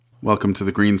Welcome to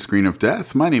the Green Screen of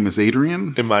Death. My name is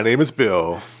Adrian. And my name is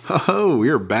Bill. Oh,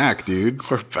 we're back, dude.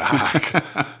 We're back.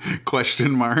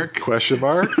 Question mark? Question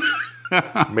mark?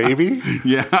 Maybe?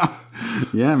 Yeah.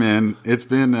 Yeah, man. It's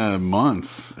been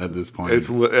months at this point.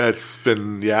 It's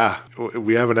been, yeah.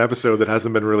 We have an episode that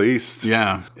hasn't been released.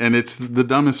 Yeah. And it's the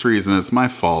dumbest reason. It's my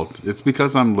fault. It's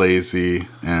because I'm lazy,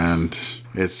 and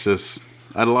it's just...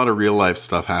 I had a lot of real life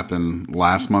stuff happen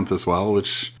last month as well,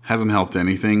 which hasn't helped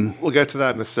anything. We'll get to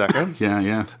that in a second.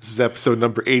 Yeah. This is episode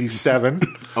number 87.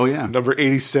 Oh, yeah. Number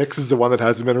 86 is the one that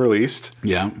hasn't been released.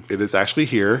 Yeah. It is actually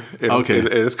here. Okay.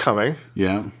 It is coming.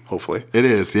 Yeah. Hopefully. It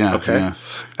is, yeah. Okay.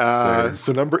 Yeah.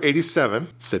 So number 87,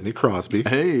 Sidney Crosby.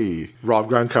 Hey. Rob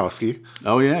Gronkowski.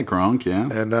 Oh, yeah, Gronk, yeah.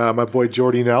 And my boy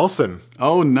Jordy Nelson.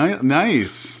 Oh,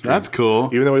 nice. That's cool.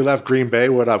 Even though he left Green Bay,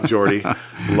 what up, Jordy?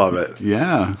 Love it.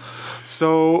 Yeah.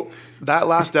 So that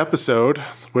last episode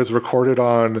was recorded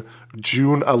on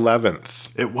June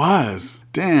 11th. It was.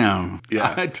 Damn.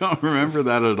 Yeah. I don't remember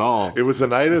that at all. It was the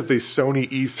night of the Sony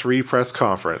E3 press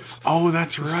conference. Oh,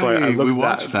 that's right. So We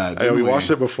watched that. Didn't we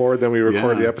watched it before, then we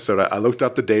recorded the episode. I looked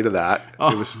up the date of that.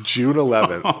 It was June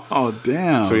 11th. Oh,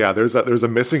 damn. So yeah, there's a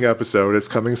missing episode. It's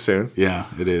coming soon. Yeah,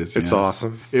 it is. It's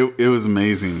awesome. It was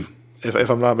amazing. If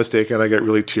I'm not mistaken, I get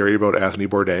really teary about Anthony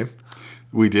Bourdain.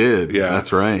 We did. Yeah,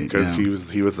 that's right. Because he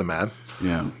was the man.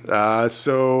 Yeah.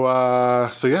 So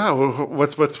yeah,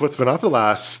 what's been up the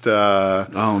last?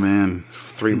 Oh man,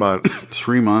 3 months.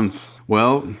 3 months.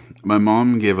 Well, my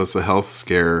mom gave us a health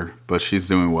scare, but she's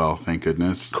doing well, thank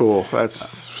goodness. Cool. That's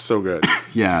so good.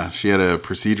 Yeah, she had a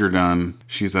procedure done.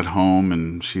 She's at home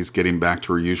and she's getting back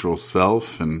to her usual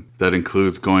self, and that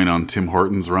includes going on Tim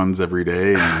Hortons runs every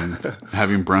day and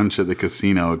having brunch at the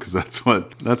casino, because that's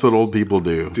what old people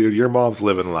do. Dude, your mom's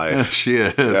living life. She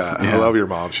is. Yeah, I love your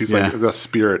mom. She's like the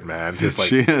spirit, man. Just like,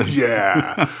 she is.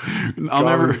 Yeah.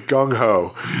 Gung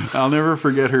ho. I'll never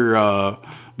forget her.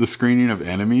 The screening of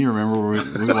Enemy, remember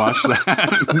we watched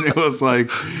that? And it was like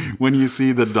when you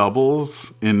see the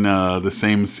doubles in the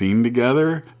same scene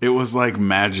together, it was like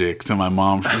magic to my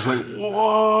mom. She was like,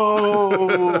 whoa,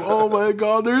 oh my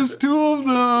God, there's two of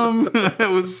them.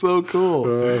 It was so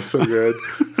cool. So good.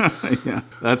 Yeah,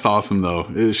 that's awesome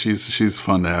though. She's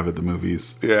fun to have at the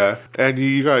movies. Yeah. And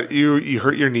you hurt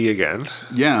your knee again.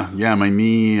 Yeah, my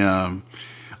knee...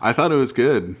 I thought it was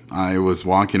good. I was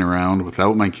walking around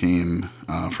without my cane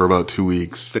for about 2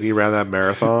 weeks. Then you ran that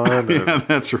marathon? Yeah,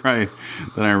 that's right.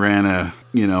 Then I ran a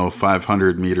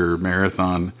 500-meter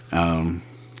marathon.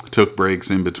 Took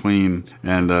breaks in between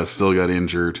and still got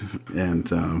injured.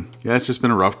 And it's just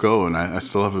been a rough go. And I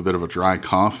still have a bit of a dry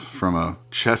cough from a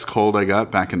chest cold I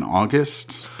got back in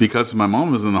August. Because my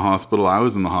mom was in the hospital, I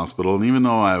was in the hospital. And even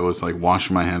though I was like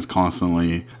washing my hands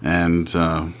constantly and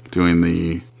doing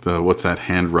the what's that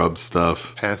hand rub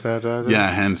stuff? Hand sanitizer?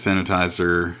 Yeah, hand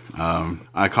sanitizer.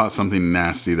 I caught something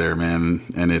nasty there, man,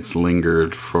 and it's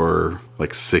lingered for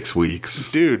like 6 weeks.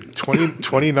 Dude,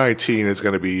 2019 is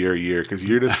going to be your year because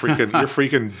you're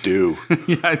freaking due.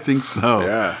 Yeah, I think so.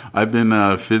 Yeah. I've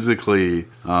been physically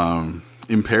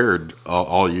impaired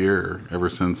all year ever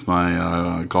since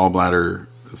my gallbladder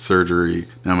surgery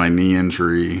and my knee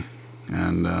injury.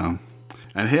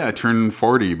 And hey, I turned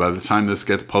 40. By the time this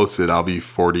gets posted, I'll be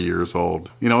 40 years old.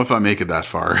 If I make it that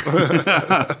far.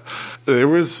 There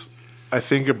was, I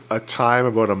think, a time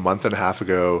about a month and a half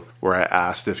ago where I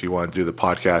asked if you wanted to do the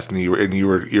podcast, and you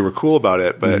were cool about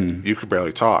it, but you could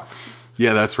barely talk.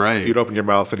 Yeah, that's right. You'd open your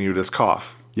mouth and you would just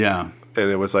cough. Yeah.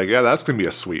 And it was like, yeah, that's going to be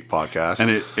a sweet podcast. And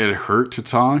it hurt to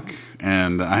talk,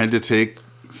 and I had to take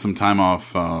some time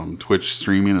off Twitch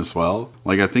streaming as well.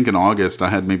 Like I think in August I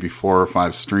had maybe 4 or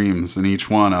 5 streams, and each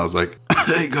one I was like,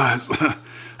 hey guys,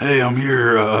 hey, I'm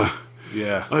here.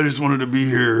 Yeah, I just wanted to be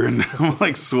here, and I'm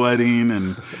like sweating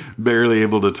and barely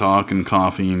able to talk and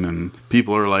coughing, and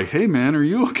people are like, hey man, are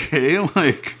you okay?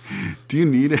 Like, do you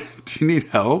need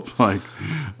help? Like,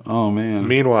 oh man.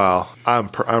 Meanwhile, I'm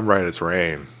right as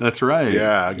rain. That's right.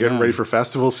 Yeah, getting ready for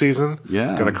festival season.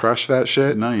 Yeah, gonna crush that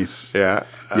shit. Nice. Yeah.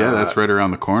 Yeah, that's right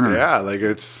around the corner. Yeah, like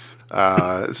it's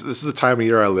this is the time of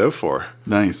year I live for.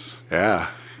 Nice. Yeah.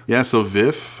 Yeah, so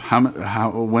VIF, how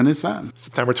when is that?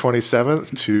 September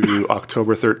 27th to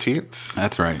October 13th.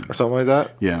 That's right. Or something like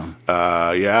that. Yeah.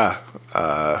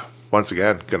 Once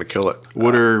again, gonna kill it.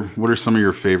 What are some of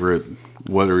your favorite,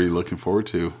 what are you looking forward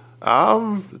to?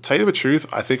 To tell you the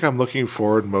truth, I think I'm looking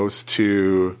forward most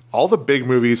to all the big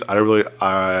movies. I don't really.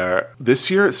 This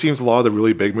year, it seems a lot of the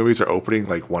really big movies are opening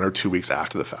like 1 or 2 weeks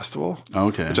after the festival.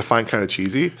 Okay, which I find kind of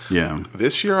cheesy. Yeah.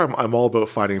 This year, I'm all about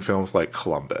finding films like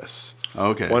Columbus.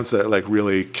 Okay. Ones that like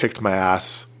really kicked my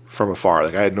ass from afar.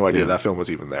 Like I had no idea that film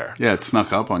was even there. Yeah, it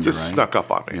snuck up on you, Just right? snuck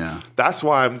up on me. Yeah. That's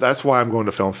why I'm going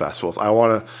to film festivals. I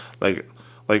want to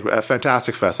like at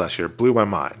Fantastic Fest last year blew my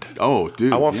mind. Oh,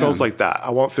 dude. I want films like that.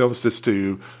 I want films just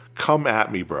to come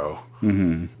at me, bro.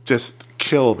 Mm-hmm. Just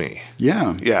kill me.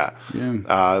 Yeah. Yeah.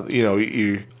 You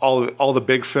know, all the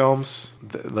big films,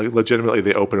 like legitimately,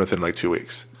 they open within like 2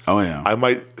 weeks. Oh yeah. I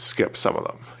might skip some of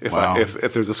them if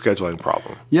if there's a scheduling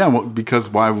problem. Yeah, well, because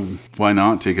why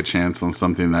not take a chance on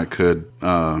something that could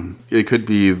it could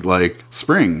be like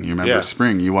Spring. You remember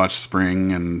Spring? You watched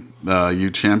Spring, and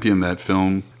you championed that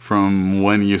film from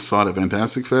when you saw it at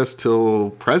Fantastic Fest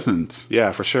till present.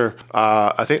 Yeah, for sure.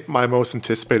 I think my most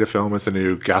anticipated film is the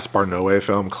new Gaspar Noé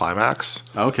film, Climax.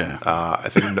 Okay. I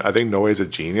think Noé is a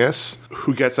genius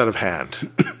who gets out of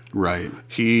hand. Right.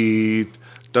 He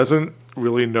doesn't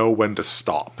really know when to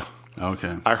stop.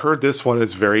 Okay. I heard this one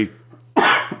is very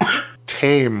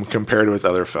tame compared to his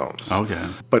other films. Okay.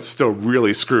 But still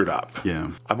really screwed up.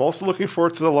 Yeah. I'm also looking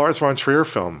forward to the Lars von Trier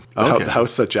film, Okay. The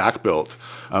House That Jack Built,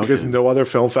 because no other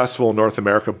film festival in North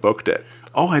America booked it.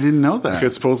 Oh, I didn't know that.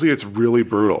 Because supposedly it's really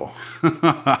brutal.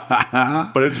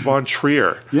 But it's von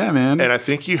Trier. Yeah, man. And I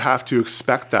think you have to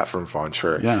expect that from von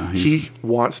Trier. Yeah, he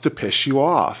wants to piss you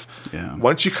off. Yeah.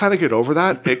 Once you kind of get over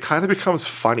that, it kind of becomes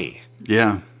funny.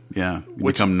 Yeah. Yeah. You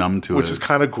become numb to it. Which is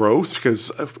kind of gross because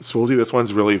supposedly this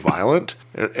one's really violent.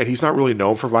 And he's not really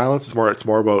known for violence. It's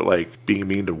more about like being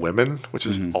mean to women, which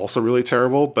is also really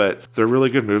terrible, but they're really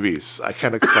good movies. I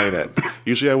can't explain it.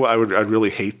 Usually I'd really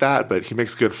hate that, but he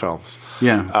makes good films.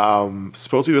 Yeah.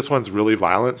 Supposedly this one's really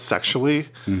violent sexually,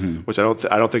 which I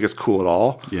don't think is cool at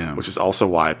all. Yeah. Which is also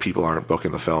why people aren't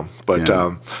booking the film. But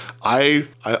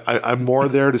I'm more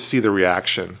there to see the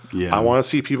reaction. Yeah. I want to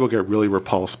see people get really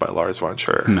repulsed by Lars von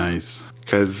Trier. Nice.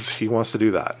 Because he wants to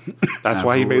do that. That's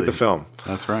why he made the film.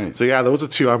 That's right. So yeah, those are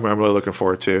two I'm really looking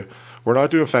forward to. We're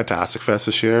not doing Fantastic Fest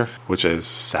this year, which is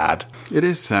sad. It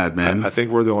is sad, man. I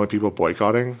think we're the only people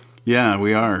boycotting. Yeah,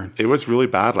 we are. It was really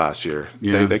bad last year.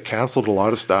 Yeah. They canceled a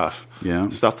lot of stuff. Yeah.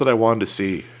 Stuff that I wanted to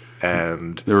see.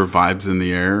 And there were vibes in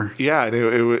the air. Yeah, and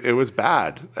it was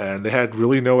bad. And they had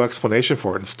really no explanation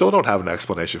for it and still don't have an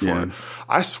explanation for it.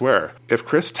 I swear, if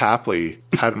Chris Tapley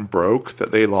hadn't broke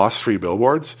that they lost 3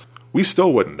 billboards, we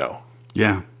still wouldn't know.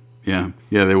 Yeah. Yeah.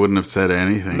 Yeah, they wouldn't have said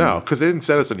anything. No, because they didn't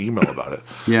send us an email about it.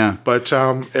 Yeah. But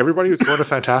everybody who's going to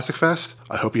Fantastic Fest,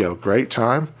 I hope you have a great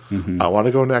time. I want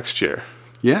to go next year.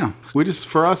 Yeah.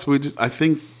 I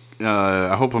think,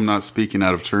 I hope I'm not speaking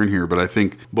out of turn here, but I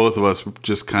think both of us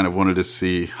just kind of wanted to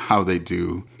see how they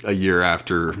do a year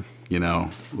after,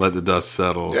 let the dust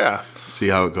settle. Yeah. See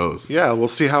how it goes. Yeah, we'll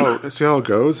see how it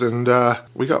goes. And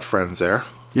we got friends there.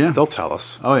 Yeah. They'll tell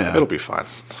us. Oh, yeah. It'll be fine.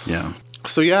 Yeah.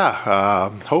 So,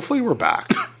 yeah, hopefully we're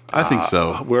back. I think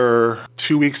so. We're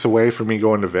 2 weeks away from me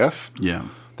going to VIF. Yeah.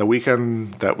 The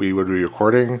weekend that we would be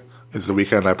recording is the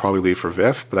weekend I probably leave for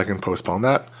VIF, but I can postpone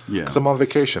that. Yeah. Because I'm on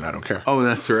vacation. I don't care. Oh,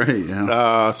 that's right.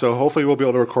 Yeah. So hopefully we'll be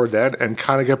able to record then and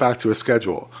kind of get back to a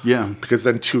schedule. Yeah. Because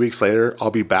then 2 weeks later,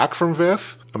 I'll be back from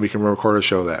VIF and we can record a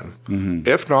show then. Mm-hmm.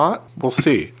 If not, we'll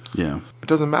see. Yeah. It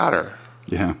doesn't matter.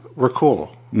 Yeah. We're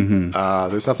cool. Mm-hmm.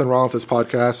 There's nothing wrong with this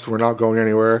podcast. We're not going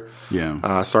anywhere.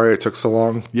 Yeah. Sorry it took so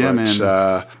long. Yeah, but,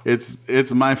 man.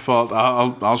 It's my fault.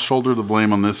 I'll shoulder the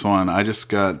blame on this one. I just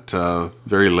got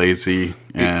very lazy,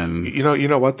 and you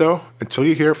know what though? Until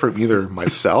you hear from either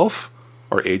myself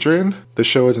or Adrian, the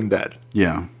show isn't dead.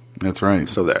 Yeah, that's right.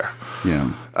 So there.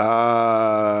 Yeah.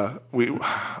 I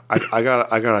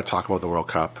gotta talk about the World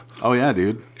Cup. Oh yeah,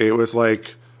 dude. It was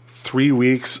like 3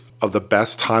 weeks of the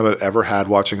best time I've ever had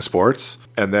watching sports,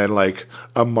 and then like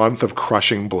a month of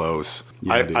crushing blows.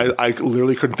 Yeah, I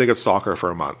literally couldn't think of soccer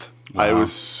for a month. Wow. I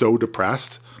was so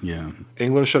depressed. Yeah.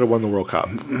 England should have won the World Cup.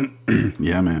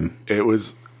 Yeah, man. It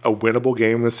was a winnable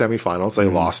game in the semifinals. They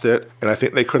lost it, and I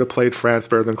think they could have played France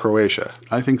better than Croatia.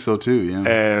 I think so too. Yeah.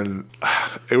 And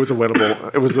it was a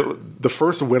winnable. It was the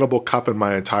first winnable cup in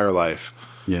my entire life.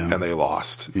 Yeah. And they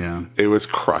lost. Yeah. It was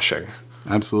crushing.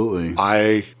 Absolutely.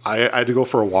 I had to go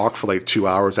for a walk for like 2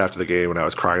 hours after the game, and I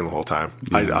was crying the whole time.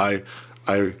 Yeah.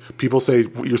 People say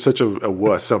you're such a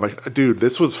wuss. So I'm like, dude,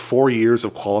 this was 4 years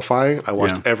of qualifying. I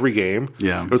watched every game.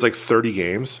 Yeah. It was like 30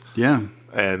 games. Yeah.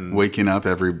 And waking up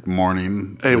every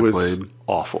morning. It was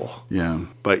awful. Yeah.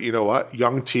 But you know what?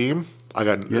 Young team. I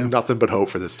got nothing but hope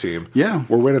for this team. Yeah.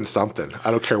 We're winning something.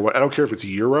 I don't care what. I don't care if it's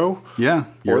Euro. Yeah.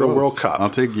 Or the World Cup. I'll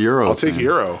take Euros. I'll take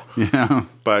Euro. Yeah.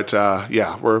 But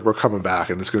we're coming back,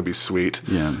 and it's going to be sweet.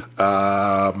 Yeah.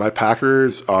 My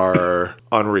Packers are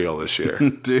unreal this year.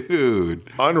 Dude.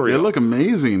 Unreal. They look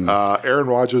amazing. Aaron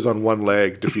Rodgers on one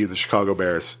leg defeated the Chicago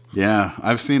Bears. Yeah.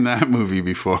 I've seen that movie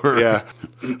before. Yeah.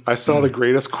 I saw the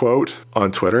greatest quote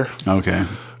on Twitter. Okay.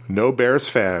 No Bears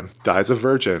fan dies a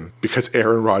virgin because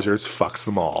Aaron Rodgers fucks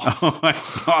them all. Oh, I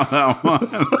saw that one.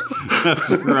 That's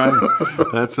right.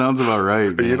 That sounds about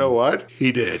right, man. You know what?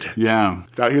 He did. Yeah.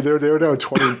 They were down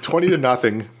 20 to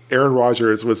nothing. Aaron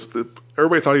Rodgers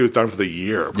everybody thought he was done for the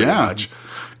year, pretty much.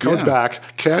 Comes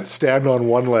back, can't stand on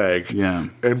one leg,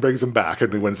 and brings him back,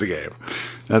 and he wins the game.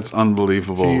 That's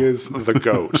unbelievable. He is the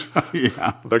GOAT.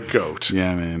 Yeah. The GOAT.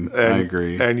 Yeah, man. I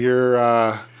agree. And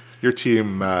your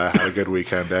team had a good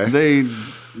weekend, eh?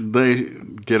 They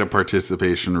get a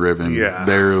participation ribbon,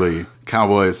 barely.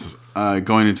 Cowboys,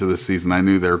 going into the season, I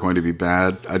knew they were going to be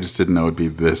bad. I just didn't know it'd be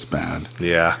this bad.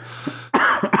 Yeah.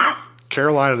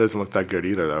 Carolina doesn't look that good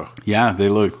either, though. Yeah, they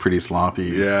look pretty sloppy.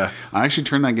 Yeah. I actually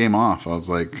turned that game off. I was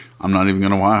like, I'm not even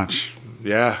going to watch.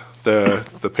 Yeah.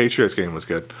 The Patriots game was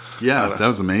good. Yeah, that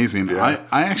was amazing. Yeah.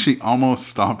 I actually almost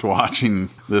stopped watching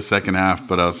the second half,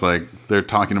 but I was like, they're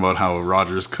talking about how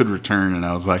Rodgers could return, and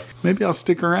I was like, maybe I'll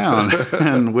stick around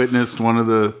and witnessed one of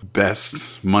the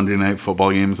best Monday Night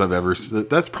Football games I've ever seen.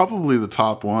 That's probably the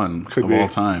top one all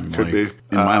time. Could be.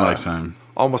 In my lifetime.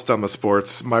 Almost done with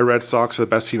sports. My Red Sox are the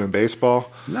best team in baseball.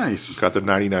 Nice. Got their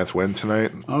 99th win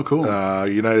tonight. Oh, cool.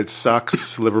 United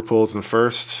sucks. Liverpool's in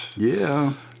first.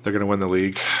 Yeah. They're going to win the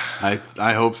league.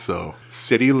 I hope so.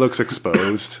 City looks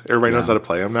exposed. Everybody knows how to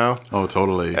play them now. Oh,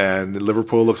 totally. And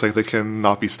Liverpool looks like they can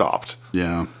not be stopped.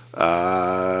 Yeah.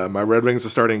 My Red Wings are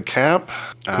starting camp.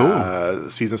 Cool.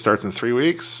 The season starts in 3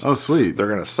 weeks. Oh, sweet. They're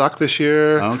going to suck this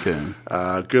year. Okay.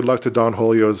 Good luck to Don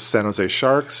Julio's San Jose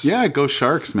Sharks. Yeah, go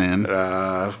Sharks, man.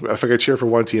 If I could cheer for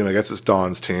one team, I guess it's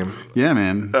Don's team. Yeah,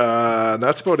 man.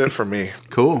 That's about it for me.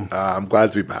 Cool. I'm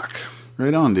glad to be back.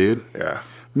 Right on, dude. Yeah.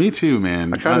 Me too,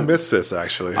 man. I kind of miss this,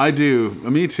 actually. I do.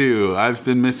 Me too. I've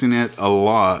been missing it a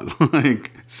lot.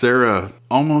 Like, Sarah,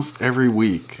 almost every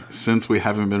week since we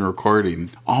haven't been recording,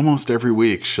 almost every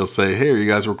week she'll say, hey, are you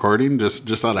guys recording?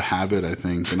 Just out of habit, I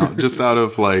think. And just out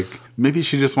of, like, maybe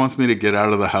she just wants me to get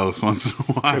out of the house once in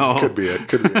a while. Could be it.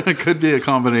 It could be a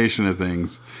combination of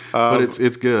things. But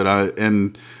it's good.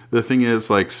 And the thing is,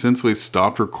 like, since we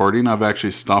stopped recording, I've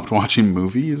actually stopped watching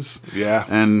movies. Yeah.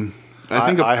 And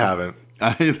I haven't.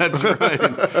 That's right.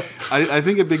 I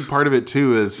think a big part of it,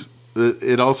 too, is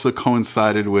it also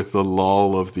coincided with the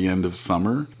lull of the end of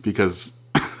summer because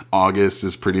August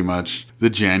is pretty much the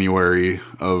January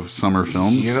of summer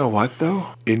films. You know what, though?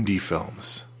 Indie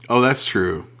films. Oh, that's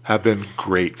true. Have been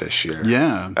great this year.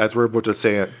 Yeah. As we're about to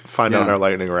find out in our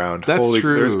lightning round. That's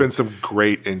true. There's been some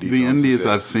great indie films. The indies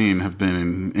I've seen have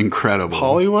been incredible.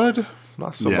 Hollywood?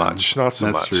 Not so much. Not so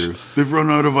much. That's true. They've run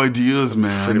out of ideas,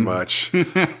 man. Pretty much.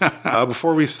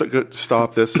 Before we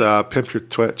stop this, pimp your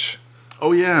Twitch.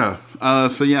 Oh, yeah.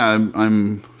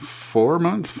 I'm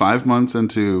 5 months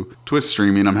into Twitch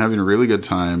streaming. I'm having a really good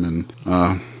time and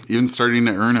even starting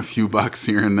to earn a few bucks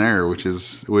here and there, which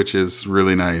is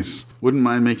really nice. Wouldn't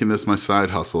mind making this my side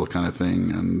hustle kind of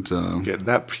thing. And getting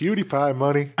that PewDiePie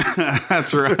money.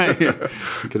 That's right.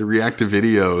 Gotta react to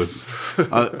videos.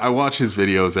 I watch his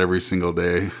videos every single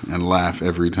day and laugh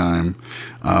every time.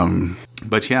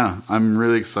 But yeah, I'm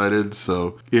really excited.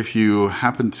 So if you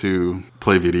happen to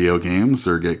play video games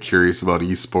or get curious about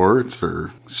esports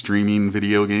or streaming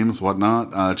video games,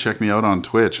 whatnot, check me out on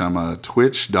Twitch. I'm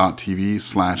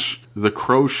twitch.tv/The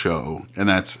Crow Show, and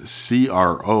that's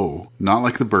CRO, not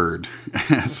like the bird.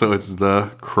 So it's The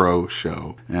Crow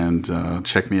Show. And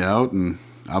check me out, and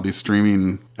I'll be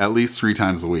streaming at least 3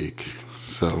 times a week.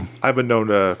 So I've been known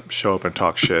to show up and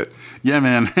talk shit. Yeah,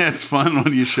 man, it's fun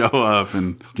when you show up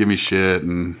and give me shit,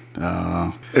 and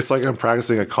it's like I'm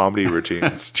practicing a comedy routine.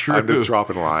 That's true. I'm just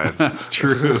dropping lines. That's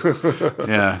true.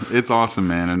 Yeah, it's awesome,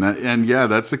 man, and yeah,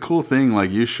 that's a cool thing.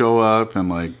 Like you show up, and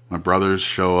like my brothers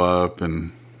show up,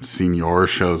 and Senior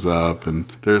shows up,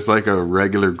 and there's like a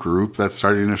regular group that's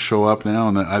starting to show up now,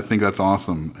 and I think that's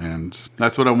awesome, and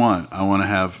that's what I want. I want to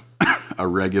have a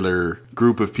regular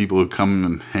group of people who come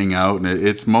and hang out, and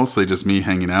it's mostly just me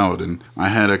hanging out. And I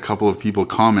had a couple of people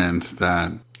comment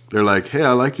that They're like, hey,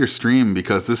 I like your stream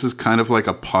because this is kind of like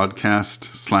a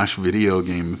podcast/video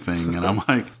game thing. And I'm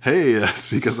like, hey, that's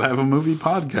because I have a movie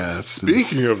podcast.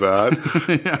 Speaking of that,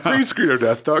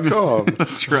 greenscreenofdeath.com.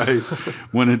 That's right.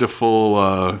 Went into full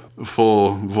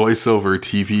voiceover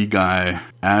TV guy,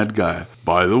 ad guy.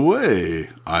 By the way,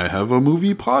 I have a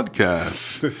movie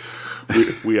podcast.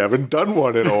 we haven't done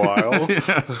one in a while.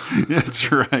 Yeah, that's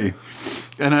right.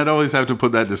 And I'd always have to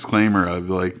put that disclaimer of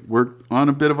like, we're on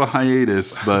a bit of a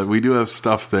hiatus, but we do have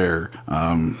stuff there.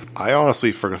 I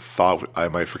honestly thought I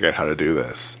might forget how to do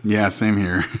this. Yeah, same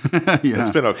here. Yeah. It's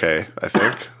been okay, I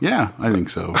think. Yeah, I think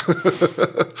so.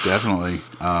 Definitely.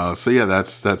 So yeah,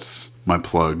 that's my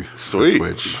plug. Sweet. For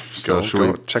Twitch. So should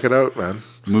we check it out, man.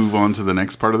 move on to the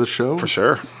next part of the show? For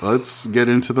sure. Let's get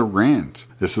into the rant.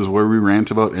 This is where we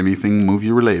rant about anything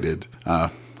movie related.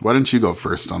 Why don't you go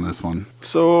first on this one?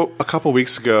 So, a couple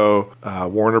weeks ago,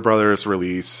 Warner Brothers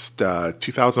released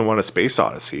 2001: A Space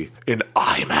Odyssey in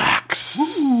IMAX.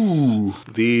 Ooh.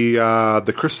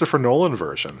 The Christopher Nolan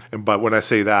version. But when I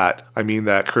say that, I mean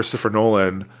that Christopher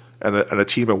Nolan and a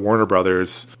team at Warner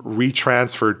Brothers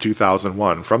retransferred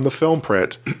 2001 from the film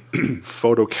print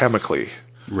photochemically.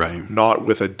 Right. Not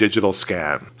with a digital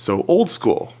scan. So old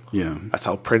school. Yeah. That's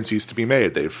how prints used to be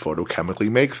made. They'd photochemically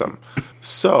make them.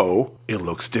 So it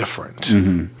looks different.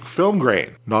 Film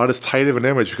grain. Not as tight of an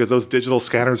image because those digital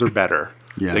scanners are better.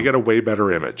 Yeah. They get a way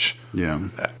better image. Yeah.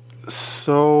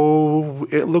 So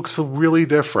it looks really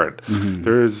different.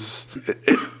 It's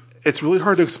really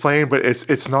hard to explain, but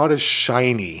it's not as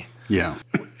shiny. Yeah.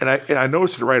 And I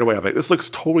noticed it right away. I'm like, this looks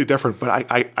totally different, but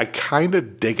I kind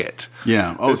of dig it.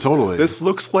 Yeah. Oh, totally. This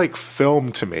looks like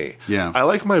film to me. Yeah. I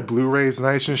like my Blu-rays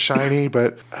nice and shiny,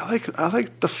 but I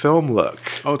like the film look.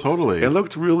 Oh, totally. It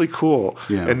looked really cool.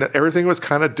 Yeah. And everything was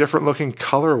kind of different looking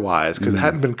color-wise because it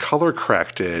hadn't been color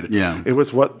corrected. Yeah. It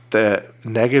was what the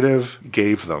negative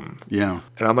gave them. Yeah.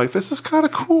 And I'm like, this is kind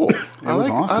of cool. I was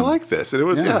awesome. I like this. And it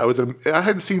was, I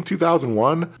hadn't seen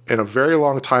 2001 in a very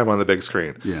long time on the big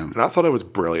screen. Yeah. And I thought it was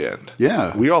brilliant.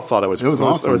 Yeah. We all thought it was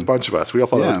awesome. There was a bunch of us. We all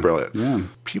thought it was Yeah. brilliant. Yeah.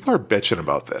 People are bitching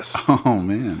about this. Oh,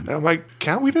 man. And I'm like,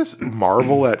 can't we just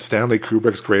marvel at Stanley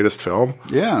Kubrick's greatest film?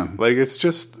 Yeah. Like, it's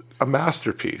just a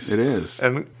masterpiece. It is.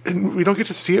 And we don't get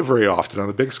to see it very often on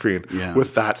the big screen. Yeah.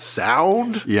 With that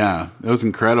sound. Yeah. It was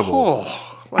incredible.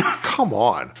 Oh, like, come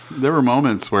on. There were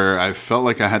moments where I felt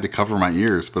like I had to cover my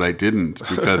ears, but I didn't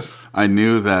because I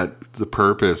knew that the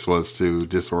purpose was to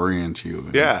disorient you.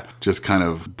 And Yeah. just kind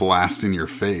of blast in your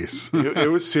face. It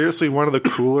was seriously one of the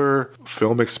cooler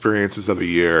film experiences of the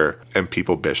year, and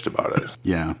people bitched about it.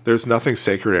 Yeah. There's nothing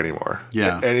sacred anymore.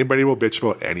 Yeah. Anybody will bitch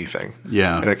about anything.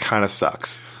 Yeah. And it kind of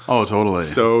sucks. Oh, totally.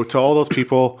 So to all those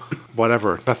people,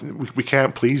 whatever. Nothing. We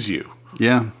can't please you.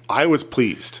 Yeah. I was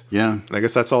pleased. Yeah. And I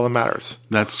guess that's all that matters.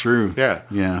 That's true. Yeah.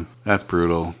 Yeah. That's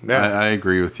brutal. Yeah. I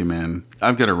agree with you, man.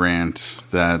 I've got a rant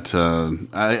that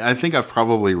I think I've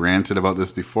probably ranted about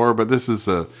this before, but this is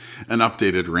an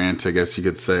updated rant, I guess you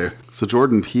could say. So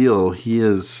Jordan Peele,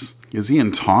 is he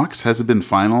in talks? Has it been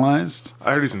finalized?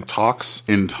 I heard he's in talks.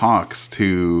 In talks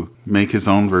to make his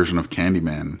own version of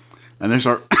Candyman. And there's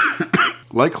our...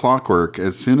 Like clockwork,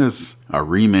 as soon as a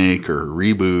remake or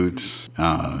reboot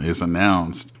is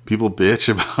announced, people bitch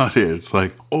about it. It's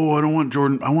like, oh, I want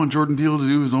Jordan Peele to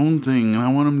do his own thing, and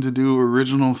I want him to do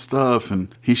original stuff,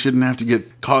 and he shouldn't have to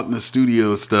get caught in the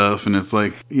studio stuff. And it's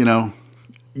like,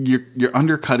 you're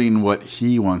undercutting what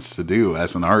he wants to do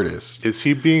as an artist. Is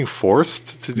he being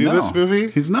forced to do this movie?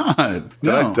 He's not.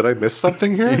 Did I miss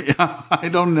something here? Yeah, I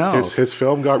don't know. His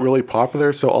film got really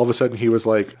popular, so all of a sudden he was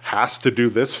like, has to do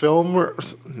this film?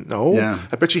 No. Yeah.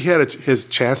 I bet you he had his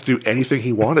chance to do anything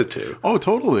he wanted to. Oh,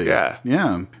 totally. Yeah.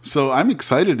 Yeah. So I'm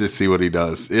excited to see what he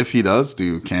does, if he does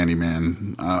do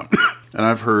Candyman. And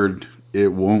I've heard it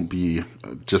won't be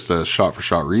just a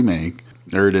shot-for-shot remake.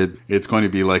 It's going to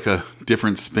be like a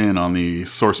different spin on the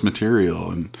source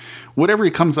material, and whatever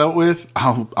he comes out with,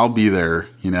 I'll be there.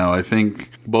 I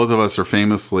think both of us are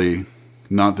famously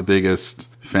not the biggest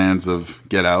fans of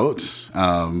Get Out,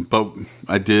 but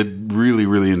I did really,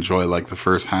 really enjoy like the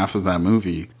first half of that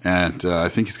movie, and I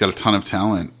think he's got a ton of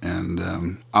talent,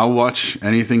 and I'll watch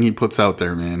anything he puts out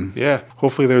there, man. Yeah.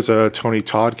 Hopefully there's a Tony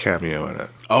Todd cameo in it.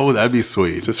 Oh, that'd be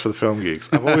sweet. Just for the film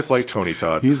geeks. I've always liked Tony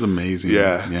Todd. He's amazing.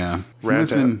 Yeah. Yeah.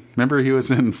 Rant. Remember he was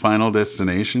in Final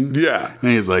Destination? Yeah.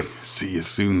 And he's like, see you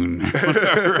soon.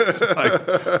 It's like,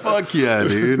 fuck yeah,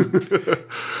 dude.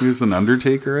 He was an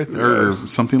undertaker, or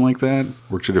something like that.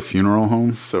 Worked at a funeral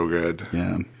home. So good.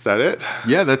 Yeah. Is that it?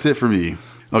 Yeah, that's it for me.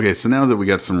 Okay, so now that we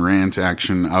got some rant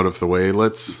action out of the way,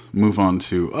 let's move on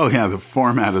to, the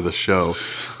format of the show.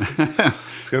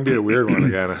 It's going to be a weird one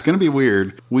again. It's going to be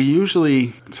weird. We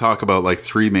usually talk about like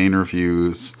 3 main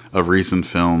reviews of recent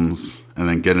films and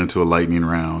then get into a lightning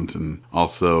round and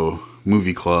also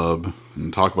movie club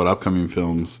and talk about upcoming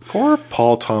films. Poor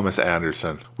Paul Thomas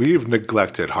Anderson. We've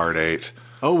neglected Hard 8.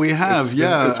 Oh, we have,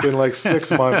 It's been like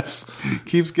 6 months.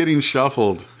 Keeps getting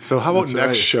shuffled. So how about That's next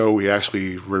right. show we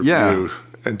actually review Yeah.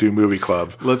 and do movie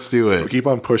club? Let's do it. We keep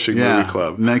on pushing movie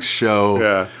club. Next show.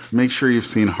 Yeah. Make sure you've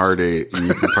seen Hard 8 and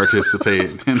you can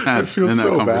participate in that. I feel in that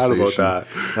so bad about conversation. that.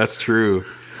 That's true.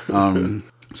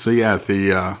 So yeah,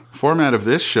 the format of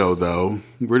this show, though,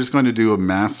 we're just going to do a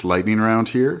mass lightning round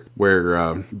here,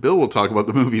 where Bill will talk about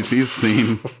the movies he's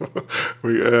seen,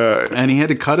 and he had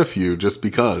to cut a few just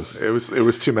because. It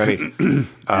was too many. We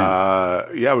got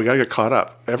to get caught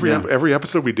up. Every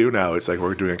episode we do now, it's like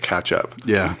we're doing a catch up.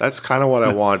 Yeah. That's kind of what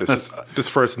I want. Is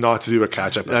just for us not to do a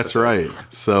catch up. That's right.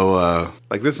 So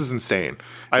Like, this is insane.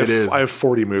 I is. have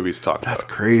 40 movies to talk that's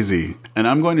about. crazy. And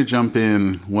I'm going to jump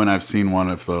in when I've seen one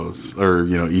of those, or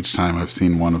each time I've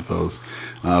seen one of those.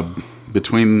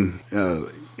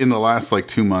 In the last like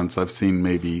 2 months, I've seen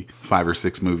maybe 5 or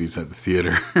 6 movies at the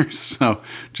theater. So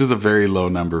just a very low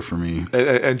number for me.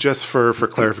 And just for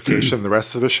clarification, the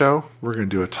rest of the show, we're going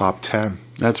to do a top 10.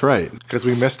 That's right. Because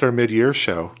we missed our mid-year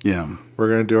show. Yeah. We're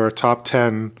going to do our top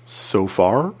 10 so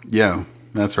far.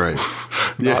 That's right.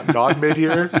 Not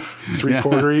mid-year,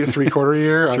 three-quarter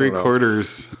year. I Three don't know.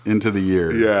 quarters into the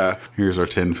year. Yeah. Here's our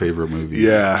 10 favorite movies.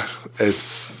 Yeah,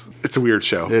 it's a weird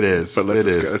show. It is. But let's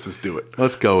It is. let's just do it.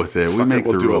 Let's go with it. We Fuck make it,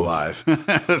 we'll the do rules. it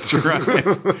live. That's right.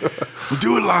 We'll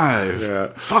do it live. Yeah.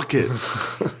 Fuck it.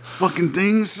 Fucking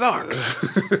thing sucks.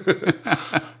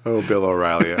 Oh, Bill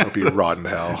O'Reilly, I hope you rot in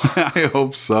hell. I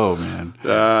hope so, man.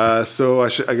 So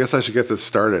I guess I should get this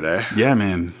started, eh? Yeah,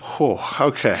 man. Oh,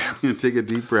 okay. Take a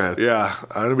deep breath. Yeah,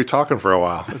 I'm gonna be talking for a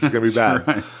while. This is gonna be bad.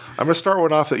 Right. I'm gonna start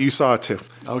one off that you saw too.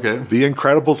 Okay. The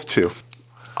Incredibles 2. Oh,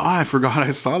 I forgot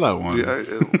I saw that one.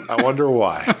 I wonder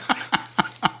why.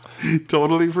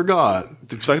 Totally forgot.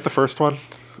 Did you like the first one?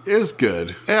 It was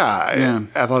good. Yeah,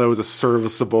 I thought it was a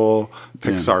serviceable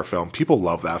Pixar film. People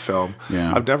love that film.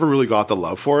 Yeah. I've never really got the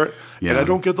love for it, Yeah. and I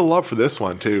don't get the love for this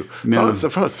one too. No. I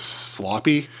thought it was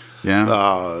sloppy.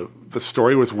 Yeah. The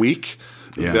story was weak.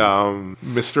 Yeah.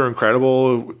 Mr.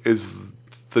 Incredible is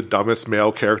the dumbest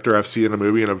male character I've seen in a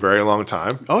movie in a very long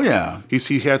time. Oh, yeah.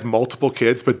 He has multiple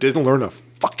kids, but didn't learn a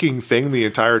fucking thing the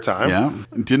entire time. Yeah.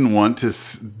 Didn't want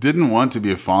to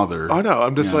be a father. Oh no,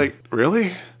 I'm just like,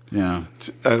 really? Yeah.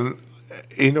 And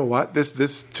you know what?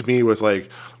 This to me was like,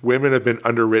 women have been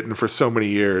underwritten for so many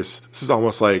years. This is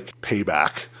almost like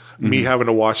payback. Me having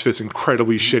to watch this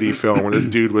incredibly shitty film where this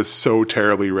dude was so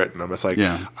terribly written. I'm just like,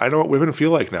 Yeah. I know what women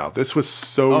feel like now. This was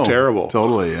so terrible.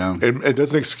 Totally, yeah. It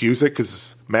doesn't excuse it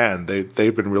because, man,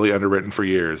 they've been really underwritten for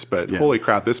years. But holy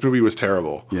crap, this movie was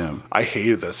terrible. Yeah. I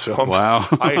hated this film. Wow.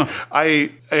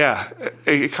 It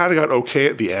kind of got okay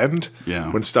at the end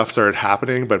when stuff started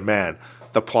happening. But man,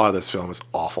 the plot of this film is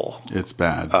awful. It's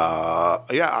bad.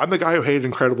 I'm the guy who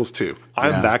hated Incredibles 2.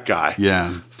 I'm that guy.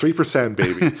 Yeah. 3%,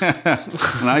 baby.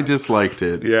 And I disliked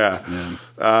it. Yeah.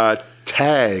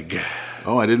 Tag.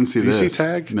 Oh, I didn't see Did this. you see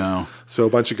Tag? No. So a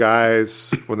bunch of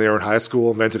guys, when they were in high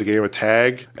school, invented a game of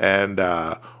tag. And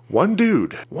one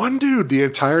dude the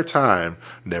entire time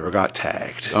never got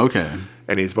tagged. Okay.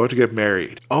 And he's about to get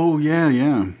married. Oh, yeah.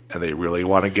 And they really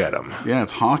want to get him. Yeah,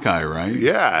 it's Hawkeye, right?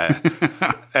 Yeah.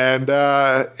 And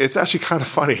it's actually kind of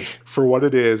funny. For what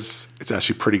it is, it's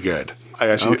actually pretty good.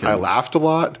 I laughed a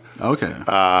lot. Okay.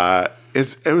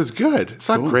 It was good. It's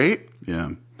not great.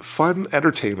 Yeah. Fun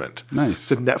entertainment.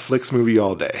 Nice. It's a Netflix movie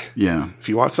all day. Yeah. If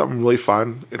you want something really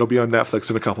fun, it'll be on Netflix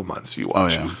in a couple months. You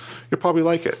watch it. You'll probably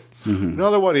like it.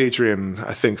 Another one Adrian,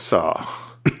 I think, saw.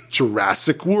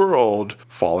 Jurassic World,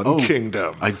 Fallen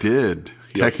Kingdom. I did.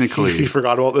 Technically. He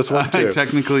forgot about this one, too. I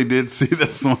technically did see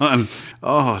this one.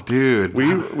 Oh, dude.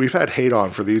 We've had hate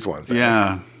on for these ones.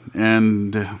 Yeah.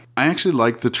 And I actually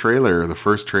liked the trailer, the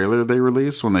first trailer they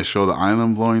released when they show the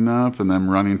island blowing up and them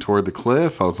running toward the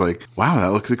cliff. I was like, wow,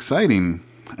 that looks exciting.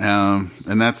 And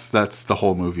that's the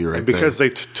whole movie right there. Because they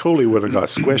totally would have got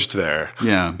squished there.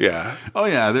 Yeah. Yeah. Oh,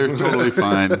 yeah, they're totally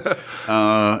fine.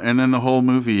 And then the whole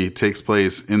movie takes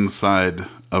place inside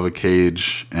of a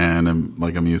cage and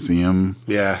like a museum.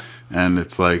 Yeah. And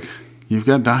it's like, you've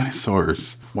got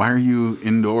dinosaurs. Why are you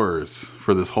indoors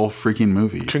for this whole freaking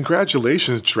movie?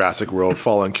 Congratulations, Jurassic World,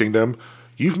 Fallen Kingdom.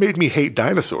 You've made me hate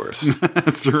dinosaurs.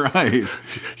 That's right.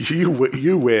 You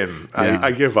win. Yeah.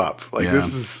 I give up. Like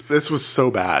this was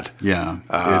so bad. Yeah.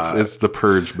 It's the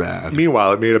Purge bad.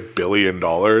 Meanwhile, it made $1 billion.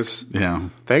 Yeah.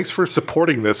 Thanks for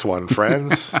supporting this one,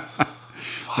 friends.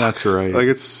 That's right. Like,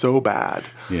 it's so bad.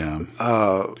 Yeah.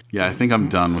 Yeah, I think I'm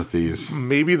done with these.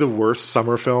 Maybe the worst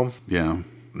summer film. Yeah.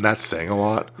 And that's saying a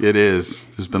lot. It is.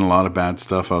 There's been a lot of bad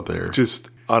stuff out there. Just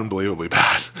unbelievably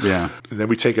bad. Yeah. And then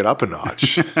we take it up a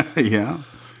notch Yeah.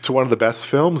 to one of the best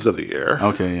films of the year.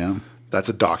 Okay, yeah. That's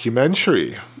a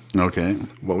documentary. Okay.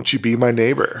 Won't You Be My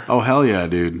Neighbor? Oh, hell yeah,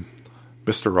 dude.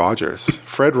 Mr. Rogers.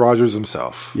 Fred Rogers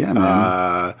himself. Yeah,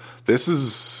 man. This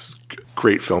is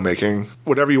great filmmaking.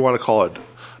 Whatever you want to call it.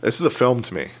 This is a film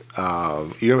to me.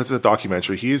 Even if it's a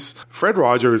documentary, Fred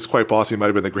Rogers, quite possibly, might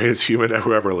have been the greatest human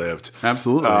who ever lived.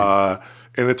 Absolutely.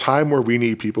 In a time where we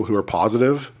need people who are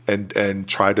positive and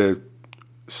try to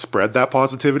spread that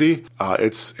positivity,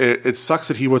 it sucks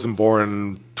that he wasn't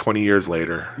born 20 years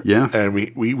later. Yeah. And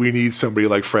we need somebody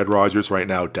like Fred Rogers right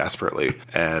now desperately.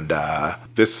 And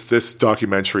this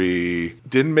documentary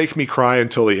didn't make me cry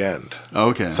until the end.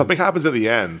 Okay. Something happens at the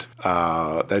end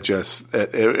that just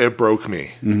it broke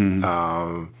me.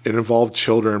 Mm-hmm. It involved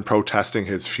children protesting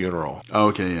his funeral.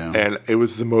 Okay, yeah. And it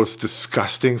was the most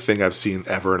disgusting thing I've seen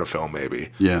ever in a film, maybe.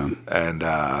 Yeah. And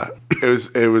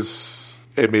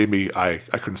it made me, I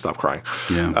couldn't stop crying.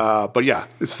 Yeah. But yeah,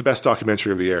 it's the best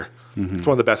documentary of the year. Mm-hmm. It's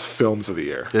one of the best films of the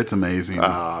year. It's amazing.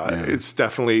 Yeah. It's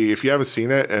definitely, if you haven't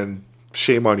seen it, and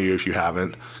shame on you if you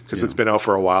haven't, because it's been out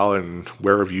for a while, and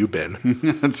where have you been?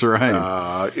 That's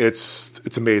right. It's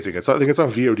amazing. I think it's on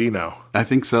VOD now. I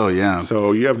think so, yeah.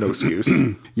 So you have no excuse.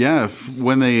 Yeah,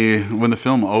 when the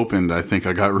film opened, I think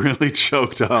I got really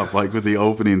choked up, like with the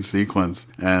opening sequence.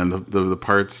 And the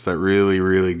parts that really,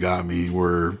 really got me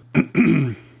were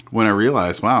when I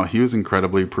realized, wow, he was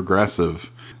incredibly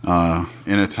progressive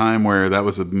in a time where that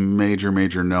was a major,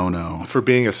 major no-no. For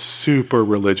being a super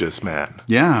religious man.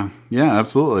 Yeah,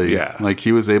 absolutely. Yeah. Like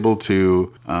he was able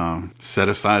to set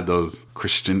aside those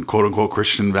Christian, quote-unquote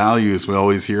Christian values we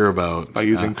always hear about. By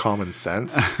using common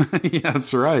sense. Yeah,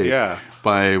 that's right. Yeah.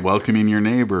 By welcoming your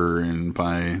neighbor and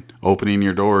by opening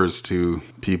your doors to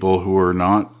people who are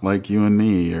not like you and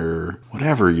me or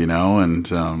whatever,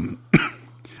 and and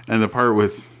the part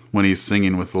with when he's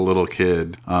singing with the little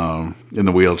kid in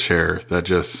the wheelchair, that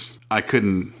just I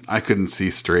couldn't see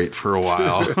straight for a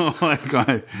while. Like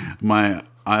my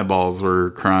eyeballs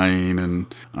were crying, and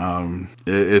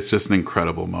it's just an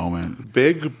incredible moment.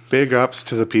 Big ups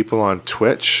to the people on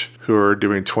Twitch who are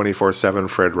doing 24/7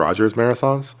 Fred Rogers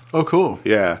marathons. Oh, cool.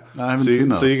 Yeah. I haven't seen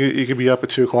those. So you could be up at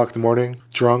 2 o'clock in the morning,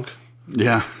 drunk.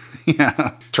 Yeah.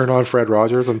 Yeah. Turn on Fred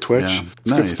Rogers on Twitch. Yeah. It's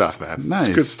Nice. good stuff, man. Nice.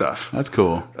 It's good stuff. That's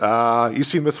cool. You've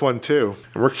seen this one too.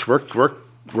 We're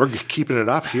keeping it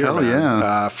up here. Hell man.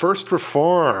 yeah. First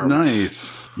Reformed.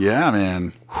 Nice. Yeah,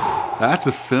 man. That's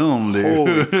a film, dude.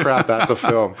 Holy crap, that's a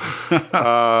film.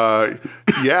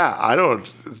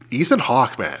 Ethan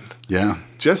Hawke, man. Yeah.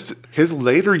 Just his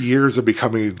later years are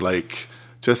becoming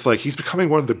he's becoming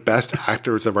one of the best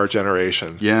actors of our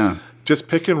generation. Yeah. Just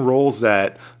picking roles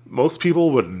that most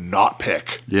people would not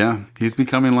pick. Yeah. He's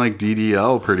becoming like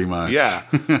DDL pretty much. Yeah.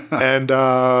 And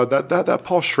that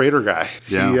Paul Schrader guy,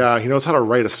 Yeah. he knows how to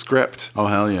write a script. Oh,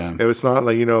 hell yeah. It's not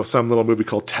like, some little movie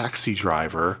called Taxi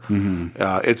Driver. Mm-hmm.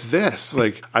 It's this.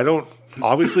 Like,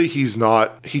 obviously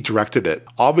he directed it.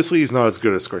 Obviously he's not as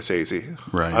good as Scorsese.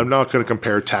 Right. I'm not going to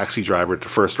compare Taxi Driver to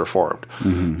First Reformed.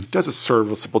 Mm-hmm. He does a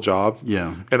serviceable job.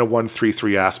 Yeah. And a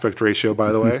 1:3:3 aspect ratio,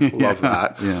 by the way. Love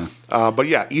that. Yeah. But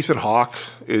yeah, Ethan Hawke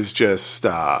is just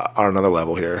on another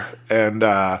level here. And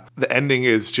the ending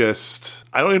is just,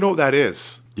 I don't even know what that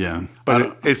is. Yeah.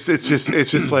 But it's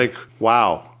just like,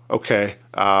 wow, okay.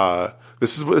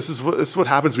 This is what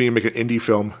happens when you make an indie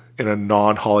film in a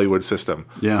non-Hollywood system.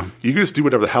 Yeah. You can just do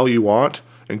whatever the hell you want,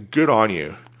 and good on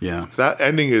you. Yeah. That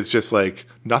ending is just like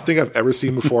nothing I've ever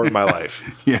seen before in my life.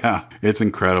 Yeah. It's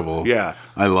incredible. Yeah.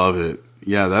 I love it.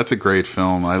 Yeah, that's a great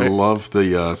film. I love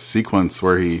the sequence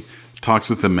where he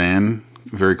talks with the man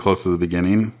very close to the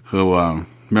beginning who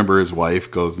remember his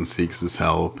wife goes and seeks his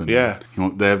help, and Yeah.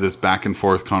 they have this back and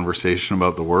forth conversation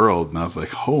about the world, and I was like,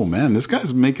 oh man, this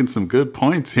guy's making some good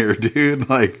points here, dude.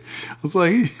 Like I was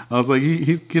like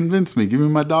he's convinced me. Give me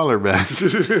my $1 back.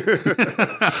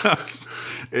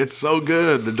 It's so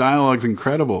good. The dialogue's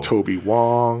incredible. Toby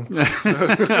Wong. That's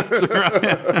right.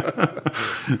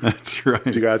 That's right.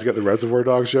 Did you guys get the Reservoir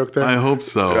Dogs joke there? I hope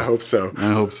so. I hope so.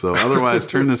 I hope so. Otherwise,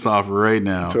 turn this off right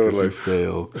now because Totally. you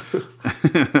fail.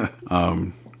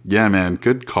 Yeah, man,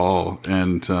 good call.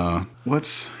 And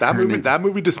what's That her movie? name? That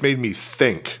movie just made me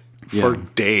think for Yeah.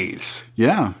 days,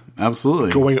 Yeah,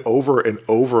 absolutely. going over and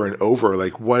over and over.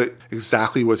 Like, what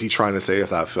exactly was he trying to say with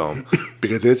that film?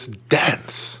 Because it's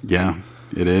dense. Yeah,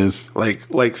 it is.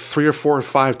 Like 3 or 4 or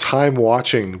 5 time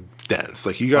watching dense.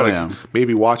 Like, you gotta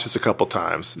maybe watch this a couple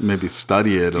times. Maybe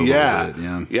study it a little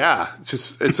bit. Yeah.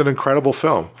 It's an incredible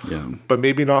film. Yeah. But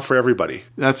maybe not for everybody.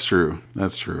 That's true.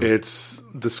 It's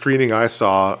the screening I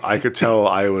saw, I could tell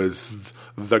I was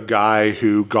the guy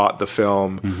who got the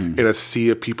film in a sea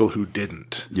of people who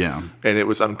didn't. Yeah. And it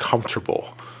was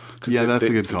uncomfortable. Yeah, that's a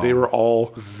good call. They were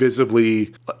all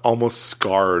visibly almost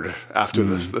scarred after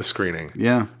the screening.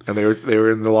 Yeah. And they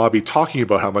were in the lobby talking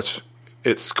about how much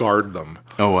it scarred them.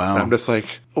 Oh, wow. And I'm just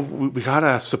like, we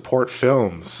gotta support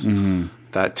films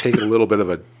that take a little bit of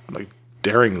a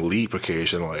daring leap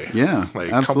occasionally. Yeah,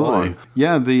 like, absolutely. Come on.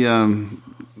 Yeah,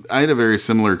 I had a very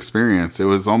similar experience. It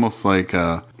was almost like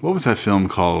what was that film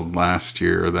called last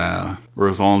year? Where it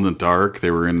was all in the dark.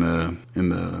 They were in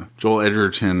the Joel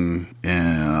Edgerton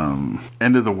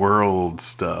end of the world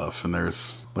stuff, and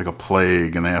there's like a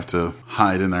plague, and they have to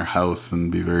hide in their house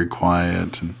and be very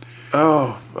quiet. And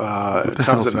It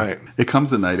Comes at Night. It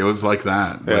Comes at Night. It was like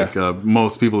that. Yeah. Like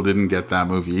most people didn't get that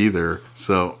movie either.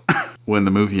 So when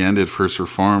the movie ended, First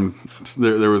Reformed,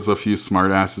 there was a few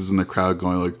smartasses in the crowd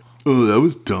going like, "Oh, that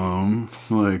was dumb."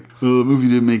 Like, "Oh, the movie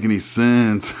didn't make any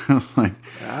sense." Like,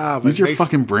 use your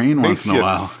fucking brain once in a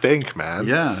while. Think, man.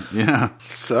 Yeah.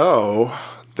 So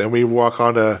then we walk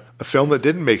on to a film that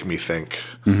didn't make me think.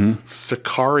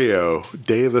 Sicario,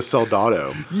 Day of the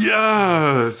Soldado.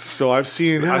 Yes. So I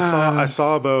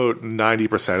saw about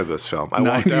 90% of this film. I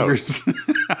walked out.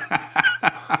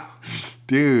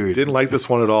 Dude. Didn't like this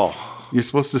one at all. You're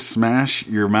supposed to smash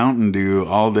your Mountain Dew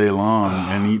all day long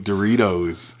and eat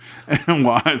Doritos and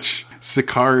watch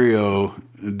Sicario,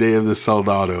 Day of the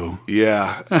Soldado.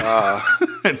 Yeah.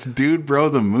 It's Dude Bro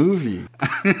the movie.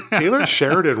 Taylor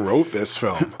Sheridan wrote this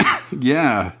film.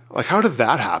 Yeah. Like, how did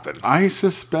that happen? I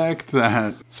suspect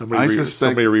that...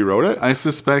 Somebody rewrote it? I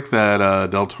suspect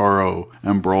that Del Toro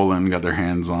and Brolin got their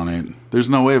hands on it. There's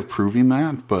no way of proving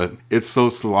that, but it's so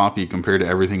sloppy compared to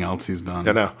everything else he's done.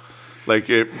 I know. Like,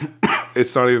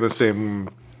 it's not even the same...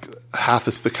 half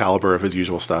is the caliber of his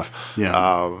usual stuff.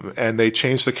 Yeah. And they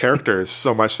change the characters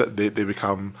so much that they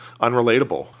become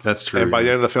unrelatable. That's true. And by the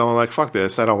end of the film, I'm like, fuck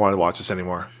this. I don't want to watch this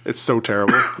anymore. It's so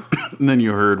terrible. And then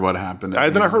you heard what happened. I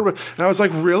heard what, and I was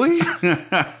like, really?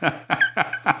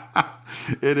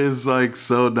 It is like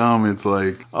so dumb. It's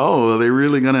like, oh, are they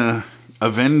really gonna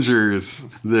Avengers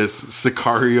this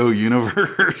Sicario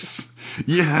universe?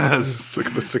 Yes. The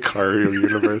Sicario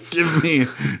universe. Give me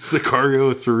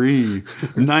Sicario 3,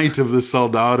 Night of the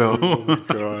Soldado. Oh,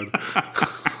 God.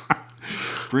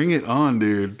 Bring it on,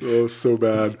 dude. Oh, so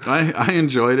bad. I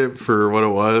enjoyed it for what it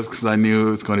was because I knew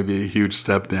it was going to be a huge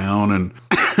step down, and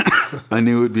I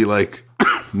knew it would be like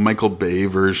Michael Bay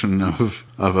version of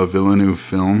a Villeneuve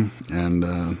film,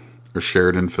 and or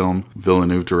Sheridan film.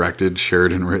 Villeneuve directed,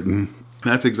 Sheridan written.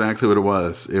 That's exactly what it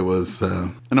was. It was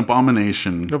an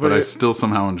abomination, but I still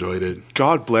somehow enjoyed it.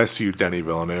 God bless you, Denis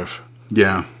Villeneuve.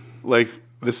 Yeah. Like,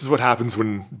 this is what happens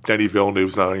when Denis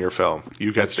Villeneuve's not on your film.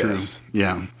 You get this. True.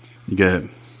 Yeah. You get...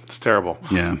 It's terrible.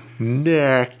 Yeah.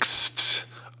 Next,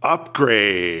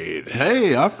 Upgrade.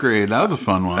 Hey, Upgrade. That was a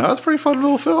fun one. That was a pretty fun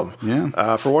little film.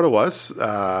 Yeah. For what it was,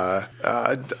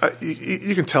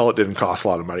 you can tell it didn't cost a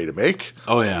lot of money to make.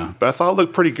 Oh, yeah. But I thought it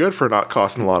looked pretty good for not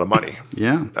costing a lot of money.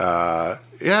 Yeah.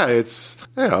 It's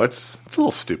a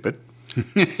little stupid.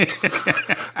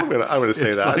 I'm gonna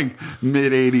say it's that. Like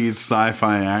mid-80s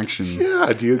sci-fi action.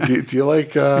 Yeah. Do you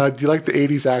like the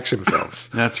 80s action films?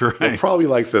 That's right. You'll probably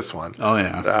like this one. Oh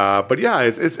yeah. But yeah,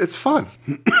 it's fun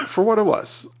for what it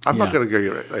was. I'm not gonna give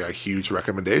you like a huge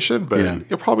recommendation, but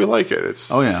you'll probably like it. It's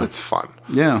fun.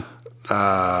 Yeah.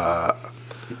 I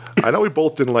know we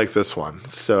both didn't like this one.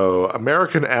 So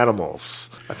American Animals.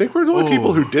 I think we're the only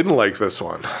people who didn't like this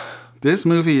one. This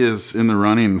movie is in the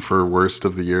running for worst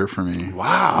of the year for me.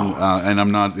 Wow. And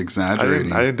I'm not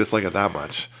exaggerating. I didn't dislike it that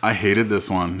much. I hated this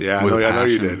one. Yeah, I know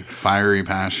you did. Fiery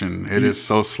passion. It is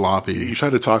so sloppy. You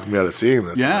tried to talk me out of seeing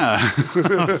this. Yeah.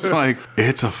 I was like,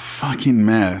 it's a fucking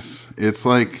mess. It's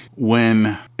like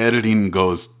when editing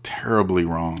goes terribly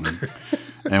wrong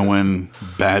and when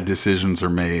bad decisions are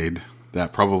made.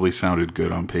 That probably sounded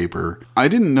good on paper. I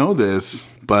didn't know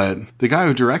this, but the guy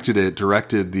who directed it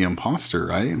directed The Imposter,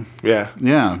 right? Yeah.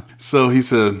 Yeah. So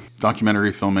he's a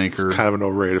documentary filmmaker. It's kind of an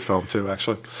overrated film too,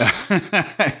 actually.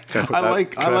 I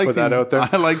like that out there.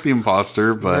 I like The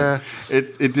Imposter, but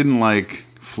it didn't like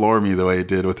floor me the way it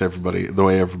did with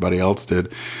everybody else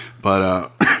did.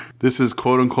 But this is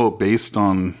quote unquote based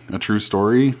on a true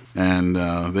story, and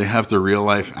they have the real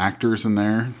life actors in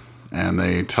there. And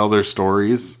they tell their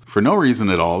stories for no reason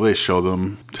at all. They show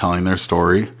them telling their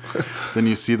story. Then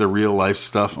you see the real life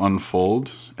stuff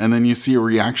unfold. And then you see a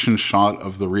reaction shot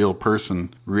of the real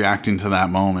person reacting to that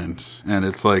moment. And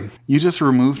it's like, you just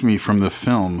removed me from the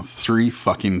film 3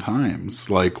 fucking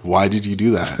times. Like, why did you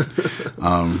do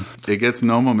that? It gets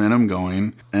no momentum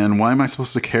going. And why am I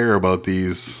supposed to care about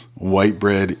these white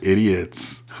bread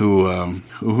idiots who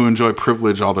enjoy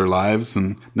privilege all their lives,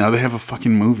 and now they have a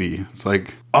fucking movie? It's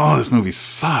like, oh, this movie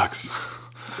sucks.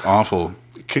 It's awful.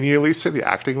 Can you at least say the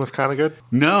acting was kind of good?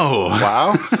 No.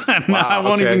 Wow. No, I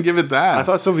won't even give it that. I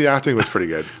thought some of the acting was pretty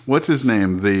good. What's his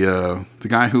name? The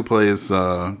guy who plays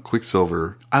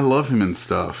Quicksilver. I love him and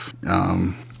stuff.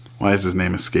 Why is his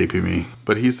name escaping me?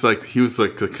 But he was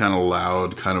like a kind of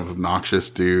loud, kind of obnoxious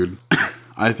dude.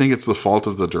 I think it's the fault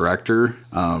of the director.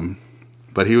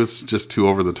 But he was just too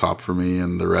over the top for me,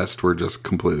 and the rest were just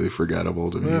completely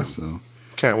forgettable to me. Yeah. So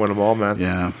can't win them all, man.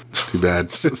 Yeah, too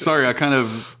bad. Sorry, I kind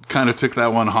of took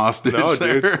that one hostage. No,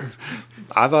 there. dude.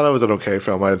 I thought it was an okay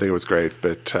film. I didn't think it was great,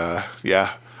 but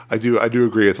yeah, I do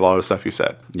agree with a lot of the stuff you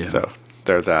said. Yeah. So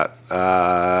there's that.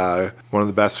 One of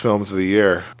the best films of the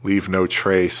year, Leave No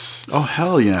Trace. Oh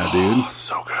hell yeah, dude! Oh,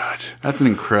 so good. That's an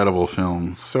incredible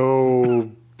film.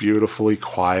 So beautifully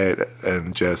quiet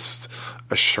and just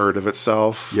assured of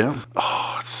itself. Yeah.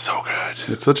 Oh, it's so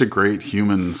good. It's such a great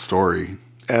human story.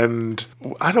 And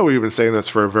I know we've been saying this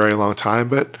for a very long time,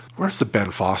 but where's the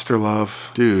Ben Foster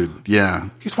love? Dude, yeah.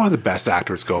 He's one of the best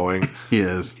actors going. He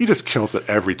is. He just kills it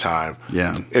every time.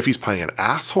 Yeah. If he's playing an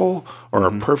asshole or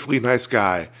a perfectly nice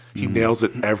guy, he nails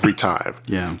it every time.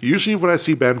 Yeah. Usually when I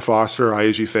see Ben Foster, I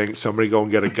usually think somebody go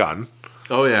and get a gun.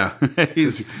 Oh yeah.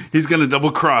 he's going to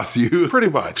double cross you. Pretty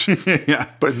much. Yeah.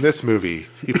 But in this movie,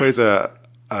 he plays a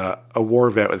war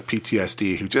vet with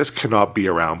PTSD who just cannot be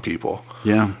around people.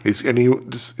 Yeah. I'm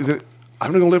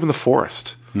going to live in the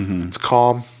forest. Mm-hmm. It's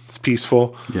calm. It's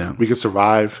peaceful. Yeah. We can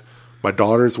survive. My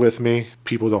daughter's with me.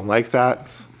 People don't like that.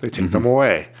 They take them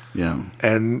away. Yeah.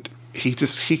 And he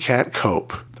can't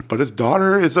cope. But his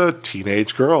daughter is a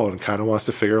teenage girl and kind of wants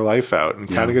to figure life out and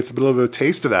kind of gets a little bit of a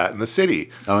taste of that in the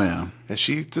city. Oh yeah. And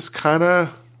she just kind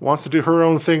of wants to do her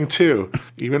own thing too,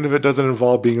 even if it doesn't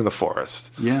involve being in the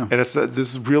forest. Yeah. And it's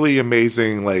this really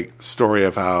amazing story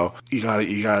of how you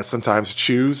gotta sometimes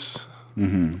choose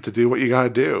to do what you gotta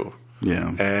do.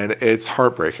 Yeah. And it's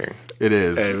heartbreaking. It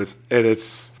is. And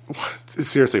it's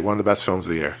seriously one of the best films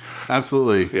of the year.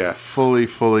 Absolutely. Yeah.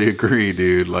 Fully agree,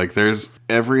 dude. Like there's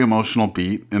every emotional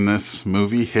beat in this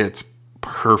movie hits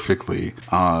perfectly.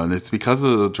 And it's because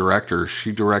of the director.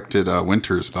 She directed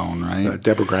Winter's Bone, right?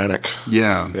 Deborah Granick.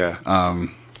 Yeah. Yeah.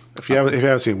 If you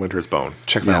haven't seen Winter's Bone,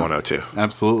 check that one out too.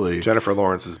 Absolutely. Jennifer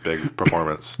Lawrence's big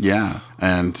performance. Yeah.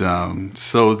 And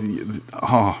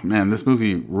oh man, this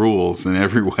movie rules in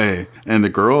every way. And the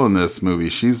girl in this movie,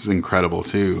 she's incredible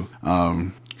too.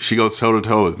 She goes toe to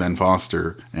toe with Ben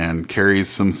Foster and carries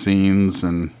some scenes,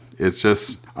 and it's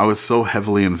just, I was so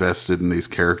heavily invested in these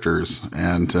characters,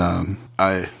 and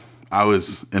I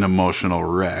was an emotional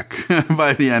wreck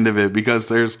by the end of it, because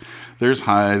there's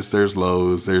highs, there's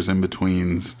lows, there's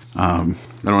in-betweens. I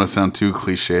don't want to sound too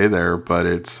cliche there, but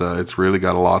it's really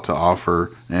got a lot to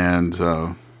offer, and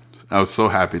I was so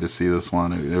happy to see this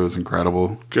one. It was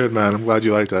incredible. Good, man. I'm glad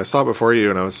you liked it. I saw it before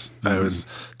you, and I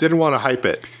didn't want to hype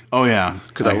it. Oh yeah,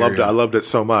 because I loved it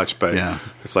so much. But yeah.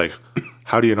 It's like,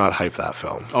 how do you not hype that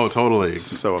film? Oh, totally. It's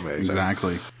so amazing.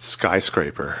 Exactly.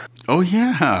 Skyscraper. Oh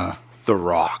yeah. The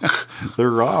Rock. The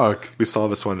Rock. We saw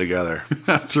this one together.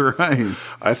 That's right.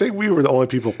 I think we were the only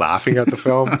people laughing at the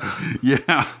film.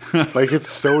 Yeah. It's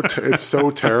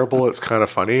so terrible. It's kind of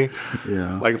funny.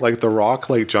 Yeah. Like The Rock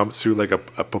jumps through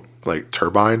a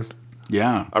turbine.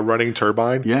 Yeah. A running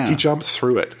turbine. Yeah. He jumps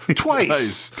through it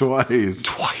twice.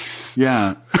 Twice.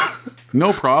 Yeah.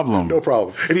 No problem. No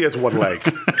problem. And he has one leg.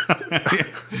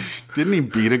 Didn't he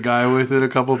beat a guy with it a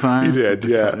couple times? He did,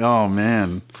 yeah. Oh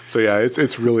man. So yeah,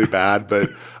 it's really bad, but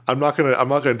I'm not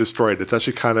gonna destroy it. It's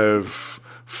actually kind of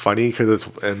funny because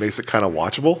it makes it kind of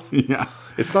watchable. Yeah.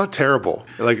 It's not terrible.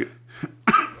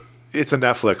 It's a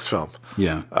Netflix film.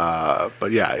 Yeah.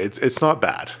 But yeah, it's not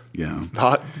bad. Yeah.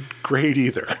 Not great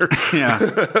either. Yeah.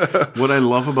 What I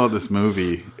love about this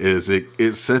movie is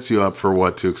it sets you up for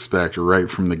what to expect right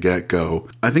from the get-go.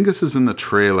 I think this is in the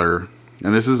trailer,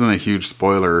 and this isn't a huge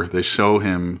spoiler. They show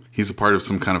him, he's a part of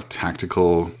some kind of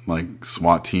tactical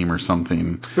SWAT team or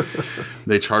something.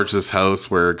 They charge this house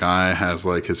where a guy has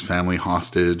his family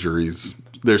hostage, or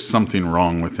there's something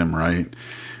wrong with him, right?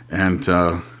 And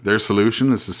their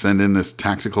solution is to send in this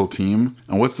tactical team.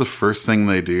 And what's the first thing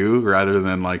they do, rather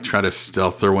than try to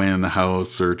stealth their way in the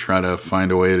house or try to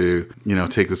find a way to,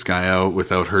 take this guy out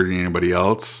without hurting anybody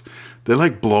else? they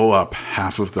like blow up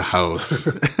half of the house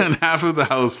and half of the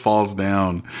house falls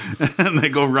down and they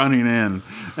go running in.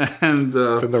 And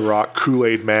then the Rock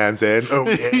Kool-Aid Man's in. Oh,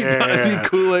 yeah. He does.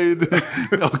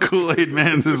 Kool-Aid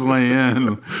Man's his way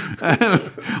in.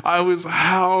 And I was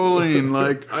howling.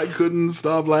 Like, I couldn't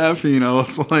stop laughing. I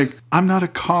was like, I'm not a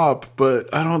cop,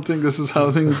 but I don't think this is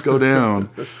how things go down.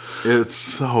 It's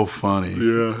so funny.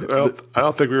 Yeah. I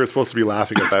don't think we were supposed to be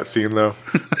laughing at that scene, though.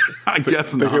 I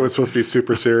guess not. I think it was supposed to be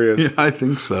super serious. Yeah, I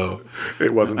think so.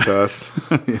 It wasn't to us.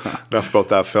 Yeah. Enough about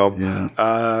that film.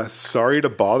 Yeah. Sorry to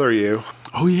bother you.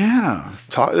 Oh, yeah.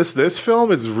 This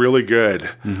film is really good.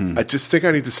 Mm-hmm. I just think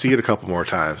I need to see it a couple more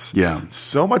times. Yeah.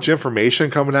 So much information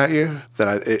coming at you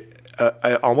that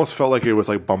I almost felt like it was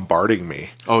like bombarding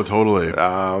me. Oh, totally.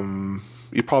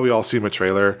 You probably all seen the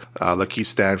trailer. Lakeith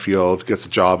Stanfield gets a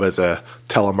job as a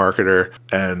telemarketer,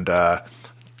 and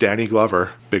Danny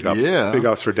Glover, big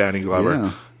ups for Danny Glover.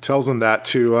 Yeah. Tells him that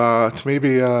to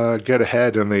maybe get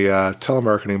ahead in the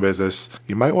telemarketing business,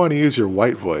 you might want to use your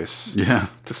white voice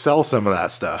to sell some of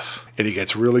that stuff. And he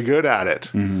gets really good at it.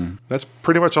 Mm-hmm. That's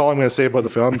pretty much all I'm going to say about the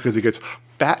film because he gets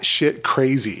batshit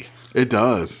crazy. It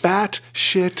does.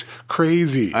 Batshit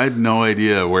crazy. I had no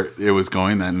idea where it was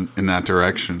going in that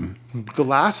direction. The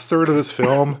last third of this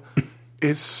film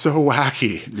is so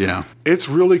wacky. Yeah. It's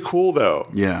really cool, though.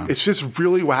 Yeah. It's just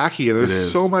really wacky, and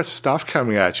there's so much stuff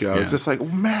coming at you. I was just like,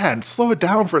 man, slow it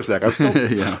down for a sec. I'm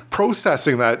still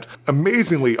processing that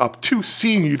amazingly obtuse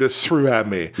scene you just threw at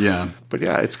me. Yeah. But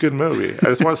yeah, it's a good movie. I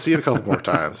just want to see it a couple more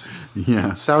times.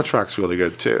 Yeah. Soundtrack's really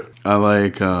good, too. I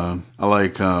like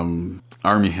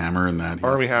Armie Hammer in that.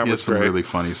 Armie Hammer's he has some great. really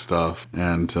funny stuff.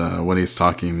 And when he's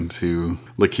talking to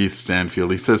Lakeith Stanfield,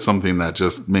 he says something that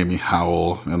just made me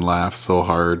howl and laugh so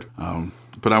hard.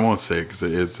 But I won't say it because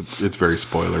it's very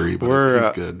spoilery, but it's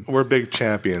good. We're big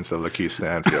champions of Lakeith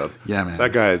Stanfield. Yeah, man.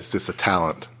 That guy is just a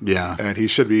talent. Yeah. And he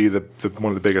should be one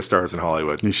of the biggest stars in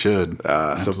Hollywood. He should.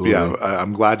 So, yeah,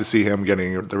 I'm glad to see him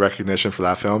getting the recognition for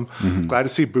that film. Mm-hmm. Glad to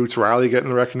see Boots Riley getting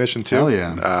the recognition, too. Hell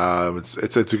yeah.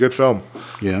 It's a good film.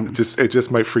 Yeah. It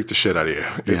just might freak the shit out of you.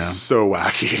 It's so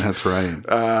wacky. That's right.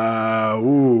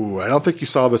 I don't think you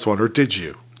saw this one, or did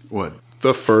you? What?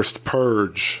 The First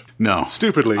Purge. No.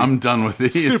 Stupidly. I'm done with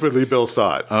these. Stupidly, Bill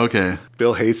saw it. Okay.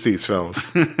 Bill hates these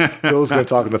films. Bill's going to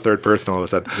talk in the third person all of a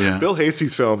sudden. Yeah. Bill hates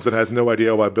these films and has no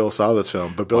idea why Bill saw this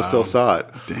film, but Bill still saw it.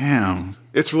 Damn.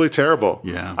 It's really terrible.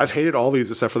 Yeah. I've hated all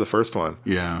these except for the first one.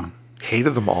 Yeah.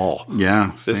 Hated them all.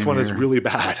 Yeah. This one is really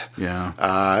bad.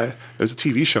 Yeah. There's a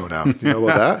TV show now. Do you know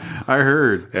about that? I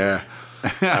heard. Yeah.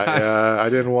 I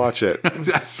didn't watch it.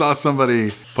 I saw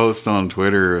somebody post on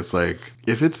Twitter. It's like,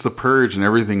 if it's the purge and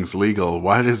everything's legal,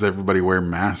 why does everybody wear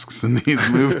masks in these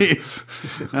movies?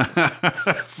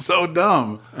 It's so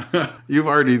dumb. You've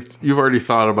already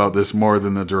thought about this more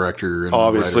than the director. And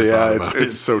obviously, the yeah,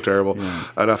 it's so terrible. Yeah.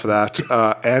 Enough of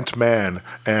that. Ant-Man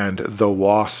and the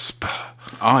Wasp.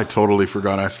 Oh, I totally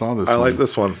forgot I saw this. I like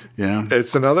this one. Yeah,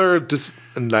 it's another just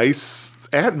nice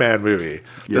Ant-Man movie.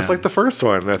 Yeah. Just like the first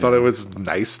one. I thought it was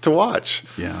nice to watch.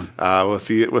 Yeah. With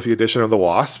the addition of the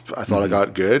Wasp, I thought it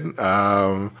got good.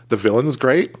 The villain's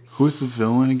great. Who's the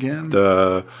villain again?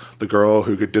 The girl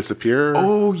who could disappear.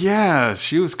 Oh yeah,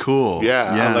 she was cool.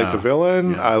 Yeah. I liked the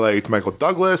villain. Yeah. I liked Michael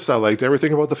Douglas. I liked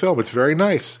everything about the film. It's very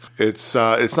nice. It's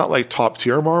not like top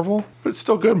tier Marvel, but it's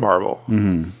still good Marvel.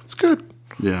 Mm-hmm. It's good.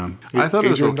 Yeah, I thought it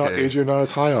was okay. Adrian not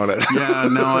as high on it. Yeah,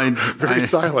 no, very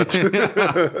silent.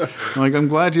 Yeah. Like, I'm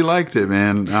glad you liked it,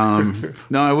 man.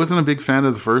 No, I wasn't a big fan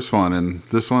of the first one, and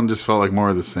this one just felt like more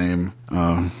of the same.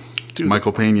 Dude,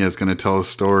 Michael Pena is going to tell a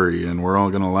story, and we're all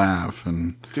going to laugh.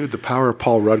 And dude, the power of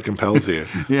Paul Rudd compels you.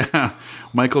 Yeah,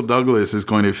 Michael Douglas is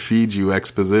going to feed you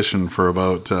exposition for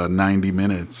about 90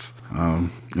 minutes,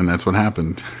 and that's what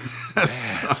happened.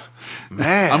 So,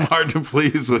 man, I'm hard to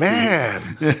please with.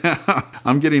 Man, yeah,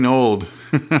 I'm getting old.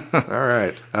 All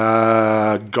right,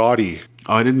 Gaudy.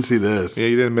 Oh, I didn't see this. Yeah,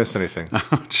 you didn't miss anything.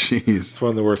 Oh, jeez. It's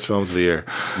one of the worst films of the year.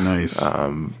 Nice.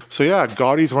 So yeah,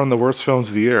 Gaudy's one of the worst films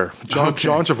of the year. John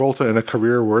Travolta in a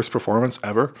career worst performance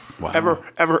ever. Wow.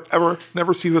 Ever.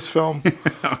 Never see this film. Okay.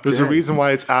 There's a reason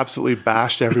why it's absolutely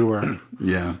bashed everywhere.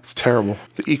 Yeah. It's terrible.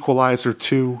 The Equalizer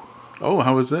 2. Oh,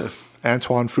 how was this?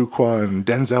 Antoine Fuqua and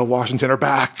Denzel Washington are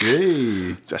back.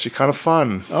 Hey. It's actually kind of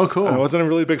fun. Oh, cool. I wasn't a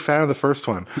really big fan of the first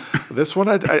one. This one,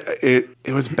 it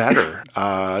was better.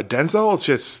 Denzel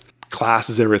just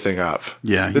classes everything up.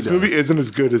 Yeah, this movie isn't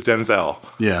as good as Denzel.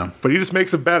 Yeah. But he just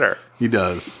makes it better. He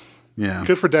does. Yeah.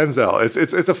 Good for Denzel.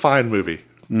 It's a fine movie.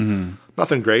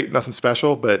 Nothing great, nothing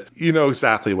special, but you know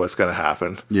exactly what's going to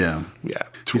happen. Yeah. Yeah.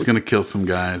 He's going to kill some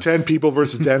guys. 10 people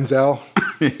versus Denzel.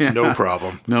 Yeah. No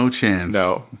problem. No chance.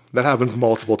 No. That happens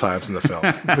multiple times in the film.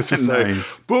 It's just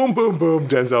Nice. like, boom, boom, boom,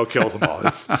 Denzel kills them all.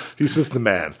 He's just the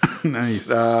man. Nice.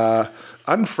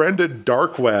 Unfriended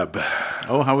Dark Web.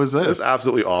 Oh, how was this? It's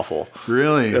absolutely awful.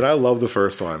 Really? And I love the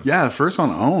first one. Yeah, the first one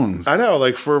owns. I know,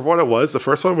 like for what it was, the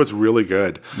first one was really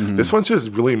good. This one's just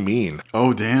really mean.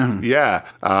 Oh, damn. Yeah.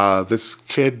 This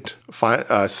kid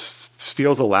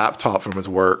steals a laptop from his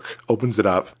work, opens it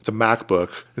up. It's a MacBook.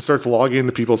 It starts logging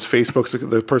into people's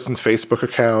the person's Facebook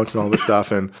account and all this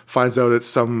stuff, and finds out it's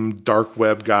some dark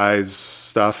web guy's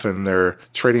stuff, and they're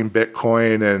trading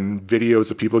Bitcoin and videos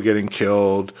of people getting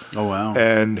killed. Oh, wow.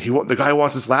 And the guy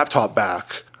wants his laptop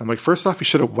back. I'm like, first off, you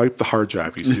should have wiped the hard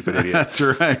drive, you stupid idiot. That's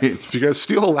right. If you're going to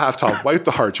steal a laptop, wipe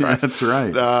the hard drive. That's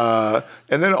right.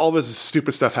 And then all this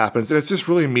stupid stuff happens, and it's just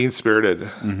really mean-spirited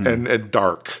and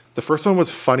dark. The first one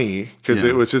was funny because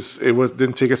it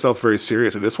didn't take itself very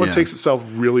seriously. This one takes itself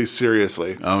really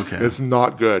seriously. Okay. It's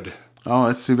not good. Oh,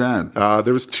 that's too bad.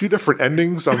 There was 2 different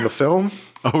endings on the film.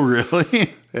 Oh,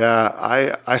 really?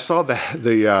 Yeah, I saw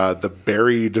the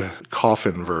buried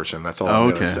coffin version. That's all I'm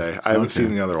going to say. I haven't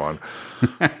seen the other one.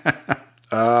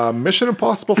 Mission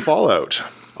Impossible Fallout.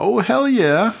 Oh, hell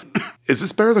yeah. Is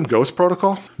this better than Ghost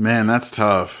Protocol? Man, that's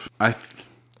tough. I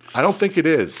don't think it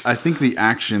is. I think the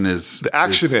action is. The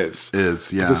action is.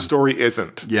 Yeah. The story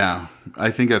isn't. Yeah. I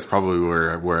think that's probably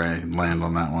where I land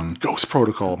on that one. Ghost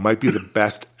Protocol might be the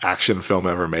best action film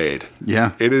ever made.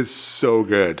 Yeah. It is so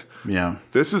good. Yeah.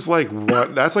 This is like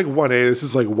that's like 1A. This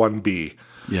is like 1B.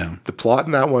 Yeah. The plot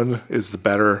in that one is the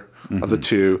better of the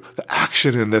two. The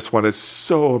action in this one is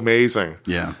so amazing.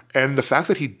 Yeah. And the fact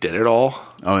that he did it all.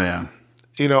 Oh, yeah.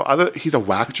 You know, he's a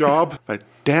whack job, but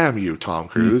damn you, Tom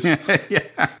Cruise.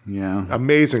 Yeah.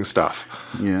 Amazing stuff.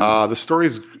 Yeah. His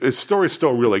story's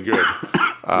still really good.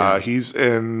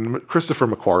 Christopher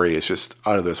McQuarrie is just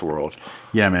out of this world.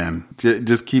 Yeah, man.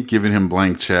 Just keep giving him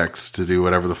blank checks to do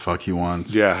whatever the fuck he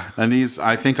wants. Yeah. And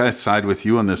I think I side with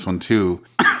you on this one too.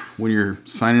 When you're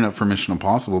signing up for Mission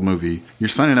Impossible movie, you're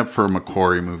signing up for a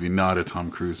McQuarrie movie, not a Tom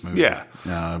Cruise movie. Yeah.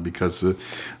 Because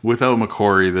without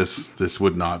McQuarrie, this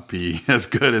would not be as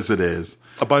good as it is.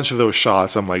 A bunch of those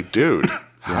shots, I'm like, dude,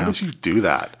 how did you do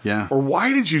that? Yeah. Or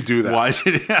why did you do that?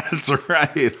 That's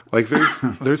right. Like there's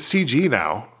CG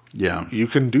now. Yeah. You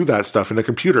can do that stuff in a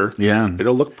computer. Yeah.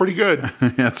 It'll look pretty good.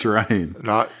 That's right.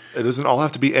 It doesn't all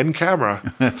have to be in camera.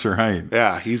 That's right.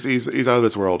 Yeah, he's out of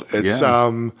this world. It's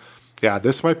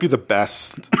this might be the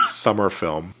best summer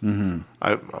film.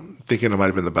 I'm thinking it might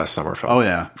have been the best summer film. Oh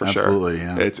yeah, for absolutely, sure.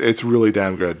 Yeah. It's really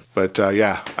damn good. But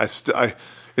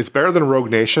it's better than Rogue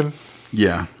Nation.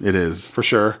 Yeah, it is for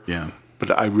sure. Yeah,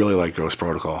 but I really like Ghost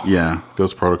Protocol. Yeah,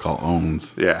 Ghost Protocol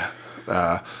owns. Yeah,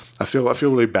 I feel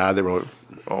really bad that we're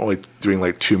only doing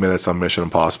like 2 minutes on Mission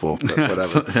Impossible. But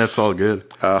whatever. That's all good.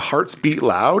 Hearts Beat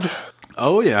Loud.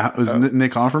 Oh yeah, it was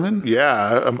Nick Offerman.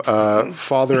 Yeah,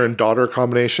 father and daughter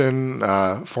combination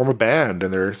form a band,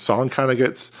 and their song kind of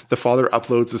the father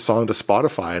uploads the song to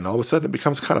Spotify, and all of a sudden it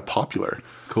becomes kind of popular.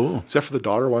 Cool. Except for the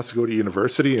daughter wants to go to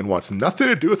university and wants nothing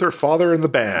to do with her father and the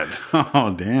band.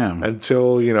 Oh damn!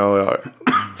 Until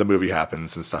the movie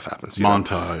happens and stuff happens.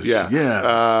 Montage.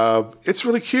 Yeah. It's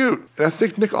really cute, and I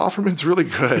think Nick Offerman's really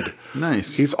good.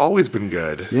 Nice. He's always been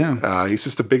good. Yeah. He's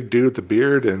just a big dude with the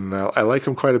beard, and I like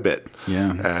him quite a bit.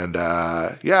 Yeah. And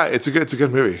it's a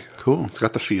good movie. Cool. It's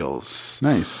got the feels.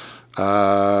 Nice.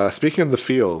 Speaking of the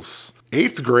feels,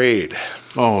 8th Grade.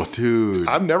 Oh, dude.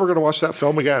 I'm never going to watch that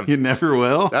film again. You never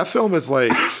will? That film is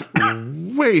like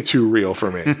way too real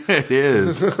for me. It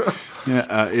is.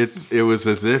 Yeah, it was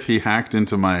as if he hacked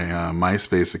into my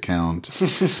MySpace account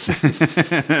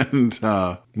and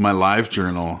my live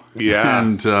journal. Yeah.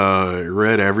 And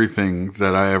read everything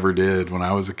that I ever did when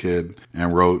I was a kid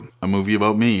and wrote a movie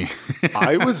about me.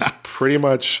 I was pretty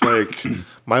much like,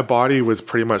 my body was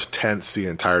pretty much tense the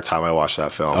entire time I watched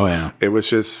that film. Oh, yeah. It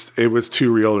was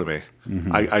too real to me.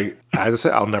 Mm-hmm. As I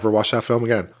said, I'll never watch that film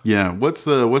again. Yeah. What's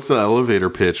the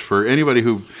elevator pitch for anybody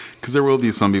because there will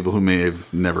be some people who may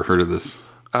have never heard of this.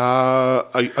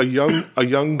 A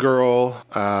young girl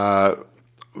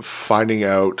finding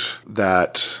out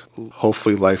that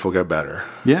hopefully life will get better.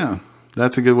 Yeah,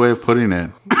 that's a good way of putting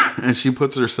it. And she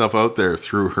puts herself out there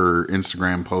through her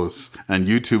Instagram posts and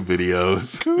YouTube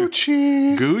videos.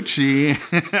 Gucci.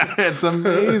 It's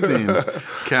amazing.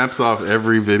 Caps off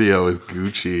every video with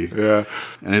Gucci. Yeah.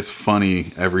 And it's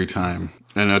funny every time.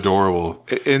 And adorable.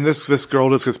 And this girl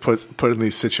just gets put in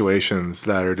these situations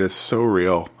that are just so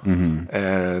real,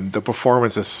 and the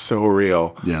performance is so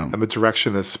real, and the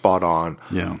direction is spot on,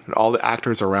 and all the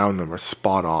actors around them are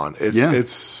spot on. It's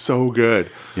so good.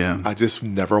 I just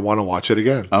never want to watch it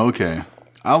again. Okay,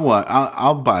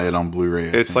 I'll buy it on Blu-ray.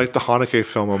 It's like the Haneke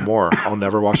film and more. I'll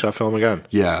never watch that film again.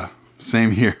 Yeah,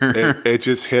 same here. It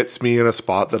just hits me in a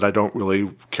spot that I don't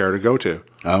really care to go to.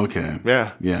 Okay.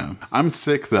 Yeah. I'm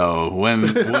sick though. When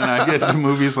I get to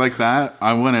movies like that,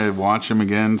 I want to watch them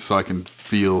again so I can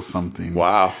feel something.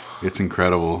 Wow. It's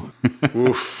incredible.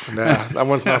 Oof. Nah, that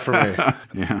one's not for me.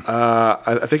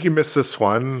 I think you missed this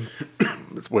one,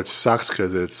 which sucks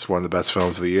because it's one of the best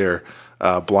films of the year.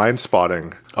 Blind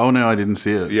Spotting. Oh no, I didn't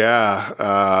see it.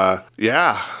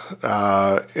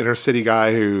 Inner city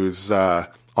guy who's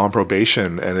on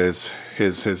probation, and his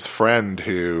friend,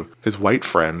 his white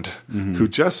friend, who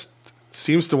just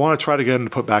seems to want to try to get him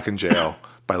to put back in jail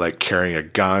by like carrying a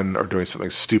gun or doing something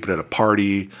stupid at a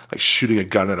party, like shooting a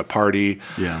gun at a party.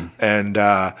 And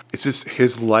it's just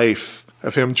his life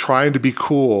of him trying to be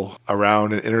cool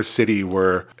around an inner city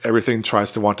where everything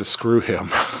tries to want to screw him.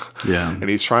 And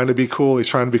he's trying to be cool.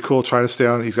 Trying to stay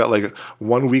on. He's got like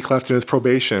 1 week left in his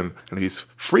probation, and he's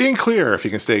free and clear if he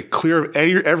can stay clear of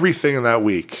everything in that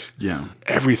week.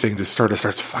 Everything just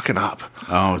starts fucking up.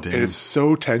 Oh, damn. And it's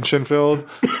so tension filled,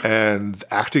 and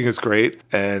the acting is great.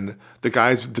 And the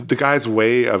guy's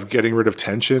way of getting rid of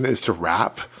tension is to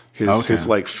rap his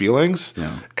like feelings,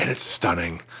 and it's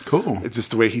stunning. Cool. It's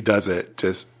just the way he does it.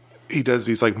 He does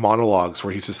these like monologues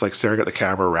where he's just like staring at the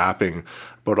camera, rapping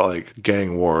about like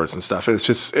gang wars and stuff. And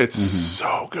it's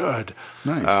so good.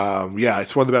 Nice.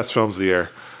 It's one of the best films of the year.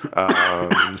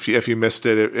 If you missed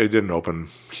it, it didn't open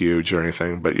huge or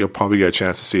anything, but you'll probably get a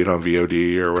chance to see it on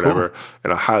VOD or whatever. Cool.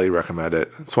 And I highly recommend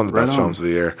it. It's one of the best films of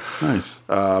the year. Nice.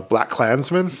 Black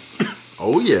Klansman.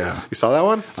 Oh yeah, you saw that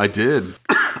one? I did.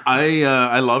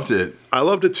 I loved it. I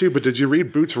loved it too. But did you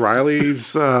read Boots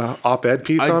Riley's op-ed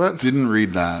piece on it? I didn't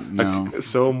read that. No.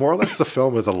 So more or less, the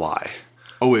film is a lie.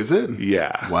 Oh, is it?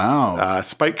 Yeah. Wow.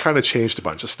 Spike kind of changed a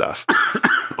bunch of stuff.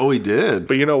 Oh, he did.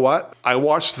 But you know what? I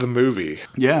watched the movie.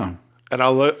 Yeah. And I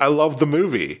love the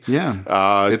movie.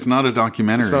 Yeah. It's not a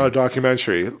documentary. It's not a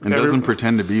documentary. And doesn't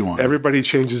pretend to be one. Everybody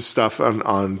changes stuff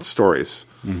on stories.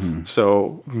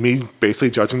 So me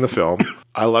basically judging the film,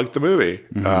 I liked the movie.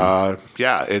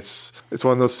 It's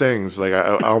one of those things. Like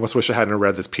I almost wish I hadn't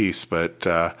read this piece, but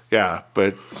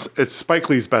it's Spike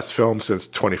Lee's best film since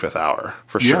 25th Hour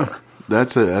for sure. I'd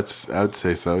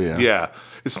say so. Yeah. Yeah.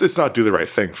 It's not Do the Right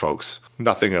Thing, folks.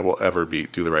 Nothing will ever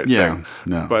beat Do the Right Thing.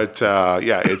 No. But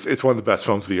it's one of the best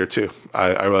films of the year too.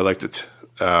 I really liked it.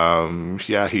 I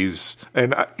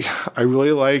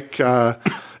really like,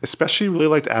 especially really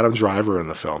liked Adam Driver in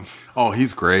the film. Oh,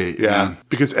 he's great. Yeah.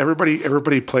 Because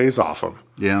everybody plays off him.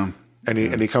 Yeah. And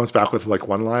he comes back with like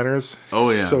one-liners. Oh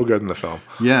yeah, so good in the film.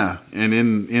 Yeah, and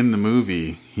in the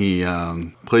movie he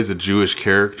plays a Jewish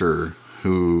character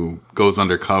who goes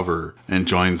undercover and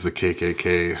joins the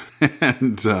KKK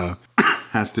and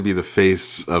has to be the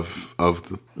face of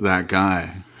that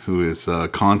guy who is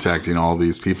contacting all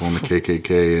these people in the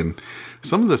KKK. And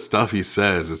some of the stuff he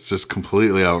says, it's just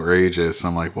completely outrageous.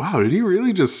 I'm like, wow, did he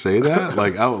really just say that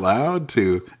like out loud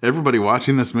to everybody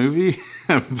watching this movie?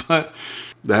 But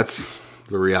that's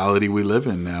the reality we live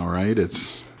in now, right?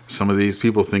 It's some of these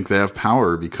people think they have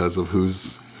power because of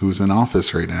who's in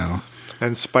office right now.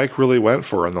 And Spike really went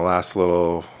for it in the last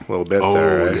little bit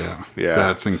there. Right? Yeah.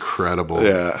 That's incredible.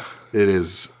 Yeah. It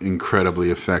is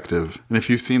incredibly effective. And if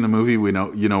you've seen the movie,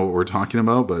 you know what we're talking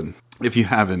about. But if you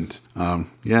haven't,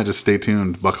 just stay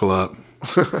tuned. Buckle up.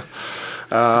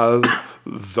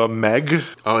 The Meg.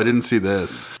 Oh, I didn't see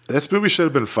this. This movie should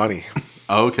have been funny.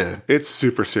 Oh, okay. It's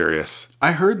super serious.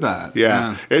 I heard that.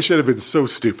 Yeah. It should have been so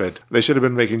stupid. They should have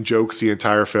been making jokes the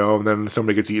entire film, then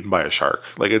somebody gets eaten by a shark.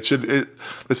 Like this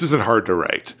isn't hard to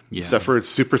write. Yeah. Except for it's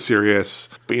super serious.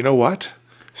 But you know what?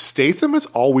 Statham is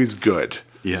always good.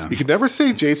 Yeah. You can never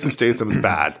say Jason Statham's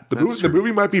bad. The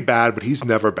movie might be bad, but he's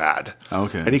never bad.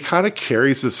 Okay. And he kind of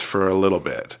carries this for a little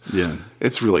bit. Yeah.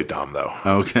 It's really dumb though.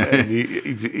 Okay. And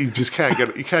you just can't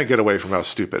get away from how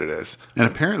stupid it is. And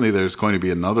apparently there's going to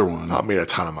be another one. It made a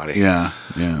ton of money. Yeah.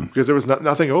 Because there was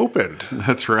nothing opened.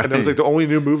 That's right. And it was like the only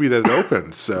new movie that had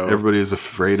opened. So everybody is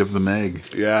afraid of the Meg.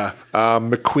 Yeah.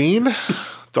 McQueen.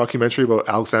 Documentary about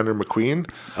Alexander McQueen.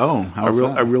 Oh, how's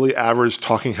that? A really average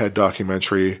talking head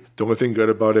documentary. The only thing good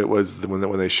about it was when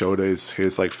they showed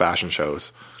his like fashion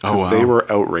shows. Oh, wow. They were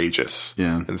outrageous.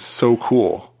 Yeah. And so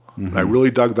cool. Mm-hmm. I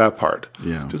really dug that part.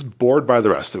 Yeah. Just bored by the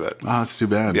rest of it. Oh, that's too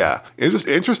bad. Yeah. He's just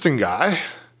an interesting guy.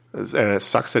 And it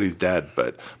sucks that he's dead.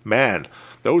 But man,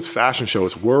 those fashion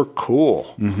shows were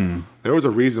cool. Mm-hmm. There was a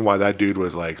reason why that dude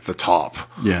was like the top.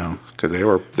 Yeah. Because they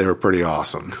were pretty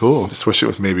awesome. Cool. Just wish it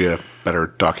was maybe a better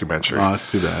documentary. Oh,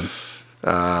 that's too bad.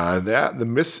 The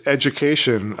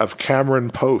Miseducation of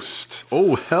Cameron Post.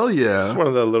 Oh, hell yeah. It's one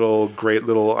of the great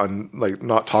little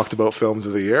not talked about films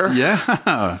of the year.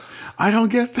 Yeah. I don't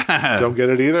get that. Don't get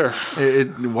it either.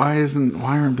 Why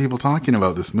aren't people talking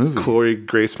about this movie? Chloe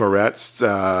Grace Moretz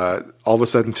all of a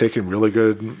sudden taking really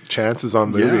good chances on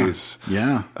movies.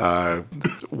 Yeah.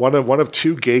 One of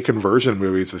 2 gay conversion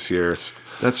movies this year.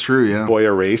 That's true, yeah. Boy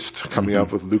Erased coming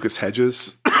up with Lucas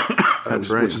Hedges. That's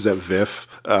right. Which is at VIFF.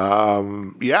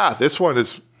 This one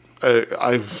is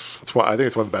I think it's one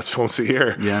of the best films of the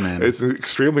year. Yeah, man. It's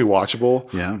extremely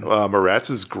watchable. Yeah.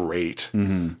 Moretz is great.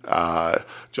 Mm-hmm.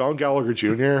 John Gallagher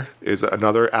Jr. is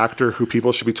another actor who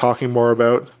people should be talking more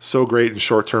about. So great in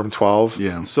Short Term 12.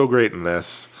 Yeah. So great in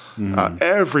this. Mm-hmm.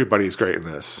 Everybody's great in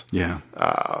this. Yeah.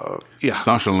 Yeah.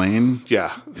 Sasha Lane.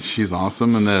 Yeah. She's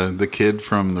awesome. And the kid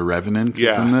from The Revenant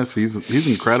is in this. He's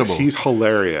incredible. He's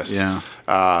hilarious. Yeah.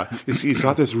 He's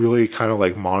got this really kind of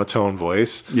like monotone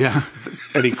voice. Yeah.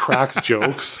 And he cracks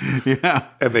jokes. Yeah.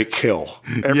 And they kill.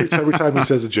 Every time he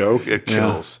says a joke, it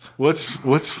kills. Yeah.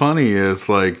 What's funny is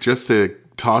like just to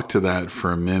talk to that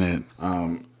for a minute.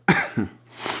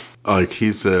 Like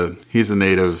he's a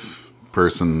native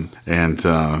person, and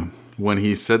when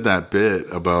he said that bit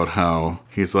about how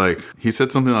he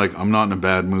said something like, "I'm not in a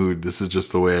bad mood, this is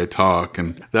just the way I talk,"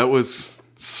 and that was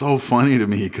so funny to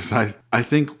me because I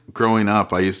think growing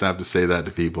up I used to have to say that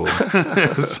to people.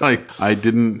 It's like I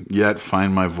didn't yet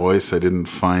find my voice. I didn't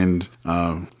find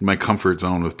my comfort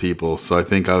zone with people, so I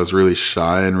think I was really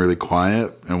shy and really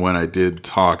quiet, and when I did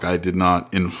talk I did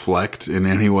not inflect in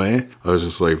any way. I was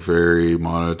just like very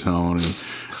monotone, and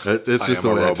it's just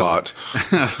the way I talk.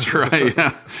 That's right.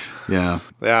 Yeah. Yeah.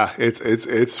 Yeah,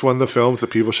 it's one of the films that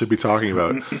people should be talking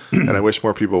about, and I wish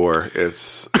more people were. I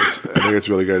think it's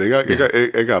really good.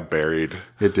 It got buried.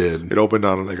 It did. It opened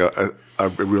on like a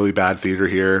really bad theater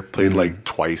here. Played like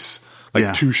twice, 2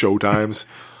 showtimes.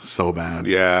 So bad.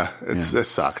 Yeah, it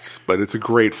sucked, but it's a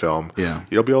great film. Yeah,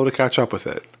 you'll be able to catch up with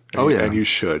it. And you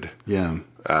should. Yeah.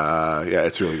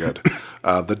 It's really good.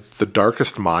 The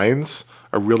Darkest Minds,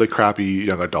 a really crappy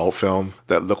young adult film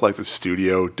that looked like the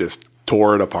studio just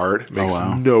tore it apart. It makes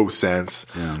no sense.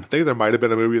 Yeah. I think there might have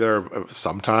been a movie there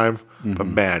sometime, but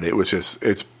man, it was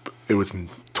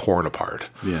torn apart.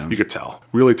 Yeah. You could tell.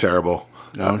 Really terrible.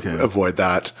 Okay. Avoid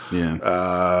that.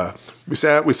 Yeah. We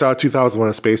saw 2001: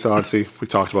 A Space Odyssey. We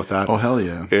talked about that. Oh, hell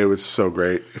yeah. It was so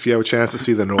great. If you have a chance to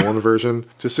see the Nolan version,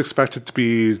 just expect it to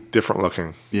be different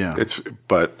looking. Yeah.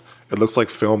 But it looks like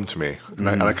film to me. And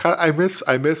I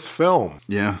miss film.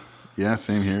 Yeah. Yeah,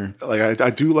 same here. Like I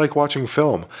do like watching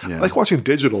film. Yeah. I like watching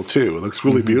digital too. It looks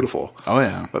really beautiful. Oh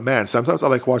yeah. But man, sometimes I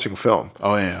like watching film.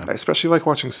 Oh yeah. I especially like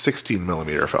watching 16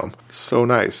 millimeter film. It's so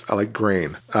nice. I like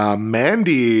grain.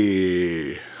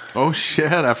 Mandy. Oh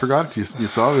shit! I forgot you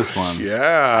saw this one.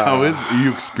 Yeah.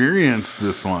 You experienced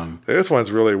this one? This one's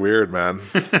really weird, man.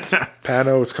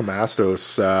 Panos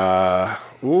Kamastos.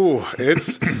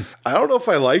 It's I don't know if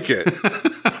I like it.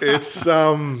 It's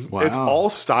It's all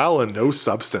style and no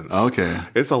substance. Okay.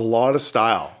 It's a lot of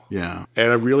style. Yeah.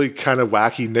 And a really kind of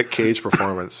wacky Nick Cage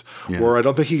performance where I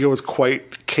don't think he goes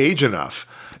quite Cage enough.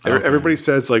 Okay. Everybody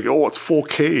says like, "Oh, it's full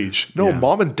Cage." No,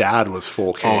 Mom and Dad was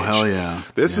full Cage. Oh hell yeah!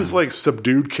 This is like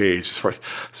subdued Cage.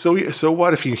 So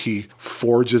what if he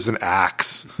forges an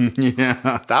axe?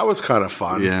 Yeah, that was kind of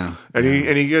fun. Yeah, and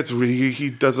he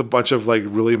does a bunch of like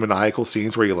really maniacal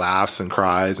scenes where he laughs and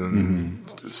cries and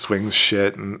swings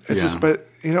shit, and it's just. But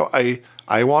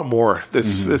I want more.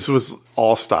 This was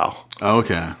all style.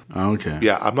 Okay.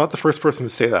 Yeah, I'm not the first person to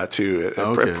say that too.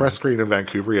 At press screen in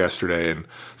Vancouver yesterday, and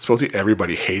supposedly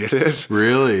everybody hated it.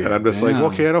 Really? And I'm just like,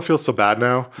 okay, I don't feel so bad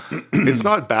now. It's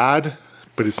not bad,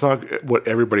 but it's not what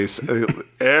everybody is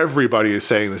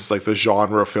saying. This is like the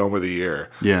genre film of the year.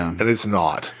 Yeah, and it's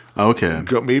not. Okay.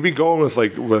 Maybe going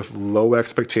with low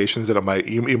expectations that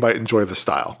you might enjoy the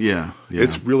style. Yeah.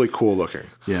 It's really cool looking.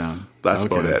 Yeah, that's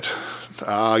about it.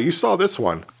 You saw this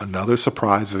one. Another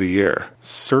surprise of the year.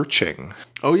 Searching.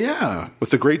 Oh, yeah.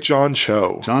 With the great John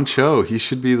Cho. John Cho. He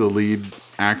should be the lead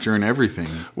actor in everything.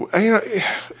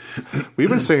 We've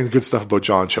been saying good stuff about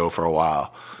John Cho for a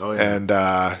while. Oh, yeah.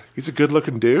 And he's a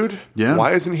good-looking dude. Yeah.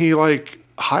 Why isn't he,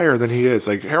 higher than he is?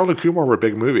 Like, Harold and Kumar were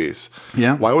big movies.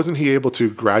 Yeah. Why wasn't he able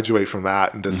to graduate from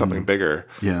that into something bigger?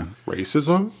 Yeah.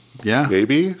 Racism? Yeah.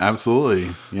 Maybe.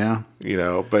 Absolutely. Yeah.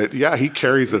 But yeah, he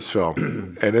carries this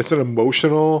film. And it's an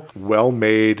emotional,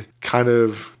 well-made kind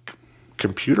of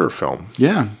computer film.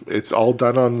 Yeah. It's all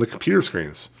done on the computer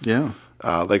screens. Yeah.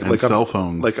 And cell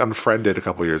phones. like Unfriended a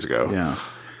couple years ago. Yeah.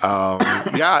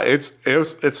 Yeah,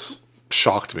 it's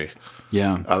shocked me.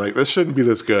 Yeah. Like, this shouldn't be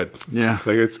this good. Yeah.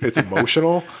 Like, it's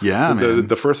emotional. Yeah, man.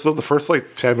 The first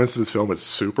like 10 minutes of this film is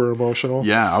super emotional.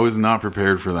 Yeah, I was not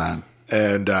prepared for that.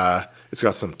 And it's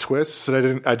got some twists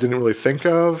that I didn't really think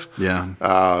of. Yeah.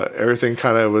 Everything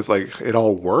kind of was like, it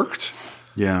all worked.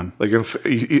 Yeah. Like,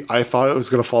 I thought it was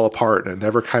going to fall apart, and it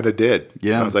never kind of did.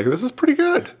 Yeah. And I was like, this is pretty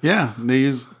good. Yeah. They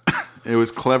used it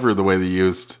was clever the way they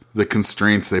used the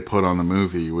constraints they put on the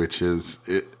movie, which is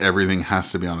everything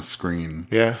has to be on a screen.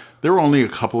 Yeah. There were only a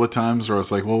couple of times where I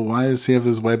was like, well, why does he have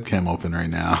his webcam open right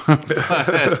now?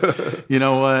 But you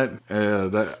know what?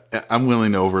 I'm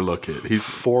willing to overlook it. He's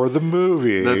For the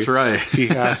movie. That's right. He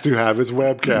has to have his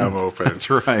webcam open. That's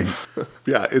right.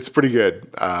 Yeah, it's pretty good.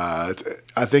 I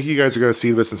think you guys are going to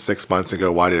see this in 6 months and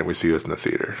go, why didn't we see this in the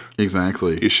theater?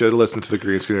 Exactly. You should have listened to the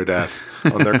Green Screen of Death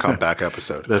on their comeback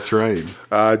episode. That's right.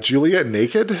 Juliet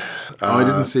Naked. I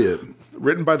didn't see it.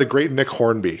 Written by the great Nick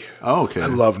Hornby. Oh, okay. I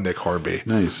love Nick Hornby.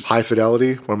 Nice. High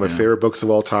Fidelity, one of my favorite books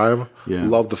of all time. Yeah.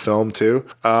 Love the film too.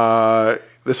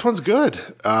 This one's good.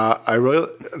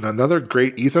 Another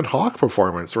great Ethan Hawke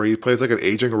performance where he plays like an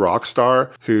aging rock star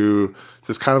who is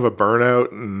just kind of a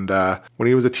burnout. And when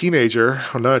he was a teenager,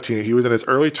 well, not a teenager, he was in his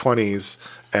early 20s,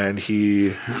 and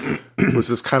he was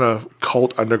this kind of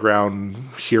cult underground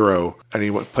hero. And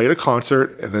he played a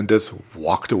concert and then just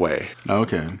walked away.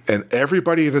 Okay. And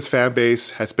everybody in his fan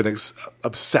base has been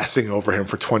obsessing over him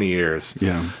for 20 years.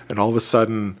 Yeah. And all of a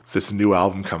sudden, this new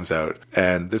album comes out.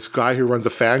 And this guy who runs a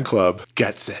fan club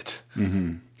gets it.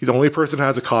 Mm-hmm. He's the only person who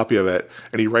has a copy of it.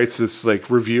 And he writes this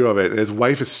like review of it. And his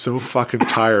wife is so fucking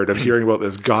tired of hearing about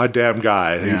this goddamn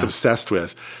guy that he's obsessed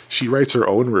with. She writes her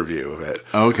own review of it.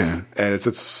 Okay. And it's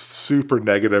a super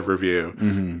negative review.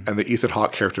 Mm-hmm. And the Ethan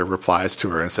Hawke character replies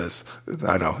to her and says,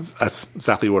 I know, that's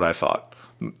exactly what I thought.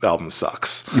 The album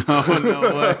sucks. Oh, no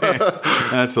way.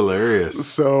 That's hilarious.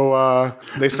 So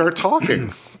they start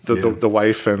talking, the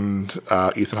wife and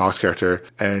Ethan Hawke's character,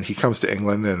 and he comes to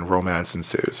England and romance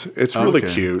ensues. It's really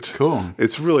cute. Cool.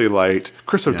 It's really light.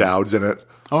 Chris O'Dowd's in it.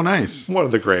 Oh, nice. One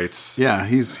of the greats. Yeah,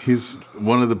 he's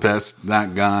one of the best,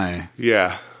 that guy.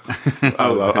 Yeah. I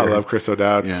love Chris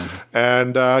O'Dowd. Yeah.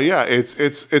 And it's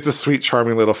a sweet,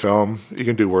 charming little film. You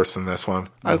can do worse than this one.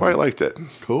 I quite liked it.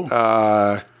 Cool.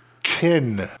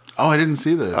 Kin. Oh, I didn't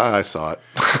see this. I saw it.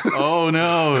 Oh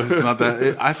no, it's not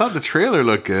that. I thought the trailer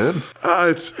looked good.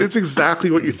 It's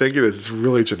exactly what you think it is. It's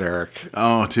really generic.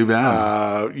 Oh, too bad.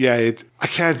 I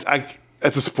can't.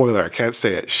 It's a spoiler. I can't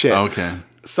say it. Shit. Okay.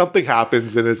 Something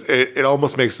happens and it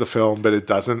almost makes the film, but it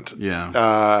doesn't.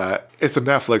 Yeah. It's a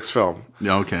Netflix film.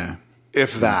 Okay.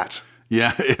 If that.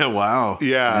 Yeah. Yeah. Wow.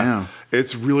 Yeah. Damn.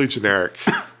 It's really generic.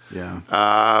 Yeah.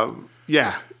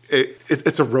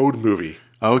 It's a road movie.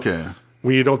 Okay.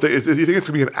 When you don't think you think it's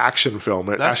gonna be an action film,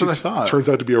 it That's what I actually thought. turns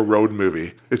out to be a road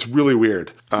movie. It's really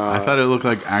weird. I thought it looked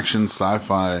like action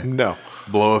sci-fi. No.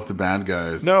 Blow up the bad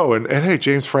guys. No, and hey,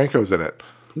 James Franco's in it.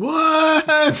 What?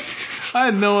 I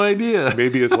had no idea.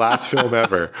 Maybe his last film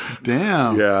ever.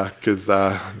 Damn. Yeah, because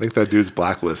I think that dude's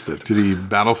blacklisted. Did he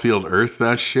Battlefield Earth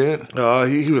that shit?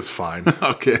 He was fine.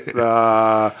 Okay.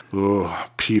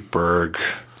 Pete Berg.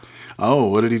 Oh,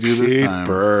 what did he do this time? Pete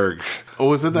Berg. Oh,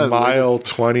 was it that Mile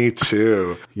latest?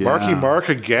 22. Yeah. Marky Mark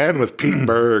again with Pete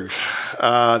Berg.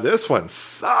 This one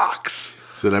sucks.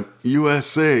 Is it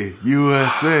USA?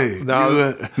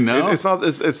 No, no? it's not.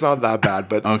 It's not that bad,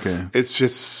 but Okay. It's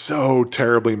just so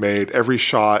terribly made. Every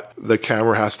shot, the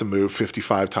camera has to move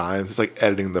 55 times. It's like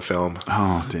editing the film.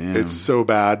 Oh, damn. It's so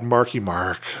bad. Marky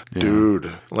Mark,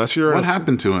 dude. Unless you're What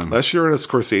happened to him? Unless you're in a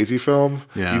Scorsese film,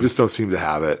 Yeah. you just don't seem to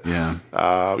have it. Yeah.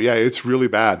 It's really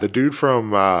bad. The dude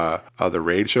from The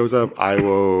Raid shows up.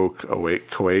 Io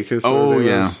Coakis. Oh,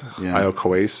 yeah. Yeah. Io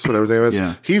Coates, whatever his name is.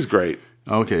 Yeah. He's great.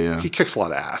 Okay, yeah. He kicks a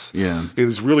lot of ass. Yeah.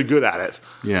 He's really good at it.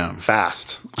 Yeah.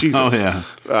 Fast. Jesus. Oh, yeah.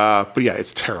 But yeah,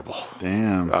 it's terrible.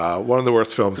 Damn. One of the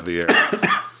worst films of the year.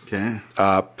 Okay.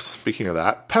 Speaking of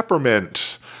that,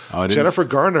 Peppermint. Oh, I didn't Jennifer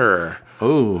Garner.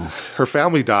 Oh. Her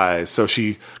family dies, so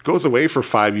she goes away for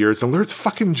 5 years and learns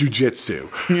fucking jujitsu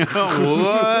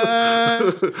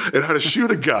What? and how to shoot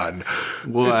a gun.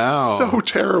 Wow. It's so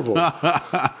terrible.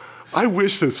 I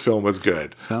wish this film was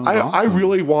good. Sounds I awesome.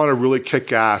 really want a really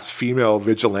kick-ass female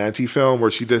vigilante film where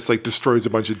she just like destroys a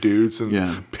bunch of dudes and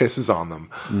pisses on them.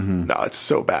 Mm-hmm. No, it's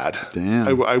so bad.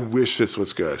 Damn. I wish this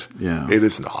was good. Yeah. It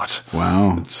is not.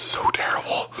 Wow. It's so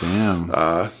terrible. Damn.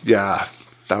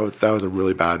 That was a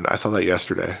really bad. I saw that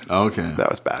yesterday. Okay. That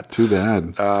was bad. Too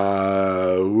bad.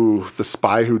 The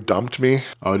Spy Who Dumped Me.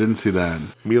 Oh, I didn't see that.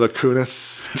 Mila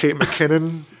Kunis, Kate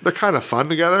McKinnon. They're kind of fun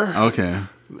together. Okay.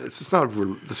 It's just not,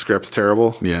 the script's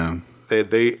terrible. Yeah.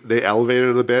 They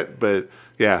elevated it a bit, but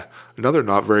yeah, another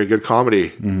not very good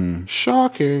comedy.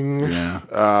 Shocking.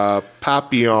 Yeah.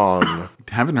 Papillon.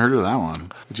 Haven't heard of that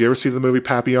one. Did you ever see the movie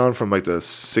Papillon from like the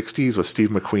 60s with Steve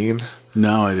McQueen?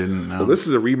 No, I didn't know. Well, this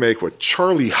is a remake with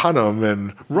Charlie Hunnam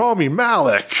and Rami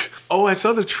Malek. Oh, I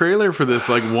saw the trailer for this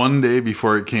like one day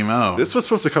before it came out. This was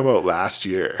supposed to come out last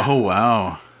year. Oh,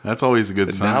 wow. That's always a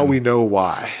good sign. Now we know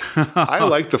why. I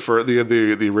like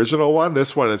the original one.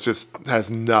 This one is just has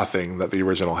nothing that the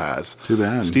original has. Too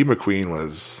bad. Steve McQueen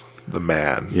was the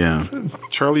man. Yeah.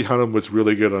 Charlie Hunnam was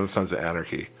really good on Sons of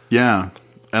Anarchy. Yeah.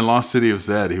 And Lost City of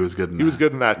Zed, he was good in that. He was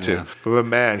good in that too. Yeah. But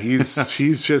man, he's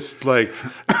just like,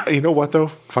 you know what though?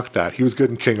 Fuck that. He was good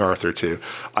in King Arthur too.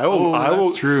 I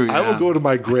will true, I will yeah. go to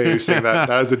my grave saying that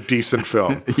is a decent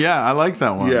film. Yeah, I like that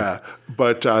one. Yeah,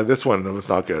 but this one was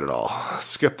not good at all.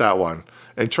 Skip that one.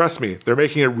 And trust me, they're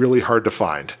making it really hard to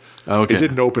find. Okay. It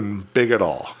didn't open big at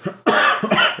all.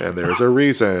 And there's a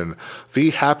reason. The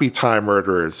Happy Time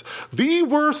Murderers. The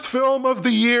worst film of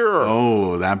the year.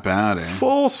 Oh, that bad, eh?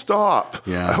 Full stop.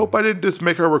 Yeah. I hope I didn't just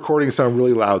make our recording sound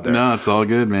really loud there. No, it's all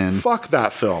good, man. Fuck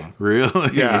that film.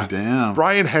 Really? Yeah. Damn.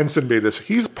 Brian Henson made this.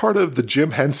 He's part of the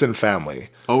Jim Henson family.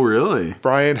 Oh, really?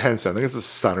 Brian Henson. I think it's his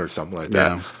son or something like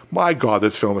that. Yeah. My God,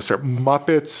 this film is terrible.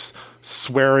 Muppets,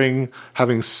 swearing,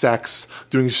 having sex,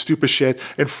 doing stupid shit,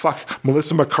 and fuck,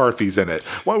 Melissa McCarthy's in it.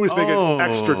 Why always make it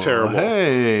extra terrible?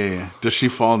 Hey, does she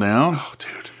fall down? Oh,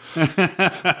 dude.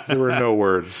 There were no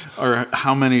words. Or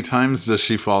how many times does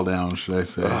she fall down, should I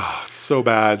say? Oh, it's so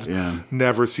bad. Yeah.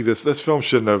 Never see this. This film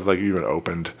shouldn't have like even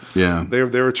opened. Yeah. They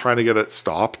were trying to get it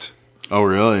stopped, Oh,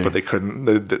 really? but they couldn't.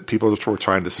 The people were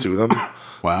trying to sue them.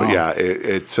 Wow. But yeah,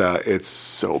 it's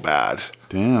so bad.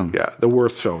 Damn. Yeah, the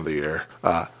worst film of the year.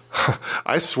 I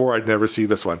swore I'd never see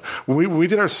this one. When we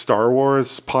did our Star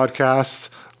Wars podcast,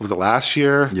 was it last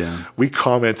year? Yeah. We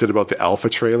commented about the Alpha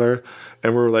trailer,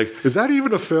 and we were like, is that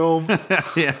even a film?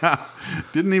 Yeah.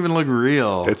 Didn't even look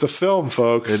real. It's a film,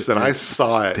 folks. And I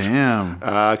saw it. Damn.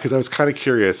 Because I was kind of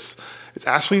curious. It's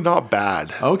actually not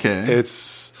bad. Okay.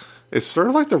 It's sort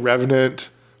of like The Revenant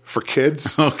for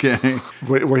kids. Okay.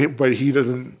 But he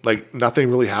doesn't, like,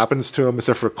 nothing really happens to him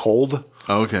except for cold.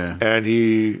 Okay. And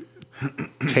he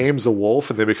tames a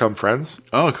wolf and they become friends.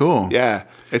 Oh, cool. Yeah,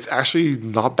 it's actually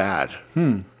not bad.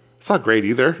 It's not great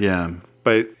either. Yeah.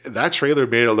 But that trailer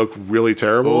made it look really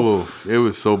terrible. Oh, it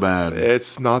was so bad.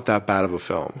 It's not that bad of a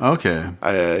film. Okay.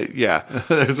 Yeah.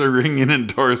 There's a ringing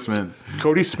endorsement.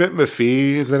 Cody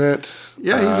Smith-McPhee is in in it.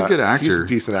 Yeah, he's a good actor. He's a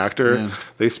decent actor. Yeah.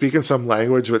 They speak in some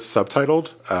language that's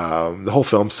subtitled. The whole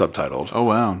film's subtitled. Oh,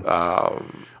 wow.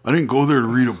 I didn't go there to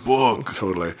read a book.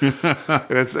 Totally. and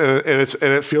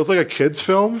it feels like a kid's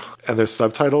film, and there's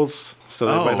subtitles, so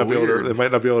they might not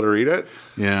be able to read it.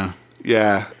 Yeah.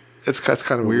 Yeah. It's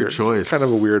kind of a Weird choice. Kind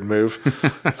of a weird move.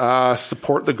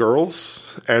 Support the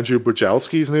Girls, Andrew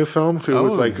Bujalski's new film, who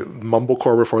was like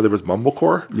Mumblecore before there was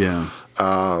Mumblecore. Yeah.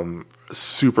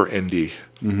 Super indie.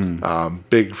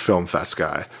 Big film fest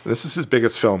guy. This is his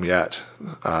biggest film yet.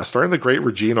 Starring the great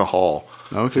Regina Hall,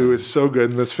 who is so good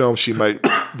in this film she might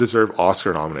deserve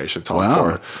Oscar nomination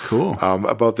for it. Cool.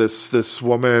 About this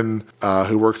woman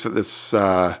who works at this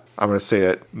I'm going to say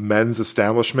it, men's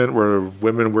establishment where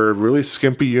women wear really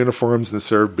skimpy uniforms and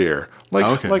serve beer.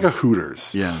 Like a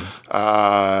Hooters. Yeah.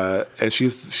 And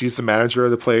she's the manager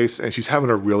of the place, and she's having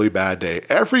a really bad day.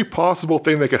 Every possible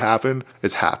thing that could happen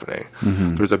is happening.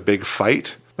 There's a big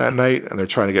fight that night, and they're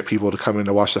trying to get people to come in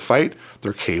to watch the fight.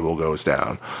 Their cable goes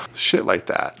down. Shit like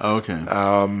that. Okay.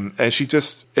 And it's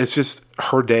just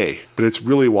her day, but it's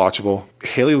really watchable.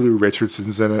 Haley Lou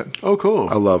Richardson's in it. Oh, cool.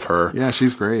 I love her. Yeah,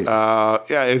 she's great. Yeah,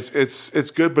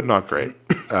 it's good, but not great.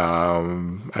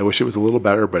 I wish it was a little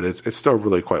better, but it's still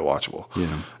really quite watchable.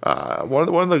 Yeah.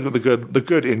 One of the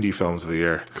good indie films of the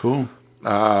year. Cool.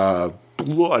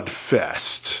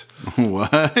 Bloodfest.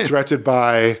 What? Directed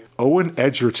by Owen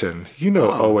Edgerton. You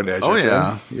know Owen Edgerton. Oh,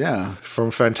 yeah. Yeah.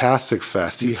 From Fantastic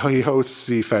Fest. He hosts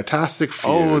the Fantastic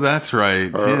Feud. Oh, that's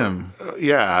right. Him.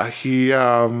 Yeah. He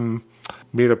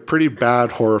made a pretty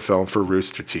bad horror film for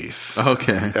Rooster Teeth.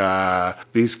 Okay.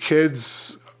 These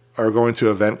kids are going to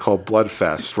an event called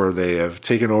Bloodfest where they have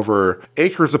taken over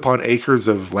acres upon acres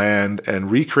of land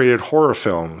and recreated horror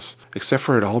films, except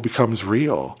for it all becomes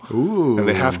real. Ooh. And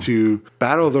they have to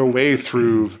battle their way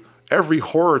through every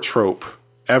horror trope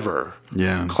ever.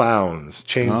 Yeah. Clowns,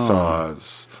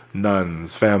 chainsaws,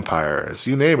 nuns, vampires,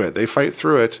 you name it. They fight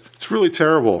through it. It's really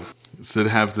terrible. Does it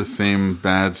have the same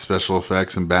bad special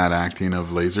effects and bad acting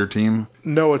of Laser Team?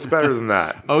 No, it's better than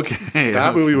that. Okay.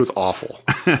 That movie was awful.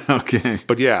 Okay.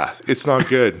 But yeah, it's not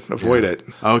good. Avoid it.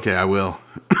 Okay, I will.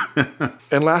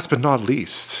 And last but not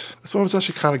least, this one was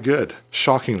actually kind of good,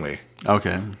 shockingly.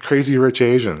 Okay. Crazy Rich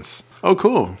Asians. Oh,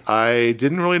 cool. I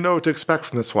didn't really know what to expect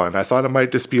from this one. I thought it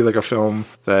might just be like a film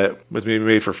that was maybe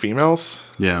made for females.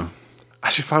 Yeah. I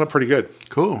actually found it pretty good.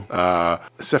 Cool.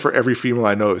 Except for every female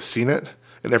I know has seen it,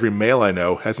 and every male I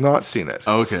know has not seen it.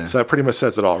 Okay. So that pretty much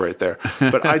says it all right there.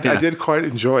 But I did quite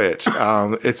enjoy it.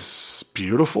 It's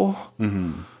beautiful.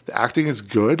 Mm-hmm. The acting is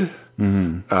good.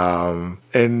 Mm-hmm.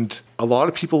 And a lot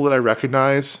of people that I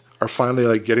recognize are finally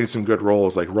like getting some good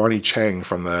roles. Like Ronnie Chang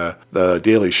from the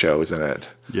Daily Show is in it.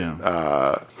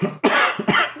 Yeah.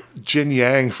 Jin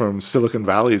Yang from Silicon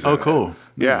Valley is in it. Oh, cool.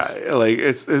 Yeah, Nice. like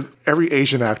it's every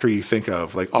Asian actor you think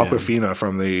of, like Awkwafina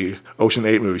from the Ocean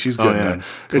 8 movie. She's good in it.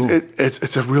 Cool.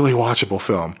 It's a really watchable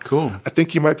film. Cool. I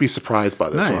think you might be surprised by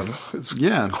this Nice. one. It's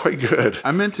Yeah. quite good.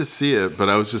 I meant to see it, but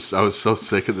I was so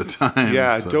sick at the time.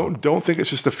 Yeah, so. don't think it's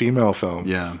just a female film.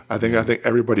 Yeah. I think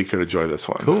everybody could enjoy this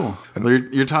one. Cool.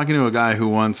 And you're talking to a guy who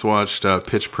once watched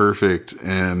Pitch Perfect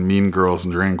and Mean Girls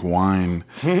and drank wine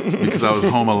because I was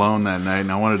home alone that night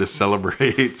and I wanted to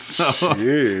celebrate. So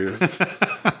Jeez.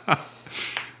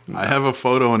 I have a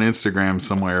photo on Instagram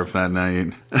somewhere of that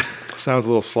night. Sounds a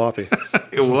little sloppy.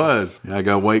 It was. Yeah, I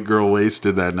got white girl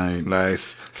wasted that night.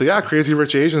 Nice. So yeah, Crazy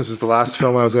Rich Asians is the last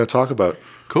film I was going to talk about.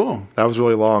 Cool. That was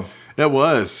really long. It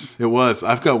was.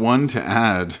 I've got one to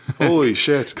add. Holy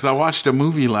shit. Because I watched a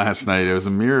movie last night. It was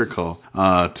a miracle.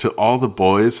 To All the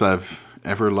Boys I've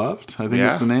Ever Loved, I think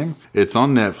is the name. It's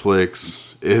on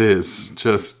Netflix. It is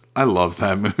just, I love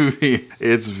that movie.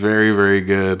 It's very, very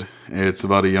good. It's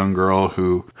about a young girl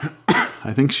who,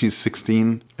 I think she's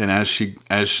 16, and as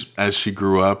she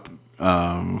grew up,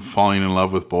 falling in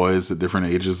love with boys at different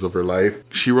ages of her life,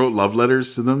 she wrote love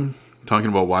letters to them, talking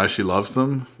about why she loves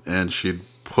them, and she'd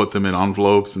put them in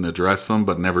envelopes and address them,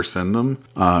 but never send them.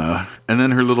 And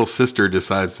then her little sister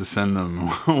decides to send them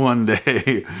one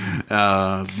day.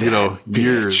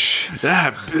 Years.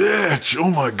 That bitch!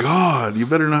 Oh my god! You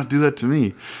better not do that to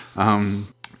me.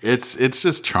 It's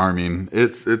just charming.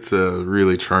 It's a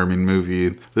really charming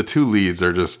movie. The two leads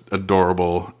are just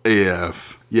adorable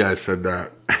AF. Yeah, I said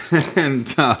that.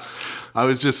 And I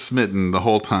was just smitten the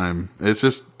whole time. It's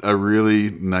just a really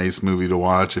nice movie to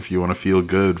watch if you want to feel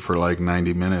good for like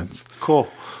 90 minutes.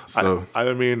 Cool. So I've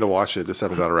been meaning to watch it, just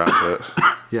haven't got around to it.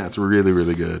 yeah, it's really,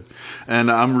 really good. And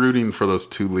I'm rooting for those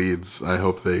two leads. I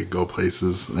hope they go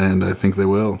places, and I think they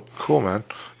will. Cool, man.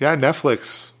 Yeah,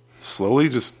 Netflix slowly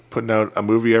just putting out a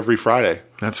movie every Friday.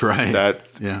 That's right. That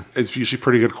is usually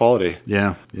pretty good quality.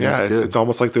 Yeah, it's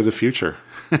almost like they're the future.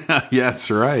 Yeah,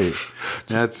 that's right.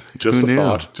 That's just who knew?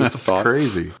 thought. Just a thought.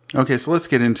 Crazy. Okay, so let's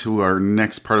get into our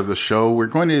next part of the show. We're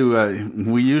going to.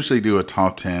 We usually do a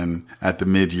top 10 at the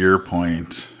mid-year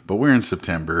point, but we're in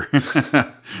September.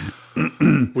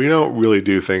 We don't really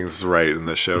do things right in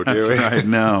this show, do we? That's right.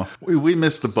 No, we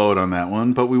missed the boat on that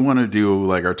one, but we want to do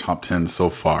like our top 10 so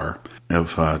far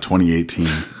of 2018.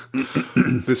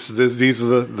 These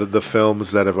are the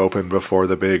films that have opened before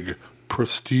the big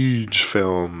prestige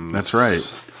films. That's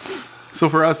right. So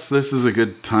for us, this is a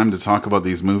good time to talk about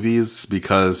these movies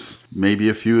because maybe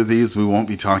a few of these we won't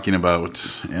be talking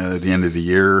about at the end of the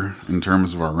year in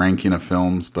terms of our ranking of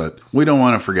films, but we don't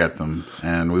want to forget them,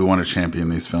 and we want to champion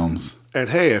these films. And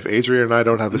hey, if Adrian and I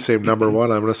don't have the same number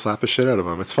one, I'm going to slap the shit out of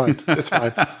him. It's fine. It's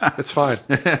fine. It's fine.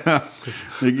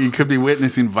 You could be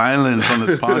witnessing violence on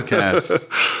this podcast.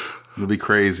 It'll be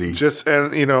crazy.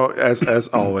 As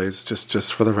always,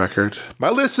 just for the record, my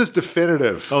list is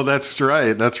definitive. Oh, that's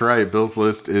right. That's right. Bill's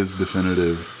list is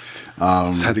definitive.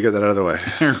 Just had to get that out of the way.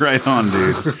 Right on,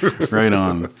 dude. Right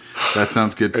on. That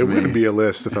sounds good to me. It wouldn't be a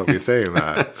list without me saying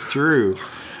that. That's true.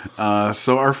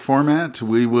 So our format,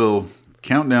 we will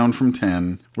count down from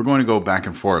 10. We're going to go back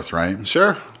and forth, right?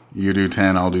 Sure. You do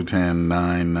 10, I'll do 10,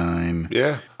 9, 9.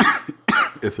 Yeah.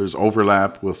 If there's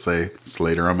overlap, we'll say it's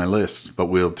later on my list, but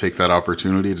we'll take that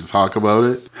opportunity to talk about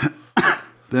it.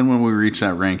 Then when we reach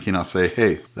that ranking, I'll say,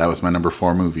 hey, that was my number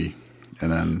 4 movie.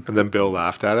 And then Bill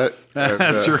laughed at it.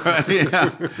 That's right. Yeah.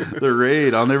 The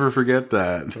Raid. I'll never forget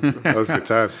that. That was good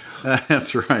times.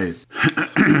 That's right.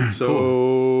 So,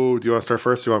 cool. Do you want to start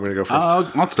first? Or do you want me to go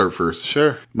first? I'll start first.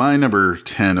 Sure. My number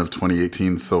 10 of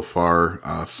 2018 so far,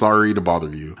 Sorry to Bother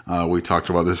You. We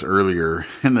talked about this earlier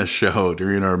in the show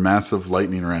during our massive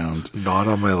lightning round. Not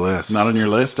on my list. Not on your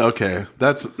list? Okay.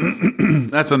 That's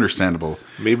that's understandable.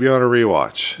 Maybe on a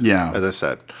rewatch. Yeah. As I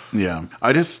said. Yeah.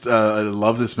 I just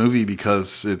love this movie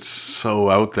because it's so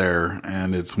out there,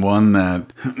 and it's one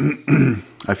that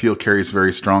I feel carries a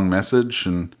very strong message,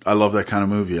 and I love that kind of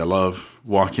movie. I love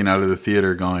walking out of the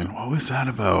theater going, what was that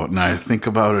about? And I think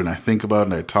about it and I think about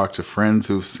it and I talk to friends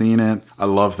who've seen it. I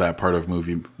love that part of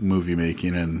movie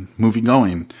making and movie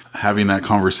going, having that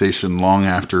conversation long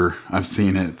after I've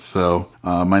seen it. So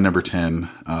my number 10,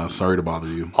 Sorry to Bother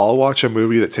You. I'll watch a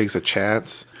movie that takes a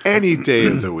chance any day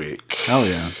of the week. Hell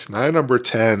yeah. My number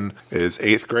 10 is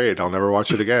 8th Grade. I'll never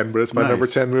watch it again, but it's my number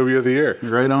 10 movie of the year.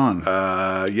 Right on.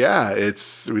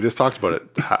 We just talked about it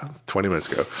 20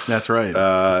 minutes ago. That's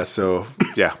right. So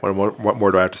yeah, what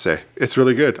more do I have to say? It's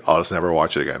really good. I'll just never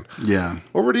watch it again. Yeah.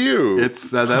 Over to you. It's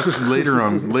that's later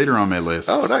on my list.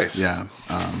 Oh, nice. Yeah.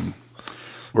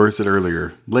 Or is it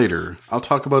earlier? Later. I'll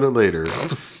talk about it later.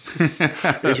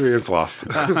 Adrian's lost.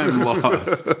 I'm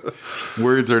lost.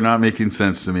 Words are not making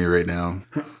sense to me right now.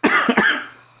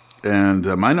 And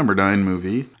my number 9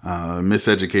 movie,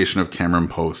 Miseducation of Cameron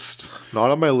Post.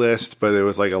 Not on my list, but it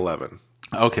was like 11.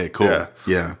 Okay, cool.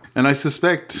 Yeah. And I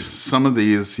suspect some of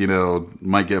these,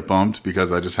 might get bumped because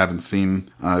I just haven't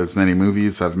seen as many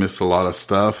movies. I've missed a lot of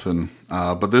stuff. And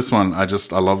but this one, I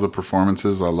love the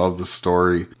performances. I love the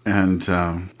story. And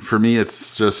for me,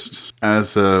 it's just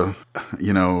as a,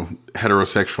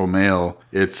 heterosexual male,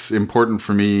 it's important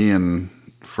for me and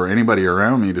for anybody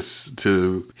around me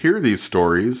to hear these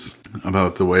stories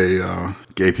about the way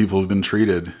gay people have been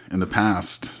treated in the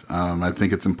past. I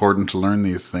think it's important to learn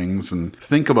these things and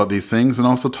think about these things and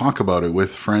also talk about it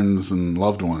with friends and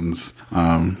loved ones.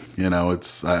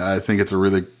 I think it's a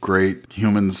really great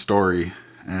human story.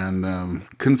 And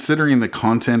considering the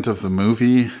content of the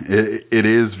movie, it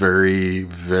is very,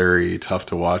 very tough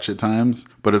to watch at times.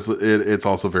 But it's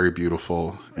also very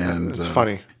beautiful and it's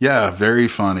funny. Yeah, very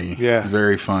funny. Yeah,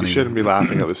 very funny. You shouldn't be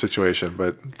laughing at the situation,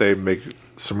 but they make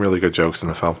some really good jokes in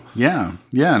the film. Yeah.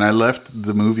 And I left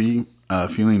the movie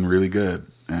feeling really good.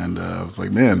 And I was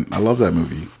like, man, I love that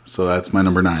movie. So that's my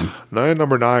number 9. My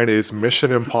number 9 is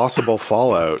Mission Impossible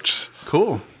Fallout.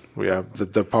 Cool. Yeah,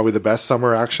 the probably the best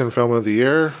summer action film of the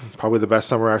year. Probably the best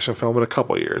summer action film in a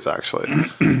couple of years, actually.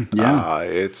 Yeah,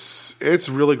 it's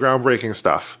really groundbreaking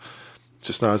stuff.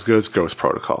 Just not as good as Ghost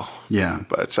Protocol. Yeah,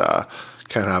 but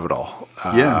can't have it all.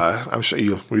 Yeah, I'm sure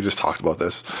we just talked about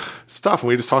this stuff, and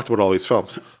we just talked about all these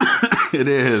films. It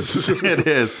is.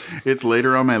 It's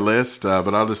later on my list,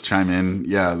 but I'll just chime in.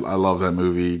 Yeah, I love that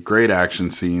movie. Great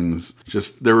action scenes.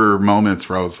 Just there were moments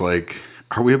where I was like,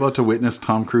 are we about to witness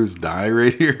Tom Cruise die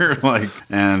right here?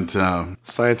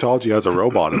 Scientology has a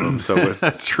robot in them, so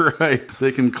that's right.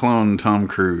 They can clone Tom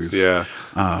Cruise. Yeah.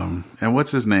 And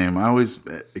what's his name?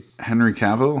 Henry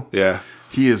Cavill. Yeah.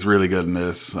 He is really good in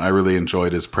this. I really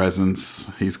enjoyed his presence.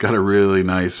 He's got a really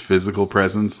nice physical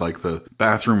presence. Like the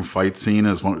bathroom fight scene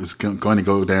is going to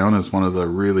go down as one of the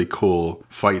really cool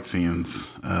fight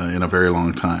scenes in a very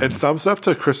long time. And thumbs up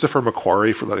to Christopher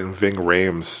McQuarrie for letting Ving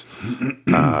Rhames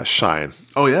shine.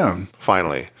 Oh, yeah.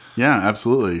 Finally. Yeah,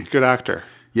 absolutely. Good actor.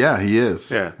 Yeah, he is.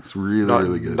 Yeah. It's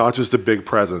really good. Not just a big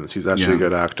presence. He's actually a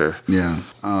good actor. Yeah.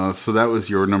 So that was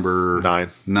your number...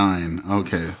 9. 9.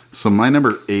 Okay. So my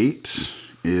number 8...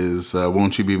 is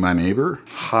Won't You Be My Neighbor?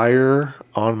 Higher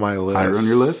on my list. Higher on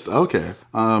your list? Okay.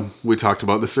 We talked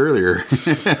about this earlier.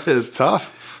 It's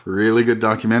tough. Really good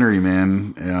documentary,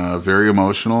 man. Very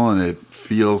emotional, and it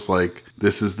feels like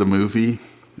this is the movie,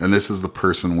 and this is the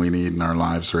person we need in our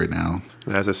lives right now.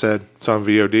 And as I said, it's on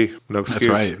VOD. No excuse.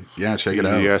 That's right. Yeah, check it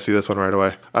out. Yeah, see this one right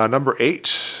away. Number 8,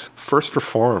 First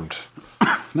Reformed.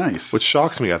 Nice. Which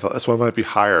shocks me. I thought this one might be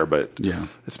higher, but yeah,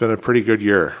 it's been a pretty good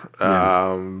year.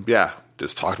 Yeah.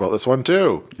 Just talked about this one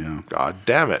too. Yeah. God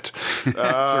damn it. That's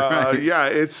right. Yeah,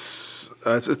 it's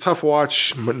a tough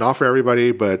watch, but not for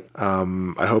everybody. But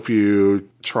I hope you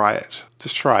try it.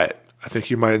 Just try it. I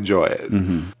think you might enjoy it,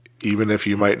 even if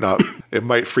you might not. It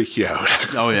might freak you out.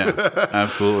 Oh yeah,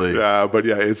 absolutely. But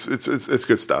yeah, it's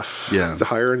good stuff. Yeah. Is it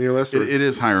higher on your list? It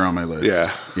is higher on my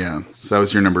list. Yeah. So that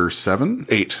was your number 7?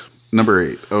 8. Number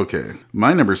 8, okay.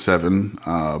 My number 7,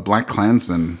 Black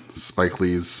Klansman, Spike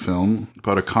Lee's film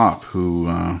about a cop who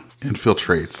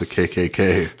infiltrates the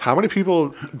KKK. How many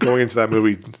people going into that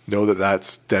movie know that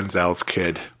that's Denzel's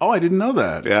kid? Oh, I didn't know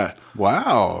that. Yeah.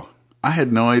 Wow. I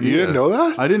had no idea. You didn't know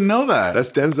that? I didn't know that. That's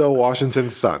Denzel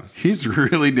Washington's son. He's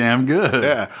really damn good.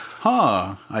 Yeah.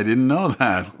 Huh. I didn't know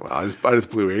that. Well, I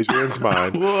just blew Adrian's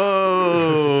mind.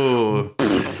 Whoa.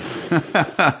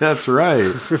 That's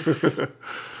right.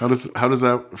 How does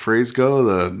that phrase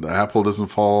go? The apple doesn't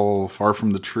fall far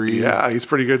from the tree. Yeah, he's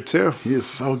pretty good too. He is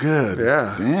so good.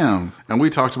 Yeah. Damn. And we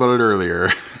talked about it earlier.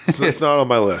 So it's not on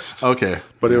my list. Okay.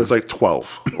 But it was like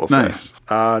 12, we'll nice.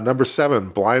 say. Number 7,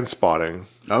 Blind Spotting.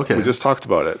 Okay. We just talked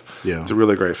about it. Yeah. It's a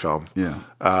really great film. Yeah.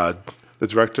 The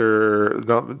director,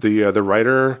 the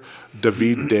writer,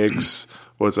 David Diggs,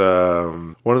 was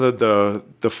one of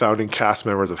the founding cast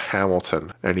members of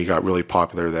Hamilton, and he got really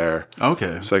popular there.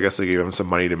 Okay. So I guess they gave him some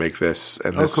money to make this.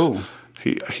 And this, cool.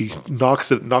 He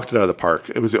knocked it out of the park.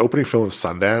 It was the opening film of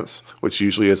Sundance, which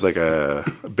usually is like a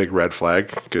big red flag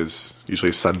because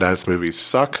usually Sundance movies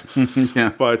suck.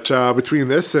 Yeah. But between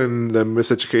this and the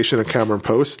Miseducation of Cameron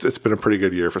Post, it's been a pretty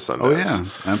good year for Sundance. Oh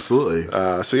yeah, absolutely.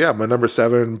 So yeah, my number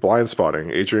 7, Blind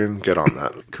Spotting. Adrian, get on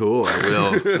that. Cool.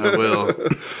 I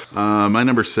will. My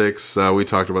number 6. We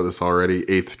talked about this already.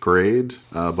 8th Grade.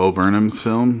 Bo Burnham's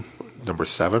film. Number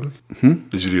 7?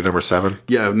 Did you do number 7?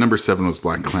 Yeah, number 7 was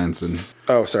Black Klansman.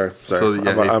 Oh, sorry. So,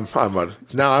 yeah, I'm out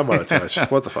of touch.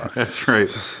 What the fuck? That's right.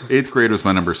 8th Grade was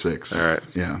my number 6. All right.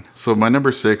 Yeah. So my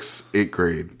number 6,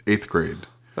 8th grade.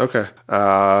 Okay.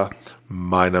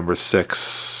 My number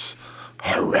 6,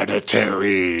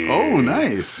 Hereditary. Oh,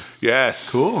 nice.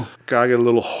 Yes. Cool. Gotta get a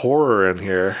little horror in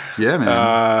here. Yeah,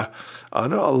 man. I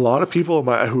know a lot of people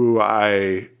who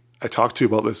I talked to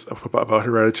about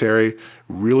Hereditary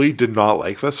really did not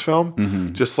like this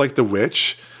film. Just like The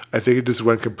Witch, I think it just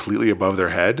went completely above their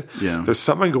head. Yeah. There's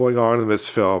something going on in this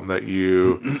film that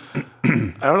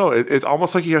I don't know. It's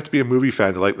almost like you have to be a movie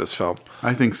fan to like this film.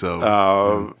 I think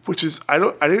so. Which is, I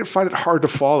didn't find it hard to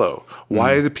follow.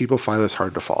 Why do people find this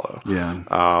hard to follow?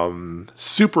 Yeah.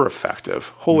 Super effective.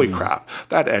 Holy crap.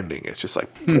 That ending is just like,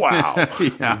 wow.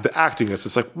 Yeah. The acting is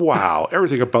just like, wow.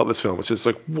 Everything about this film is just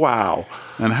like, wow.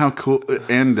 And how cool.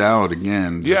 And out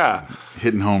again. Yeah.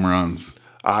 Hitting home runs.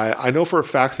 I know for a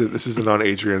fact that this isn't on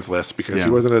Adrian's list because he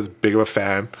wasn't as big of a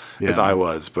fan as I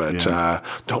was, but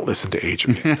don't listen to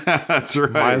Adrian. That's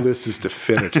right. My list is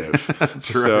definitive.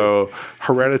 That's right. So,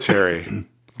 Hereditary.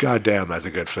 Goddamn, that's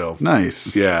a good film.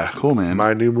 Nice. Yeah. Cool, man.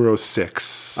 My numero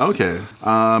 6. Okay.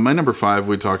 My number 5,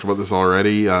 we talked about this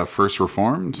already. First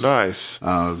Reformed. Nice.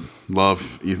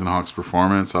 Love Ethan Hawke's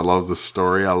performance. I love the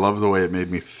story. I love the way it made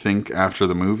me think after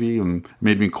the movie and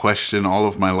made me question all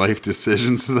of my life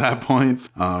decisions to that point.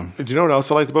 Do you know what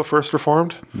else I liked about First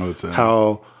Reformed? What's that?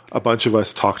 How a bunch of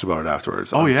us talked about it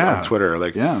afterwards. On Twitter.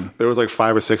 There was like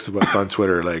 5 or 6 of us on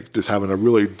Twitter, like just having a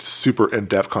really super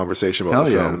in-depth conversation about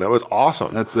the film. And that was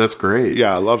awesome. That's great.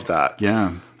 Yeah, I love that.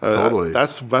 Yeah, totally.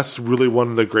 That's really one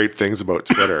of the great things about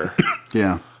Twitter.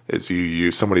 Yeah.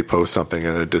 Is somebody posts something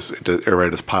and everybody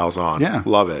just piles on. Yeah.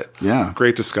 Love it. Yeah.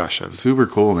 Great discussion. Super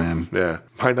cool, man. Yeah.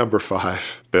 My number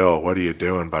 5. Bill, what are you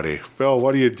doing, buddy? Bill,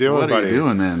 what are you doing, buddy? What are you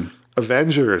doing, man?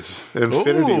 Avengers,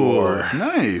 Infinity War.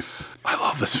 Nice. I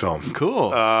love this film. Cool.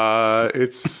 They're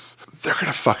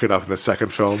gonna fuck it up in the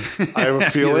second film. I have a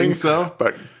feeling. You think so?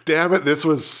 But damn it, this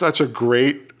was such a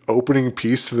great opening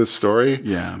piece to this story.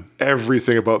 Yeah.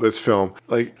 Everything about this film.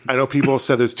 Like, I know people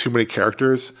said there's too many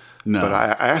characters. No. But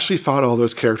I actually thought all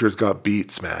those characters got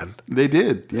beats, man. They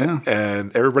did, yeah.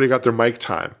 And everybody got their mic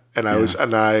time. And I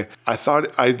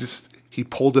thought he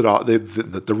pulled it off. The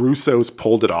Russos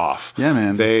pulled it off. Yeah,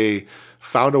 man. They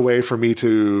found a way for me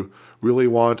to really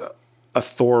want a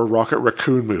Thor Rocket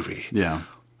Raccoon movie. Yeah.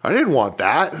 I didn't want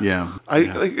that. Yeah.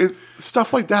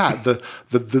 Stuff like that.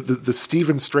 The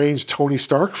Stephen Strange Tony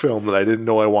Stark film that I didn't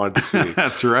know I wanted to see.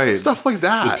 That's right. Stuff like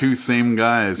that. The two same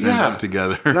guys end up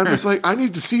together. And I'm just like, I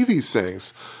need to see these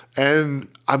things. And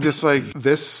I'm just like,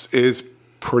 this is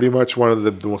pretty much one of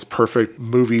the most perfect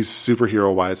movies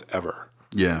superhero wise ever.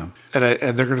 Yeah. And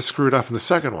they're going to screw it up in the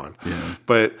second one. Yeah.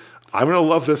 But I'm going to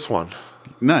love this one.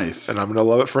 Nice. And I'm going to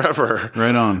love it forever.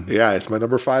 Right on. Yeah, it's my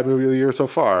number 5 movie of the year so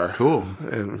far. Cool.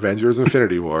 And Avengers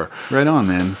Infinity War. Right on,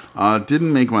 man.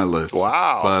 Didn't make my list.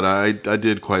 Wow. But I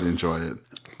did quite enjoy it.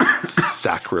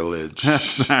 Sacrilege.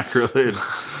 Sacrilege.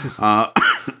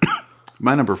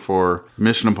 My number 4,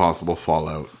 Mission Impossible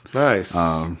Fallout. Nice.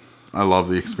 I love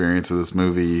the experience of this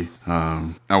movie.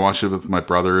 I watched it with my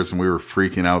brothers, and we were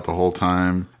freaking out the whole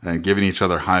time and giving each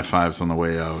other high fives on the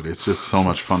way out. It's just so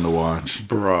much fun to watch.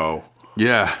 Bro.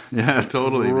 Yeah,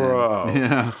 totally, Bro.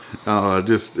 man. Yeah.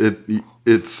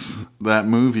 It's that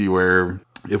movie where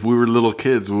if we were little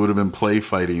kids, we would have been play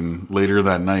fighting later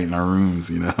that night in our rooms,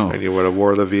 you know. And you would have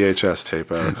wore the VHS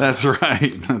tape out. That's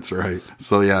right.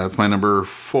 So yeah, that's my number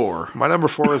 4. My number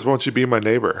 4 is Won't You Be My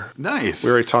Neighbor? Nice.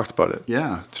 We already talked about it.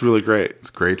 Yeah. It's really great. It's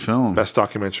a great film. Best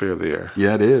documentary of the year.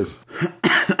 Yeah, it is.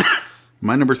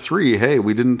 My number 3, hey,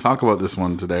 we didn't talk about this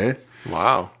one today.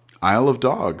 Wow. Isle of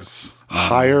Dogs.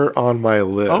 Higher on my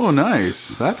list. Oh,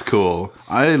 nice. That's cool.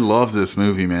 I love this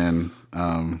movie, man.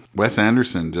 Wes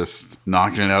Anderson just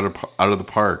knocking it out of the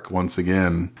park once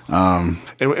again.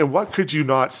 And what could you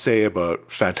not say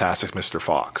about Fantastic Mr.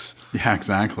 Fox? Yeah,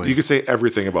 exactly. You could say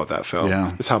everything about that film.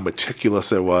 Yeah. Just how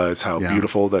meticulous it was, how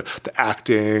beautiful the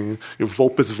acting,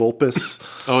 Vulpus Vulpus.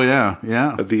 Oh, yeah.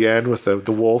 At the end with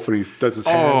the wolf and he does his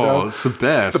hand out. Oh, it's the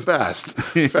best. It's the best.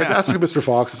 Fantastic Mr.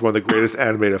 Fox is one of the greatest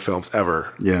animated films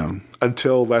ever. Yeah.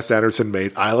 Until Wes Anderson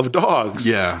made Isle of Dogs.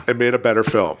 Yeah. And made a better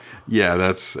film.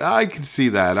 Yeah, I can see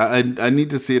that. I need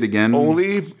to see it again.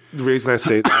 Only the reason I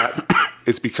say that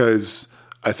is because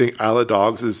I think Isle of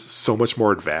Dogs is so much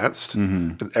more advanced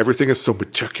and everything is so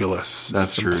meticulous.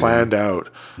 That's and true. Planned out.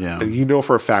 Yeah. And you know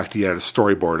for a fact he had a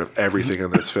storyboard of everything in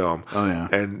this film. Oh, yeah.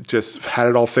 And just had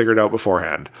it all figured out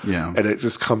beforehand. Yeah. And it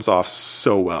just comes off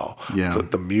so well. Yeah.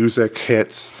 The music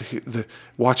hits.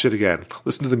 Watch it again.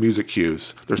 Listen to the music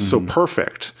cues. They're so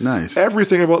perfect. Nice.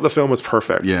 Everything about the film was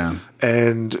perfect. Yeah.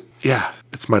 And yeah,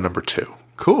 it's my number 2.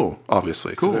 Cool.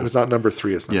 Obviously. Cool. If it's not number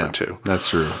 3, it's number 2. That's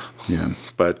true. Yeah.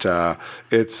 But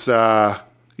it's the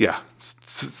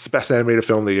best animated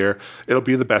film of the year. It'll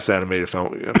be the best animated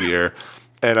film of the year.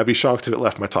 And I'd be shocked if it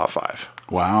left my top 5.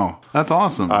 Wow. That's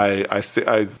awesome. My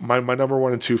number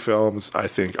 1 and 2 films, I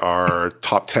think, are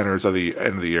top 10ers of the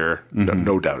end of the year.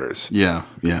 No doubters. Yeah.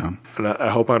 And I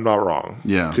hope I'm not wrong.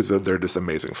 Yeah. Because they're just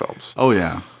amazing films. Oh,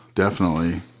 yeah.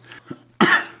 Definitely.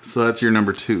 So that's your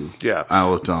number 2. Yeah.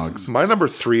 Isle of Dogs. My number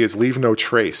 3 is Leave No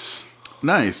Trace.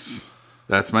 Nice.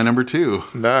 That's my number 2.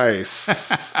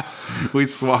 Nice. We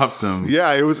swapped them.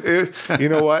 Yeah, you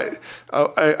know what?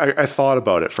 I thought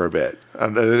about it for a bit,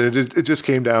 and it just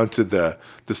came down to the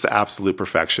absolute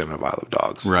perfection of Isle of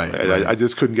Dogs. Right. I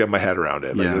just couldn't get my head around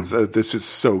it. Like, this is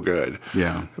so good.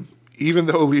 Yeah. Even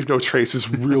though Leave No Trace is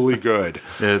really good.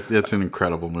 It's an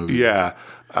incredible movie. Yeah.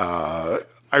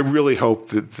 I really hope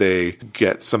that they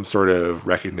get some sort of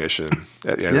recognition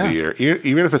at the end of the year,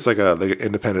 even if it's like an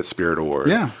Independent Spirit Award.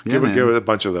 Yeah, give it a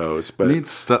bunch of those. But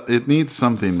it needs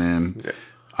something, man. Yeah.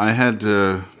 I had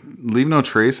to Leave No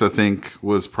Trace. I think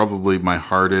was probably my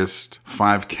hardest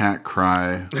 5-cat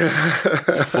cry,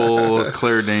 full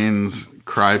Claire Danes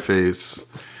cry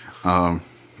face.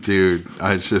 Dude,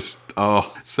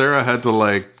 Sarah had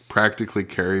to practically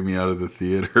carry me out of the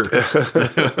theater.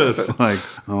 It's like,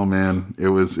 oh man, it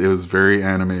was very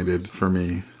animated for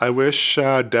me. I wish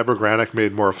Deborah Granick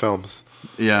made more films.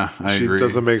 Yeah, I agree. She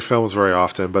doesn't make films very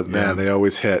often, but man, they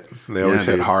always hit. They always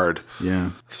hit hard.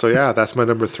 Yeah. So yeah, that's my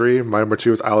number 3. My number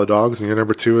 2 is Isle of Dogs, and your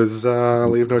number 2 is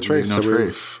Leave No Trace. Leave No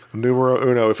Trace. Numero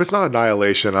uno. If it's not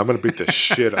Annihilation, I'm going to beat the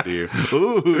shit out of you.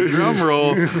 Ooh, drum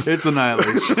roll. It's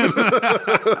Annihilation.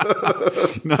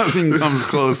 Nothing comes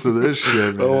close to this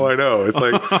shit, man. Oh, I know.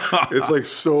 It's like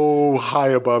so high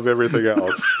above everything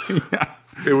else. Yeah.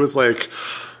 It was like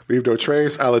Leave No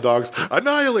Trace, Isle of Dogs,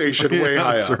 Annihilation way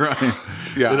high up. That's right.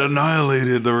 Yeah. It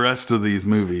annihilated the rest of these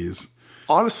movies.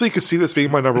 Honestly, could see this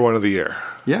being my number 1 of the year.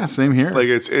 Yeah, same here. Like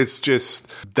it's just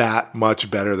that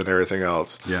much better than everything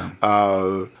else. Yeah.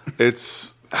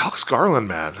 It's Alex Garland,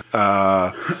 man.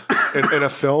 In a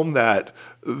film that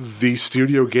the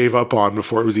studio gave up on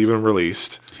before it was even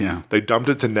released. Yeah. They dumped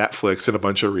it to Netflix in a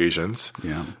bunch of regions.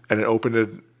 Yeah. And it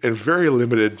opened in very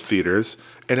limited theaters,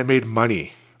 and it made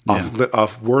money.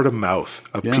 Off word of mouth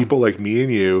of people like me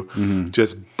and you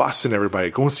just busting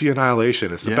everybody. Go and see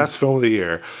Annihilation. It's the best film of the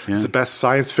year. Yeah. It's the best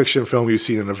science fiction film you've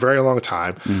seen in a very long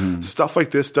time. Stuff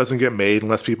like this doesn't get made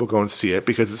unless people go and see it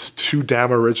because it's too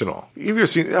damn original.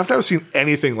 I've never seen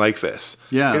anything like this.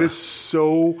 Yeah. It is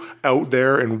so out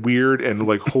there and weird and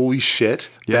like holy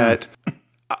shit that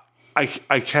I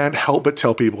can't help but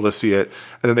tell people to see it,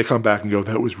 and then they come back and go,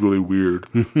 "That was really weird."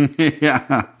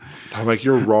 Yeah. I'm like,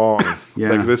 you're wrong.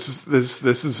 Yeah. Like this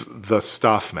is the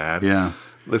stuff, man. Yeah.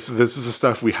 This is the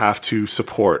stuff we have to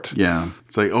support. Yeah.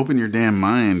 It's like, open your damn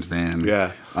mind, man.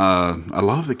 Yeah. I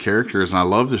love the characters, and I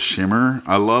love the shimmer.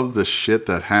 I love the shit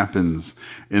that happens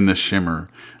in the shimmer.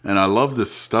 And I love the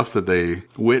stuff that they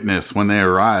witness when they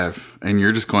arrive. And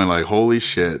you're just going like, holy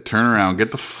shit, turn around,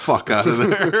 get the fuck out of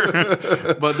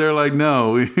there. But they're like,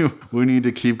 no, we need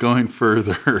to keep going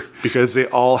further. Because they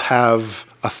all have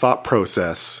a thought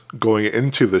process going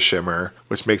into the shimmer,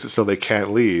 which makes it so they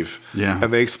can't leave. Yeah.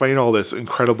 And they explain all this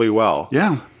incredibly well.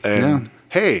 Yeah. And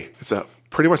hey, it's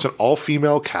pretty much an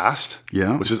all-female cast.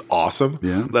 Yeah. Which is awesome.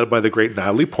 Yeah. Led by the great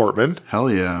Natalie Portman.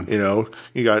 Hell yeah. You know,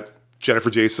 you got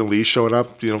Jennifer Jason Leigh showing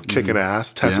up, kicking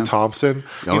ass. Tessa Thompson.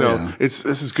 This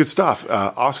is good stuff.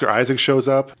 Oscar Isaac shows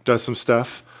up, does some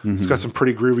stuff. It's got some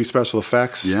pretty groovy special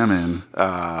effects. Yeah, man.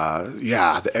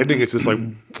 The ending is just like,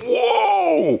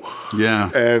 whoa!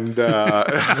 Yeah. And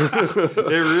it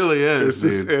really is,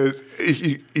 dude.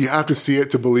 You have to see it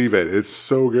to believe it. It's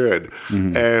so good.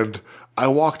 And I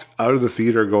walked out of the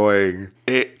theater going,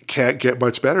 it can't get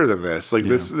much better than this. Like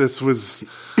this was,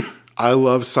 I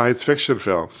love science fiction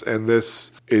films, and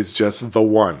this is just the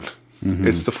one. Mm-hmm.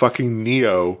 It's the fucking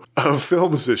Neo of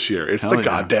films this year. It's the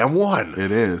goddamn one.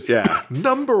 It is. Yeah.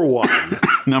 Number one.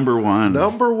 Number one.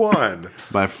 Number one.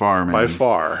 By far, man. By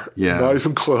far. Yeah. Not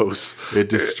even close. It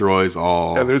destroys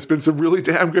all. And there's been some really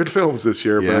damn good films this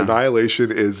year, but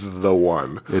Annihilation is the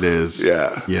one. It is.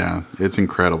 Yeah. Yeah. It's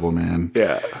incredible, man.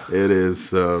 Yeah. It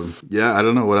is. I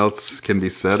don't know what else can be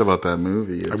said about that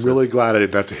movie. I'm really glad I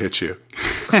didn't have to hit you.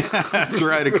 That's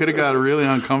right. It could have got really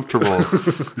uncomfortable.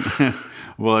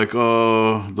 Well, like,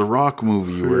 the Rock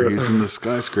movie where he's in the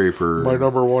skyscraper. My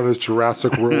number one is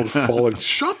Jurassic World falling.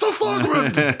 Shut the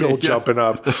fuck up! Bill jumping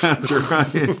up. That's right.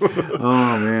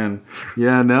 Oh, man.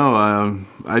 Yeah, no,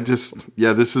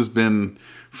 this has been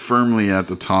firmly at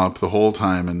the top the whole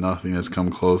time, and nothing has come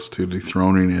close to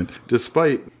dethroning it,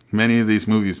 despite many of these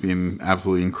movies being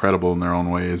absolutely incredible in their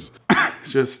own ways.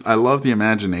 It's just, I love the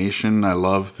imagination. I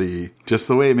love the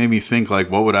way it made me think, like,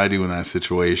 what would I do in that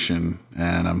situation?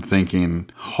 And I'm thinking,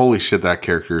 holy shit, that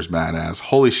character is badass.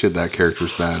 Holy shit, that character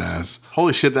is badass.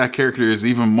 Holy shit, that character is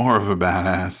even more of a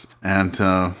badass. And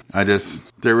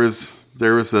there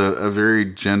was a very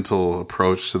gentle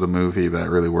approach to the movie that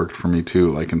really worked for me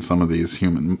too, like in some of these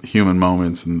human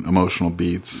moments and emotional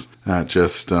beats that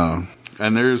just...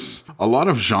 And there's a lot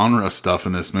of genre stuff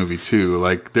in this movie too.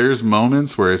 Like there's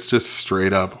moments where it's just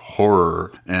straight up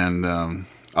horror, and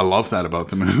I love that about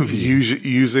the movie.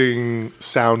 Using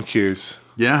sound cues.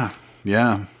 Yeah.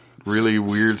 Really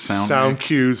weird sound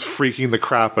cues freaking the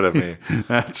crap out of me.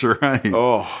 That's right.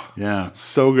 Oh, yeah,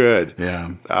 so good.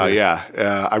 Yeah,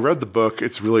 I read the book.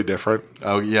 It's really different.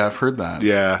 Oh yeah, I've heard that.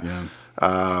 Yeah.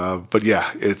 But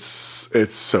yeah,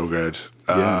 it's so good.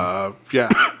 Yeah.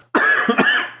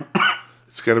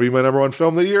 It's going to be my number one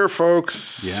film of the year,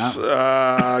 folks.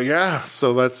 Yeah.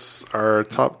 So that's our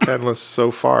top 10 list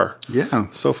so far. Yeah.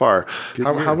 So far.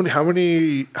 How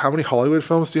many Hollywood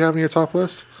films do you have in your top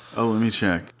list? Oh, let me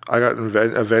check. I got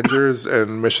Avengers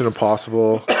and Mission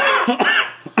Impossible.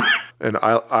 And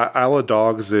Isle of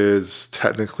Dogs is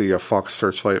technically a Fox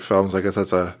Searchlight Films. I guess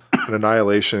that's an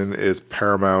Annihilation is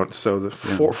Paramount. So the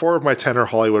four of my 10 are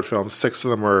Hollywood films. 6 of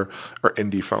them are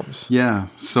indie films. Yeah.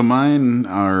 So mine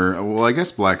are, well, I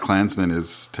guess Black Klansman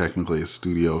is technically a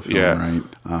studio film, right?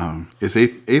 Is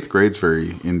eighth Grade's very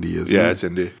indie, isn't it? Yeah, it's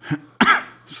indie.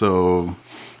 So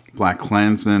Black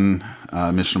Klansman,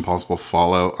 Mission Impossible,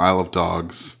 Fallout, Isle of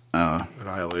Dogs,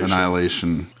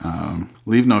 Annihilation,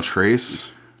 Leave No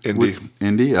Trace.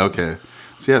 Indie? Okay.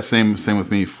 So yeah, same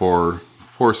with me for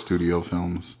studio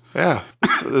films. Yeah.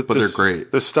 But they're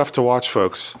great. There's stuff to watch,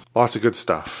 folks. Lots of good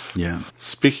stuff. Yeah.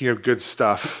 Speaking of good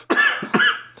stuff,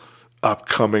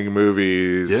 upcoming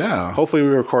movies. Yeah. Hopefully we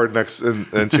record next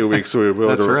in 2 weeks, so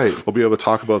we'll be able to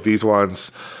talk about these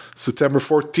ones. September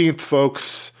 14th,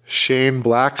 folks, Shane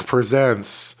Black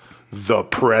presents The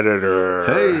Predator.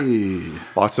 Hey.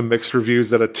 Lots of mixed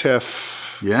reviews at a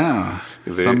TIFF. Yeah.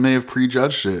 Some may have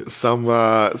prejudged it. Some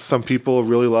people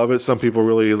really love it. Some people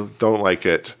really don't like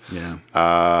it. Yeah.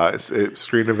 It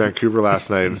screened in Vancouver last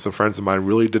night, and some friends of mine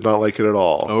really did not like it at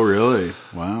all. Oh, really?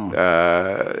 Wow.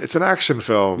 It's an action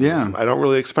film. Yeah. I don't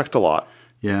really expect a lot.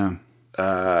 Yeah.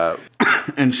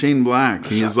 And Shane Black,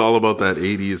 he's all about that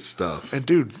 80s stuff. And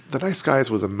dude, The Nice Guys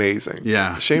was amazing.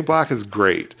 Yeah. Shane Black is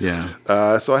great. Yeah.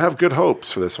 So I have good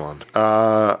hopes for this one.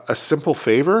 A Simple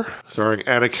Favor, starring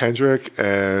Anna Kendrick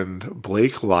and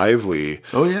Blake Lively.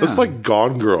 Oh, yeah. Looks like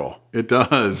Gone Girl. It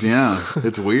does, yeah.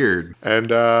 It's weird. And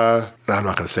no, I'm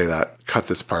not going to say that. Cut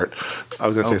this part. I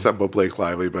was going to say something about Blake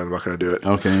Lively, but I'm not going to do it.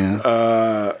 Okay,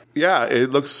 yeah. Yeah,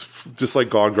 it looks just like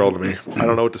Gone Girl to me. I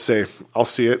don't know what to say. I'll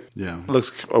see it. Yeah. It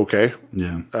looks okay.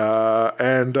 Yeah.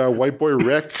 And White Boy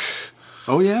Rick.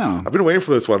 Oh, yeah. I've been waiting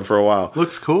for this one for a while.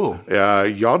 Looks cool. Yeah,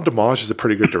 Yann Demange is a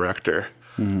pretty good director.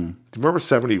 Mm-hmm. Do you remember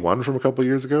 71 from a couple of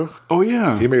years ago? Oh,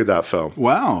 yeah. He made that film.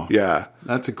 Wow. Yeah.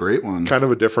 That's a great one. Kind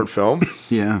of a different film.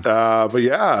 Yeah. But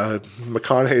yeah,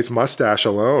 McConaughey's mustache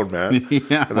alone, man.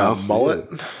 Yeah. And that mullet.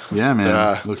 Yeah,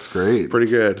 man. Looks great.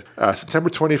 Pretty good. September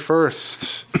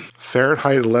 21st,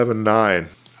 Fahrenheit 11/9.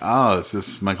 Oh, is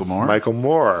this Michael Moore? Michael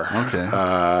Moore. Okay.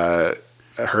 I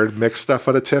heard mixed stuff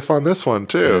out of TIFF on this one,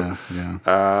 too.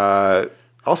 Yeah.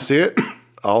 I'll see it.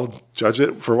 I'll judge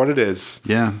it for what it is.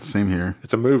 Yeah, same here.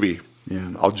 It's a movie.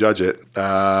 Yeah. I'll judge it.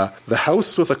 The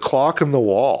House with a Clock in the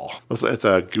Wall. It's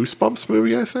a Goosebumps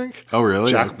movie, I think. Oh,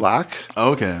 really? Jack Black.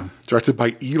 Okay. Directed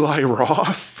by Eli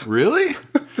Roth. Really?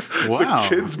 Wow. It's a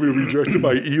kids movie directed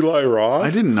by Eli Roth. I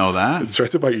didn't know that. It's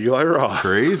directed by Eli Roth.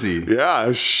 Crazy. Yeah, I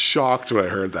was shocked when I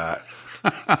heard that.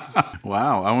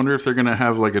 Wow. I wonder if they're going to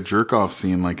have like a jerk off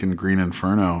scene like in Green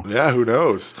Inferno. Yeah, who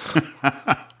knows?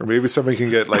 Or maybe somebody can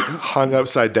get like hung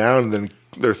upside down and then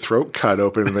their throat cut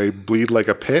open and they bleed like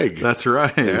a pig. That's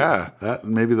right. Yeah.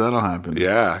 Maybe that'll happen.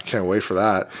 Yeah, I can't wait for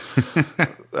that.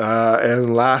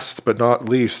 And last but not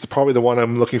least, probably the one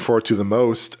I'm looking forward to the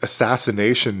most,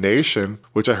 Assassination Nation,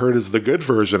 which I heard is the good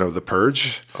version of The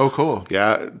Purge. Oh, cool.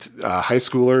 Yeah, high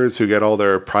schoolers who get all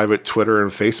their private Twitter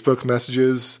and Facebook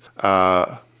messages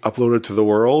uploaded to the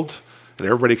world, and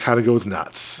everybody kind of goes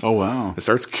nuts. Oh, wow. And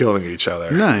starts killing each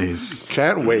other. Nice.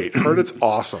 Can't wait. Heard it's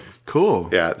awesome. Cool.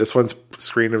 Yeah, this one's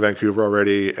screened in Vancouver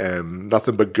already, and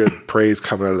nothing but good praise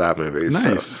coming out of that movie.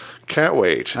 Nice. So, can't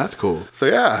wait. That's cool. So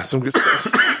yeah, some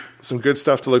good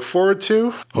stuff to look forward to.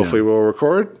 Hopefully we'll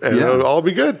record, and it'll all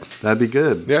be good. That'd be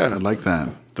good. Yeah. I'd like that.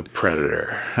 The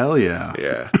Predator. Hell yeah.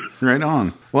 Yeah. Right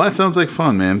on. Well, that sounds like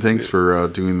fun, man. Thanks for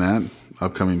doing that.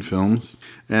 Upcoming films.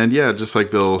 And yeah, just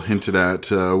like Bill hinted at,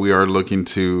 we are looking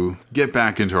to get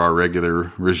back into our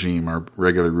regular regime, our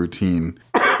regular routine.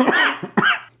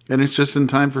 And it's just in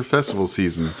time for festival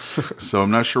season. So I'm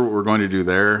not sure what we're going to do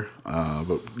there.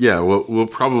 But yeah, what we'll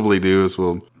probably do is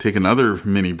we'll take another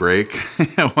mini break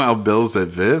while Bill's at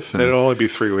VIF. And it'll only be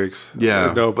 3 weeks.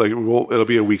 Yeah. No, like it'll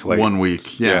be a week late. 1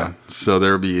 week. Yeah. So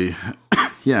there'll be,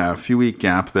 a few week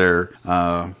gap there.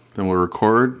 Then we'll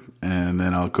record. And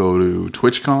then I'll go to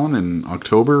TwitchCon in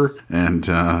October. And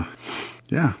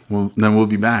then we'll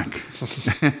be back.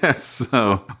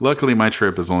 So luckily my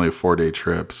trip is only a 4-day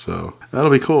trip. So that'll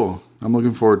be cool. I'm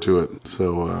looking forward to it.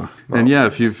 So, and yeah,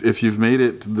 if you've made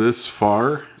it this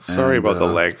far. Sorry about the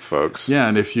length, folks. Yeah.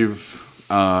 And if you've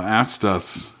asked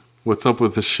us what's up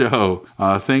with the show,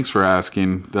 thanks for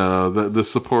asking. The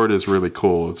support is really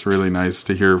cool. It's really nice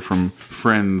to hear from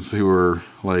friends who are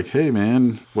like, hey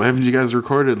man, why haven't you guys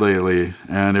recorded lately?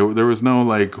 And there was no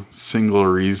like single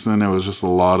reason. It was just a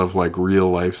lot of like real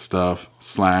life stuff /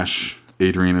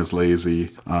 Adrian is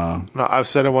lazy. No, I've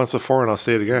said it once before and I'll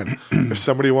say it again. If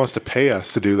somebody wants to pay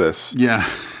us to do this,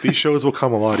 these shows will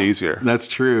come a lot easier. That's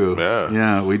true.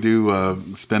 Yeah, we do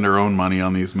spend our own money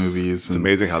on these movies. It's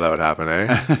amazing how that would happen,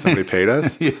 eh? Somebody paid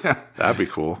us? Yeah. That'd be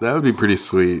cool. That would be pretty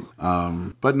sweet.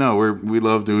 But no, we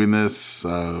love doing this.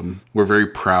 We're very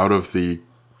proud of the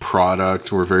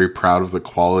product. We're very proud of the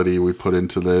quality we put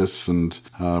into this, and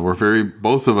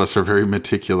both of us are very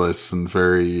meticulous and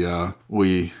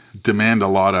we demand a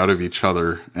lot out of each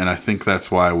other, and I think that's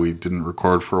why we didn't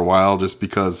record for a while, just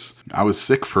because I was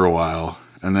sick for a while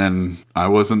and then I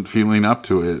wasn't feeling up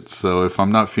to it. So if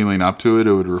I'm not feeling up to it,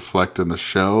 it would reflect in the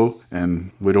show,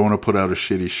 and we don't want to put out a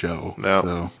shitty show.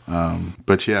 No. So,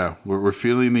 but yeah, we're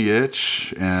feeling the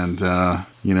itch, and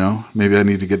maybe I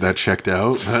need to get that checked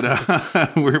out.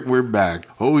 But we're back.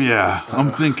 Oh yeah, I'm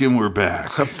thinking we're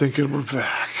back.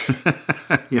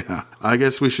 Yeah, I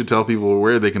guess we should tell people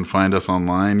where they can find us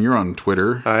online. You're on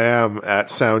Twitter. I am at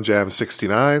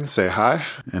SoundJam69. Say hi.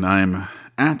 And I'm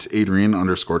at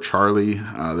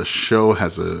Adrian_Charlie. The show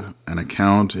has an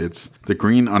account. It's the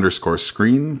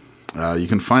green_screen. You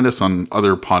can find us on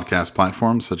other podcast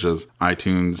platforms such as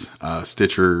iTunes,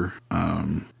 Stitcher,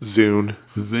 Zune,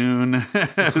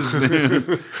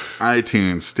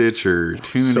 iTunes, Stitcher,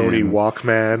 Sony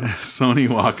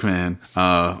Walkman,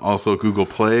 also Google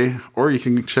Play, or you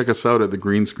can check us out at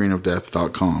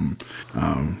thegreenscreenofdeath.com.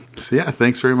 So yeah,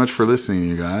 thanks very much for listening,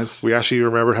 you guys. We actually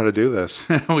remember how to do this.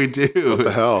 We do. What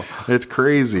the hell? It's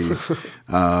crazy.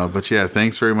 But yeah,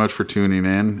 thanks very much for tuning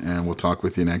in, and we'll talk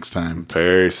with you next time.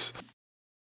 Peace.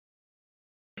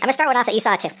 I'm going to start one off that you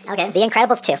saw too. Okay. The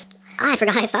Incredibles 2. Oh, I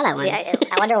forgot I saw that one. Yeah,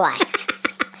 I wonder why.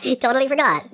 Totally forgot.